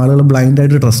സ്റ്റാർട്ടിങ്ങിലൊക്കെ നമ്മൾ ആളുകൾ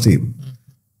ബ്ലൈൻഡായിട്ട് ട്രസ്റ്റ് ചെയ്യും.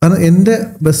 കാരണം എൻ്റെ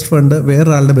ബെസ്റ്റ് ഫ്രണ്ട്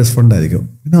വേറൊരാളുടെ ബെസ്റ്റ് ഫ്രണ്ട് ആയിരിക്കും.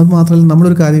 പിന്നെ അത് മാത്രമല്ല,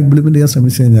 നമ്മളൊരു കാര്യം ഇംപ്ലിമെൻറ്റ് ചെയ്യാൻ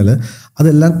ശ്രമിച്ചു കഴിഞ്ഞാൽ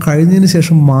അതെല്ലാം കഴിഞ്ഞതിന്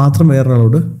ശേഷം മാത്രം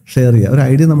വേറൊരാളോട് ഷെയർ ചെയ്യുക. ഒരു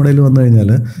ഐഡിയ നമ്മുടെ കയ്യിൽ വന്നു കഴിഞ്ഞാൽ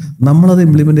നമ്മളത്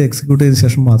ഇംപ്ലിമെൻറ്റ് എക്സിക്യൂട്ട് ചെയ്തതിന്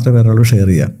ശേഷം മാത്രമേ വേറൊരാളോട് ഷെയർ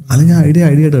ചെയ്യുക. അല്ലെങ്കിൽ ഐഡിയ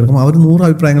ആയിട്ട് എടുക്കും. അവർ 100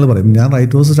 അഭിപ്രായങ്ങൾ പറയും. ഞാൻ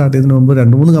RightVows സ്റ്റാർട്ട് ചെയ്തതിന് മുമ്പ്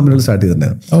 2-3 കമ്പനികൾ സ്റ്റാർട്ട്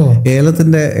ചെയ്തിട്ടുണ്ടായിരുന്നു.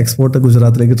 ഏലത്തിൻ്റെ എക്സ്പോർട്ട്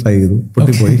ഗുജറാത്തിലേക്ക് ട്രൈ ചെയ്തു,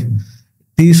 പൊട്ടിപ്പോയി.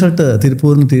 ടീഷർട്ട്,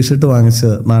 തിരുപ്പൂരിന് ടീഷർട്ട് വാങ്ങിച്ച്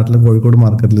നാട്ടിൽ കോഴിക്കോട്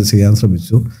മാർക്കറ്റിൽ ചെയ്യാൻ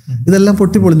ശ്രമിച്ചു. ഇതെല്ലാം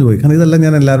പൊട്ടിപ്പൊളിഞ്ഞു പോയി. കാരണം ഇതെല്ലാം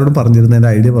ഞാൻ എല്ലാവരോടും പറഞ്ഞിരുന്നു, എൻ്റെ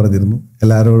ഐഡിയ പറഞ്ഞിരുന്നു,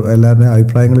 എല്ലാവരുടെയും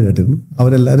അഭിപ്രായങ്ങൾ കേട്ടിരുന്നു.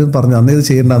 അവരെല്ലാവരും പറഞ്ഞു അന്നേ ഇത്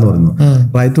ചെയ്യേണ്ടെന്ന് പറഞ്ഞു.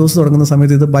 RightVows തുടങ്ങുന്ന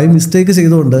സമയത്ത് ഇത് ബൈ മിസ്റ്റേക്ക്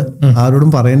ചെയ്തുകൊണ്ട്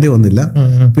ആരോടും പറയേണ്ടി വന്നില്ല.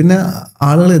 പിന്നെ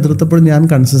ആളുകൾ എതിർത്തപ്പോഴും ഞാൻ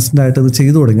കൺസിസ്റ്റന്റ് ആയിട്ട് ഇത്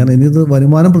ചെയ്തു തുടങ്ങി. കാരണം ഇനി ഇത്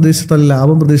വരുമാനം പ്രതീക്ഷിച്ചിട്ടല്ല,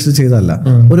 ലാഭം പ്രതീക്ഷിച്ച് ചെയ്തല്ല,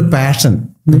 ഒരു പാഷൻ.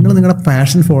 നിങ്ങൾ നിങ്ങളുടെ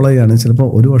പാഷൻ ഫോളോ ചെയ്യുകയാണെങ്കിൽ ചിലപ്പോൾ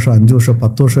 1 വർഷം, 5 വർഷം,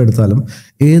 10 വർഷം എടുത്താലും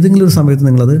ഏതെങ്കിലും ഒരു സമയത്ത്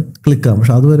നിങ്ങളത് ക്ലിക്കാവും.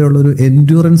 പക്ഷെ അതുവരെയുള്ള ഒരു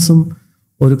എൻഡ്യൂറൻസും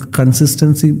ഒരു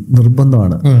കൺസിസ്റ്റൻസിയും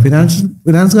നിർബന്ധമാണ്.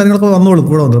 ഫിനാൻസ് കാര്യങ്ങളൊക്കെ വന്നോളും,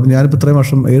 കൂടെ വന്നു. അപ്പം ഞാനിപ്പോൾ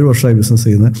 7 വർഷമായി ബിസിനസ്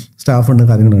ചെയ്യുന്ന സ്റ്റാഫുണ്ട്,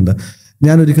 കാര്യങ്ങളുണ്ട്.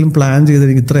 ഞാൻ ഒരിക്കലും പ്ലാൻ ചെയ്ത്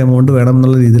എനിക്ക് ഇത്ര എമൗണ്ട് വേണം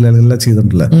എന്നുള്ള രീതിയിലല്ല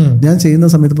ചെയ്തിട്ടില്ല. ഞാൻ ചെയ്യുന്ന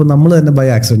സമയത്ത് ഇപ്പോൾ നമ്മൾ തന്നെ ബൈ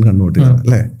ആക്സിഡന്റ് കണ്ടുപിടിക്കുക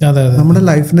അല്ലേ. നമ്മുടെ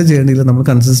ലൈഫിന്റെ ജേർണിയിൽ നമ്മൾ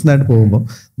കൺസിസ്റ്റന്റ് ആയിട്ട് പോകുമ്പോൾ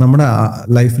നമ്മുടെ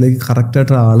ലൈഫിലേക്ക്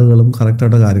കറക്റ്റായിട്ട് ആളുകളും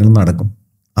കറക്റ്റായിട്ട് കാര്യങ്ങളും നടക്കും.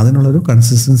 അതിനുള്ളൊരു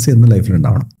കൺസിസ്റ്റൻസി എന്ന് ലൈഫിൽ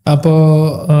ഉണ്ടാവണം. അപ്പോൾ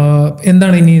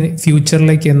എന്താണ് ഇനി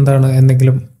ഫ്യൂച്ചറിലേക്ക് എന്താണ്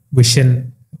എന്തെങ്കിലും വിഷൻ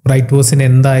RightVowsനെ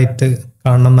എന്തായിട്ട്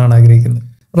കാണണം എന്നാണ് ആഗ്രഹിക്കുന്നത്?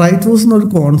 RightVows എന്നൊരു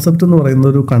കോൺസെപ്റ്റ് എന്ന് പറയുന്നത്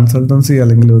ഒരു കൺസൾട്ടൻസി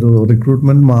അല്ലെങ്കിൽ ഒരു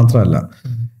റിക്രൂട്ട്മെന്റ് മാത്രമല്ല.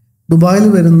 ദുബായിൽ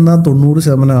വരുന്ന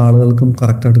 90% ആളുകൾക്കും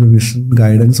കറക്റ്റായിട്ടൊരു വിഷൻ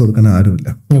ഗൈഡൻസ് കൊടുക്കാൻ ആരുമില്ല.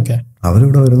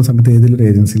 അവരിവിടെ വരുന്ന സമയത്ത് ഏതെങ്കിലും ഒരു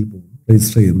ഏജൻസിയിൽ പോകും,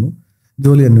 രജിസ്റ്റർ ചെയ്യുന്നു,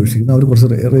 ജോലി അന്വേഷിക്കുന്നു, അവർ കുറച്ച്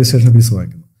രജിസ്ട്രേഷൻ ഫീസ്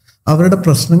വാങ്ങിക്കുന്നു. അവരുടെ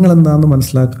പ്രശ്നങ്ങൾ എന്താണെന്ന്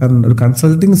മനസ്സിലാക്കാൻ ഒരു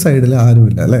കൺസൾട്ടിങ് സൈഡിൽ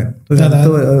ആരുമില്ല അല്ലേ.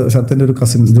 ശരത്തിന്റെ ഒരു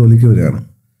കസിൻ ജോലിക്ക് വരികയാണ്.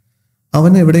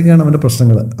 അവൻ എവിടേക്കാണ് അവന്റെ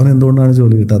പ്രശ്നങ്ങൾ, അവൻ എന്തുകൊണ്ടാണ്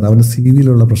ജോലി കിട്ടാത്തത്, അവന്റെ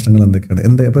CV-യിലുള്ള പ്രശ്നങ്ങൾ എന്തൊക്കെയാണ്.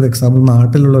 ഇപ്പോൾ എക്സാമ്പിൾ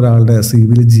നാട്ടിലുള്ള ഒരാളുടെ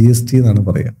CV-യിൽ GST എന്നാണ്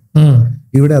പറയുക,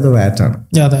 ഇവിടെ അത് VAT ആണ്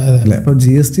അല്ലെ. അപ്പൊ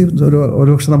GST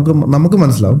ഒരുപക്ഷെ നമുക്ക്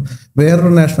മനസ്സിലാവും.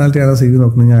 വേറൊരു നാഷണാലിറ്റിയാണ് CV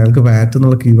നോക്കുന്നെങ്കിൽ അയാൾക്ക് VAT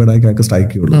എന്നുള്ള കീവേഡാക്കി അയാൾക്ക്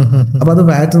സ്ട്രൈക്ക് ചെയ്യുള്ളൂ. അപ്പൊ അത്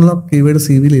VAT എന്നുള്ള കീവേഡ്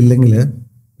CV-യിൽ ഇല്ലെങ്കിൽ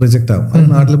റിജക്റ്റ് ആവും.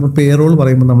 നാട്ടിൽ ഇപ്പോൾ പേറോൾ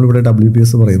പറയുമ്പോൾ നമ്മളിവിടെ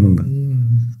WPS പറയുന്നുണ്ട്.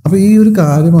 അപ്പൊ ഈ ഒരു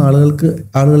കാര്യം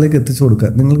ആളുകളിലേക്ക് എത്തിച്ചു കൊടുക്കുക.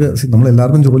 നിങ്ങൾക്ക് നമ്മൾ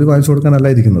എല്ലാവർക്കും ജോലി വാങ്ങിച്ചു കൊടുക്കാനല്ല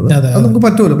ഇരിക്കുന്നത്, അത് നമുക്ക്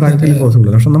പറ്റുമല്ലോ, പ്രാക്ടിക്കലി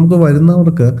പോസിബിൾ. പക്ഷെ നമുക്ക്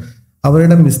വരുന്നവർക്ക്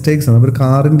അവരുടെ മിസ്റ്റേക്സ് ആണ്. ഒരു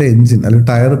കാറിന്റെ എഞ്ചിൻ അല്ലെങ്കിൽ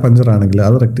ടയർ പഞ്ചർ ആണെങ്കിൽ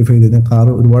അത് റെക്ടിഫൈ ചെയ്ത് കഴിഞ്ഞാൽ കാർ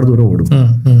ഒരുപാട് ദൂരം ഓടും.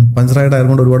 പഞ്ചറായ ടയർ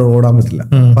കൊണ്ട് ഒരുപാട് ഓടാൻ പറ്റില്ല.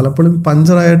 പലപ്പോഴും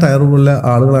പഞ്ചറായ ടയർ പോലെ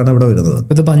ആളുകളാണ് ഇവിടെ വരുന്നത്.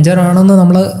 ഇത് പഞ്ചറാണെന്ന്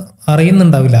നമ്മൾ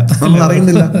അറിയുന്നുണ്ടാവില്ല, നമ്മൾ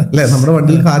അറിയുന്നില്ല അല്ലെ. നമ്മുടെ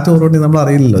വണ്ടിയിൽ കാറ്റ് ഓടുകയാണെങ്കിൽ നമ്മൾ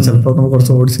അറിയില്ലല്ലോ. ചിലപ്പോൾ നമ്മൾ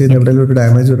കുറച്ച് ഓടിച്ച് കഴിഞ്ഞാൽ എവിടെയെങ്കിലും ഒരു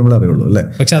ഡാമേജ് വരുമ്പോൾ അറിയുള്ളൂ അല്ലെ.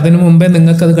 പക്ഷെ അതിനു മുമ്പേ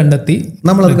നിങ്ങൾക്ക് അത് കണ്ടെത്തി,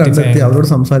 നമ്മളത് കണ്ടെത്തി അവരോട്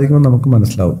സംസാരിക്കുമ്പോൾ നമുക്ക്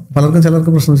മനസ്സിലാവും.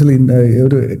 ചിലർക്ക് പ്രശ്നം വെച്ചാൽ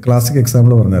ഒരു ക്ലാസിക്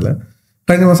എക്സാമ്പിൾ പറഞ്ഞാല്,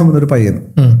 കഴിഞ്ഞ മാസം വന്നൊരു പയ്യൻ,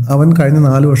 അവൻ കഴിഞ്ഞ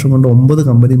 4 വർഷം കൊണ്ട് 9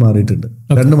 കമ്പനി മാറിയിട്ടുണ്ട്.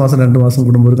 2 മാസം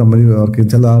കൂടുമ്പോൾ ഒരു കമ്പനി വർക്ക്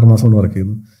ചെയ്യും, ചില 6 മാസം കൊണ്ട് വർക്ക്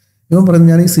ചെയ്യുന്നു. ഇവൻ പറഞ്ഞു,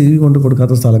 ഞാൻ ഈ CV കൊണ്ട്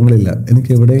കൊടുക്കാത്ത സ്ഥലങ്ങളില്ല,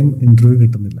 എനിക്ക് എവിടെയും ഇന്റർവ്യൂ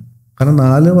കിട്ടുന്നില്ല. കാരണം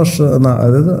 4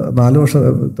 വർഷം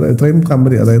ഇത്രയും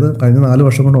കമ്പനി, അതായത് കഴിഞ്ഞ 4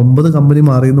 വർഷം കൊണ്ട് 9 കമ്പനി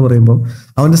മാറി എന്ന് പറയുമ്പോൾ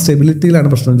അവന്റെ സ്റ്റെബിലിറ്റിയിലാണ്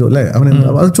പ്രശ്നം അല്ലെ.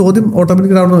 അത് ചോദ്യം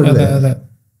ഓട്ടോമാറ്റിക്കലി ആവണമല്ലേ.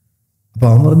 അപ്പൊ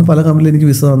അവൻ പറഞ്ഞു, പല കമ്പനിയിൽ എനിക്ക്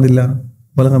വിസ തന്നില്ല,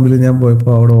 പല കമ്പനിയിൽ ഞാൻ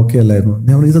പോയപ്പോൾ അവിടെ ഓക്കെ അല്ലായിരുന്നു.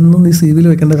 ഞാൻ ഇതൊന്നും നീ CV-യിൽ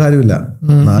വെക്കേണ്ട കാര്യമില്ല.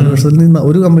 4 വർഷത്തിൽ നീ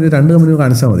 1 കമ്പനി 2 കമ്പനി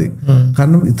കാണിച്ചാൽ മതി.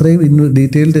 കാരണം ഇത്രയും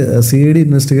ഡീറ്റെയിൽഡ് CID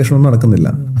ഇൻവെസ്റ്റിഗേഷൻ ഒന്നും നടക്കുന്നില്ല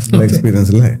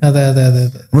എക്സ്പീരിയൻസ് അല്ലേ.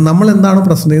 അപ്പൊ നമ്മൾ എന്താണോ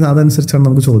പ്രസന്റ് ചെയ്യുന്നത് അതനുസരിച്ചാണ്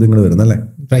നമുക്ക് ചോദ്യങ്ങൾ വരുന്നത് അല്ലേ.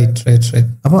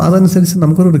 അപ്പൊ അതനുസരിച്ച്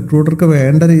നമുക്കൊരു റിക്രൂട്ടർക്ക്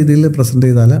വേണ്ട രീതിയിൽ പ്രസന്റ്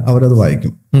ചെയ്താൽ അവരത്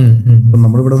വായിക്കും.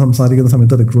 നമ്മളിവിടെ സംസാരിക്കുന്ന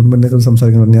സമയത്ത് റിക്രൂട്ട്മെന്റിനെ കുറിച്ച്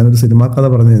സംസാരിക്കുന്നത്, ഞാനൊരു സിനിമാ കഥ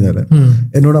പറഞ്ഞു കഴിഞ്ഞാൽ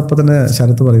എന്നോട് അപ്പൊ തന്നെ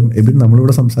ശരത്ത് പറയും, എബിൻ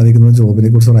നമ്മളിവിടെ സംസാരിക്കുന്നത്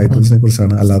ജോബിനെ കുറിച്ച്, റൈറ്റ്വൗസിനെ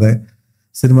കുറിച്ചാണ്, അല്ലാതെ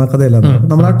സിനിമാ കഥയല്ലാതെ.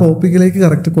 നമ്മൾ ആ ടോപ്പിക്കിലേക്ക്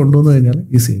കറക്റ്റ് കൊണ്ടുവന്നു കഴിഞ്ഞാൽ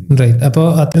ഈസി. അപ്പോൾ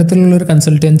അത്തരത്തിലുള്ള ഒരു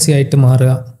കൺസൾട്ടൻസി ആയിട്ട്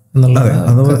മാറുക എന്നുള്ളത്,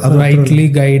 റൈറ്റ്ലി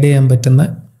ഗൈഡ് ചെയ്യാൻ പറ്റുന്ന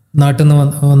നാട്ടിൽ നിന്ന്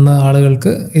വന്ന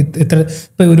ആളുകൾക്ക്.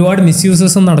 ഇപ്പൊ ഒരുപാട്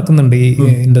മിസ്യൂസസും നടക്കുന്നുണ്ട് ഈ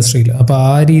ഇൻഡസ്ട്രിയിൽ. അപ്പൊ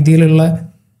ആ രീതിയിലുള്ള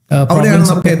അവിടെയാണ്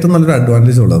നമുക്ക് ഏറ്റവും നല്ലൊരു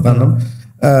അഡ്വാൻറ്റേജ് ഉള്ളത്. കാരണം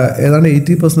ഏതാണ്ട്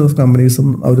 80% ഓഫ് കമ്പനീസും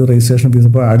ഒരു രജിസ്ട്രേഷൻ ഫീസ്.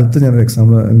 ഇപ്പോൾ അടുത്ത് ഞാനൊരു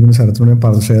എക്സാമ്പിൾ എനിക്ക് ശരത്തിനോട്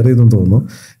ഞാൻ ഷെയർ ചെയ്തെന്ന് തോന്നുന്നു.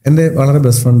 എൻ്റെ വളരെ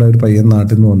ബെസ്റ്റ് ഫ്രണ്ട് ഒരു പയ്യൻ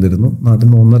നാട്ടിൽ നിന്ന് വന്നിരുന്നു. നാട്ടിൽ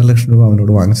നിന്ന് 1.5 ലക്ഷം രൂപ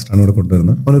അവനോട് വാങ്ങിച്ചിട്ടാണ് ഇവിടെ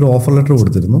കൊണ്ടുവരുന്നത്. അവനൊരു ഓഫർ ലെറ്റർ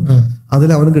കൊടുത്തിരുന്നു. അതിൽ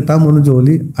അവന് കിട്ടാൻ പോകുന്ന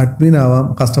ജോലി അഡ്മിൻ ആവാം,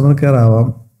 കസ്റ്റമർ കെയർ ആവാം,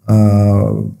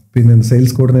 പിന്നെ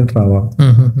സെയിൽസ് കോർഡിനേറ്റർ ആവാം.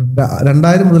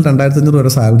 2000 മുതൽ 2500 വരെ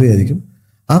സാലറി ആയിരിക്കും.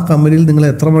 ആ കമ്പനിയിൽ നിങ്ങൾ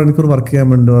എത്ര മണിക്കൂർ വർക്ക് ചെയ്യാൻ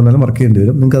വേണ്ടി വന്നാലും വർക്ക് ചെയ്യേണ്ടി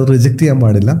വരും. നിങ്ങൾക്ക് അത് റിജക്ട് ചെയ്യാൻ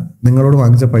പാടില്ല, നിങ്ങളോട്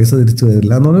വാങ്ങിച്ച പൈസ തിരിച്ചു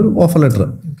വരില്ല എന്നൊരു ഓഫർ ലെറ്റർ.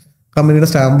 കമ്പനിയുടെ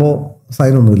സ്റ്റാമ്പോ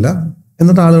സൈനൊന്നുമില്ല.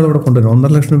 എന്നിട്ട് ആളുകൾ ഇവിടെ കൊണ്ടുവരും.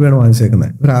 1.5 ലക്ഷം രൂപയാണ്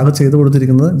വാങ്ങിച്ചേക്കുന്നത്. ഇവരാകെ ചെയ്ത്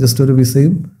കൊടുത്തിരിക്കുന്നത് ജസ്റ്റ് ഒരു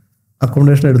വിസയും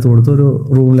അക്കോമഡേഷൻ എടുത്തു കൊടുത്ത് ഒരു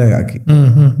റൂമിലേക്ക് ആക്കി.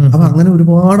 അപ്പൊ അങ്ങനെ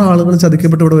ഒരുപാട് ആളുകൾ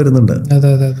ചതിക്കപ്പെട്ട് ഇവിടെ വരുന്നുണ്ട്.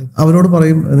 അവരോട്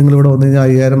പറയും, നിങ്ങൾ ഇവിടെ വന്നു കഴിഞ്ഞാൽ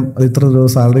 5000 ഇത്ര രൂപ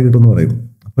സാലറി കിട്ടുമെന്ന് പറയും.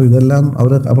 അപ്പൊ ഇതെല്ലാം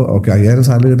അവർ അപ്പൊ ഓക്കെ 5000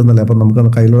 സാലറി കിട്ടുന്നില്ല, അപ്പൊ നമുക്ക്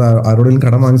കയ്യിലുള്ള ആരോടെങ്കിലും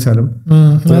കടം വാങ്ങിച്ചാലും.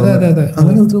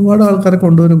 അങ്ങനെ ഒരുപാട് ആൾക്കാരെ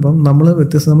കൊണ്ടുവരുമ്പോൾ നമ്മൾ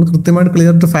കൃത്യമായിട്ട്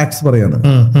ക്ലിയർ ഫാക്ട്സ് പറയാണ്.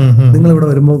 നിങ്ങൾ ഇവിടെ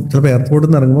വരുമ്പോൾ ചിലപ്പോൾ എയർപോർട്ടിൽ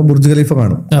നിന്ന് ഇറങ്ങുമ്പോൾ ബുർജ് ഖലീഫ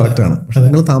കാണും, കറക്റ്റ് ആണ്. പക്ഷെ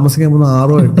നിങ്ങൾ താമസിക്കാൻ പോകുന്ന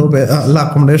 6 or 8 അല്ല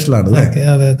അക്കോമഡേഷനിലാണ്.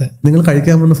 നിങ്ങൾ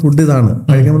കഴിക്കാൻ പോകുന്ന ഫുഡ് ഇതാണ്,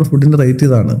 കഴിക്കാൻ പോകുന്ന ഫുഡിന്റെ റേറ്റ്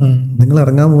ഇതാണ്, നിങ്ങൾ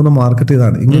ഇറങ്ങാൻ പോകുന്ന മാർക്കറ്റ്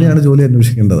ഇതാണ്. ഇങ്ങനെയാണ് ജോലി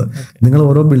അന്വേഷിക്കേണ്ടത്. നിങ്ങൾ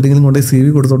ഓരോ ബിൽഡിങ്ങിലും കൊണ്ടുപോയി CV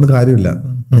കൊടുത്തോണ്ട് കാര്യമില്ല.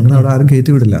 നിങ്ങൾ അവിടെ ആരും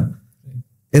കയറ്റി വിടില്ല.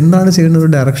 എന്താണ് ചെയ്യുന്ന ഒരു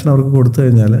ഡയറക്ഷൻ അവർക്ക് കൊടുത്തു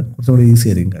കഴിഞ്ഞാൽ കുറച്ചും കൂടി ഈസി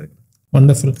ആയിരിക്കും കാര്യം.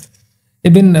 വണ്ടർഫുൾ.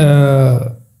 എബിൻ,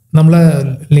 നമ്മളെ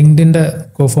ലിങ്ക്ഡിൻ്റെ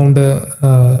കോഫൗണ്ടർ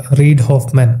റീഡ്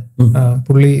ഹോഫ്മാൻ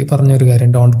പുള്ളി പറഞ്ഞൊരു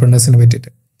കാര്യമുണ്ട് ഓൺടർപ്രണേഴ്സിനെ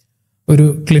പറ്റിയിട്ട്. ഒരു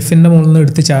ക്ലിഫിൻ്റെ മുകളിൽ നിന്ന്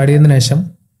എടുത്ത് ചാടിയതിനു ശേഷം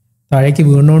താഴേക്ക്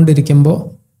വീണുകൊണ്ടിരിക്കുമ്പോൾ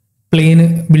പ്ലെയിന്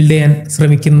ബിൽഡ് ചെയ്യാൻ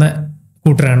ശ്രമിക്കുന്ന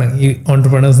കൂട്ടരാണ് ഈ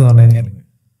ഓൺടർപ്രണേഴ്സ് എന്ന് പറഞ്ഞു കഴിഞ്ഞാൽ.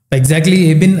 എക്സാക്ട്ലി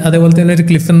എബിൻ അതേപോലെ തന്നെ ഒരു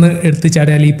ക്ലിഫിൽ നിന്ന് എടുത്ത്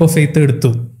ചാടിയ ലീപ്പ് ഓഫ് ഫെയ്ത്ത്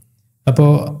എടുത്തു. അപ്പോൾ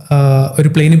ഒരു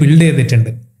പ്ലെയിന് ബിൽഡ് ചെയ്തിട്ടുണ്ട്.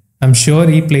 ഐ എം ഷുവർ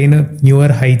ഈ പ്ലെയിന്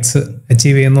ന്യൂവർ ഹൈറ്റ്സ്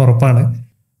അച്ചീവ് ചെയ്യുന്ന ഉറപ്പാണ്.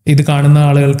 ഇത് കാണുന്ന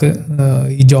ആളുകൾക്ക്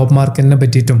ഈ ജോബ് മാർക്കറ്റിനെ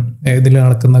പറ്റിയിട്ടും ഇതിൽ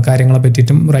നടക്കുന്ന കാര്യങ്ങളെ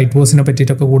പറ്റിയിട്ടും RightVows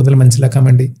പറ്റിയിട്ടൊക്കെ കൂടുതൽ മനസ്സിലാക്കാൻ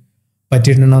വേണ്ടി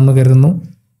പറ്റിയിട്ടുണ്ടെന്ന് കരുതുന്നു.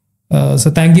 So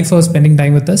thank you for spending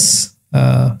time with us.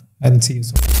 I will see you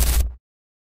soon.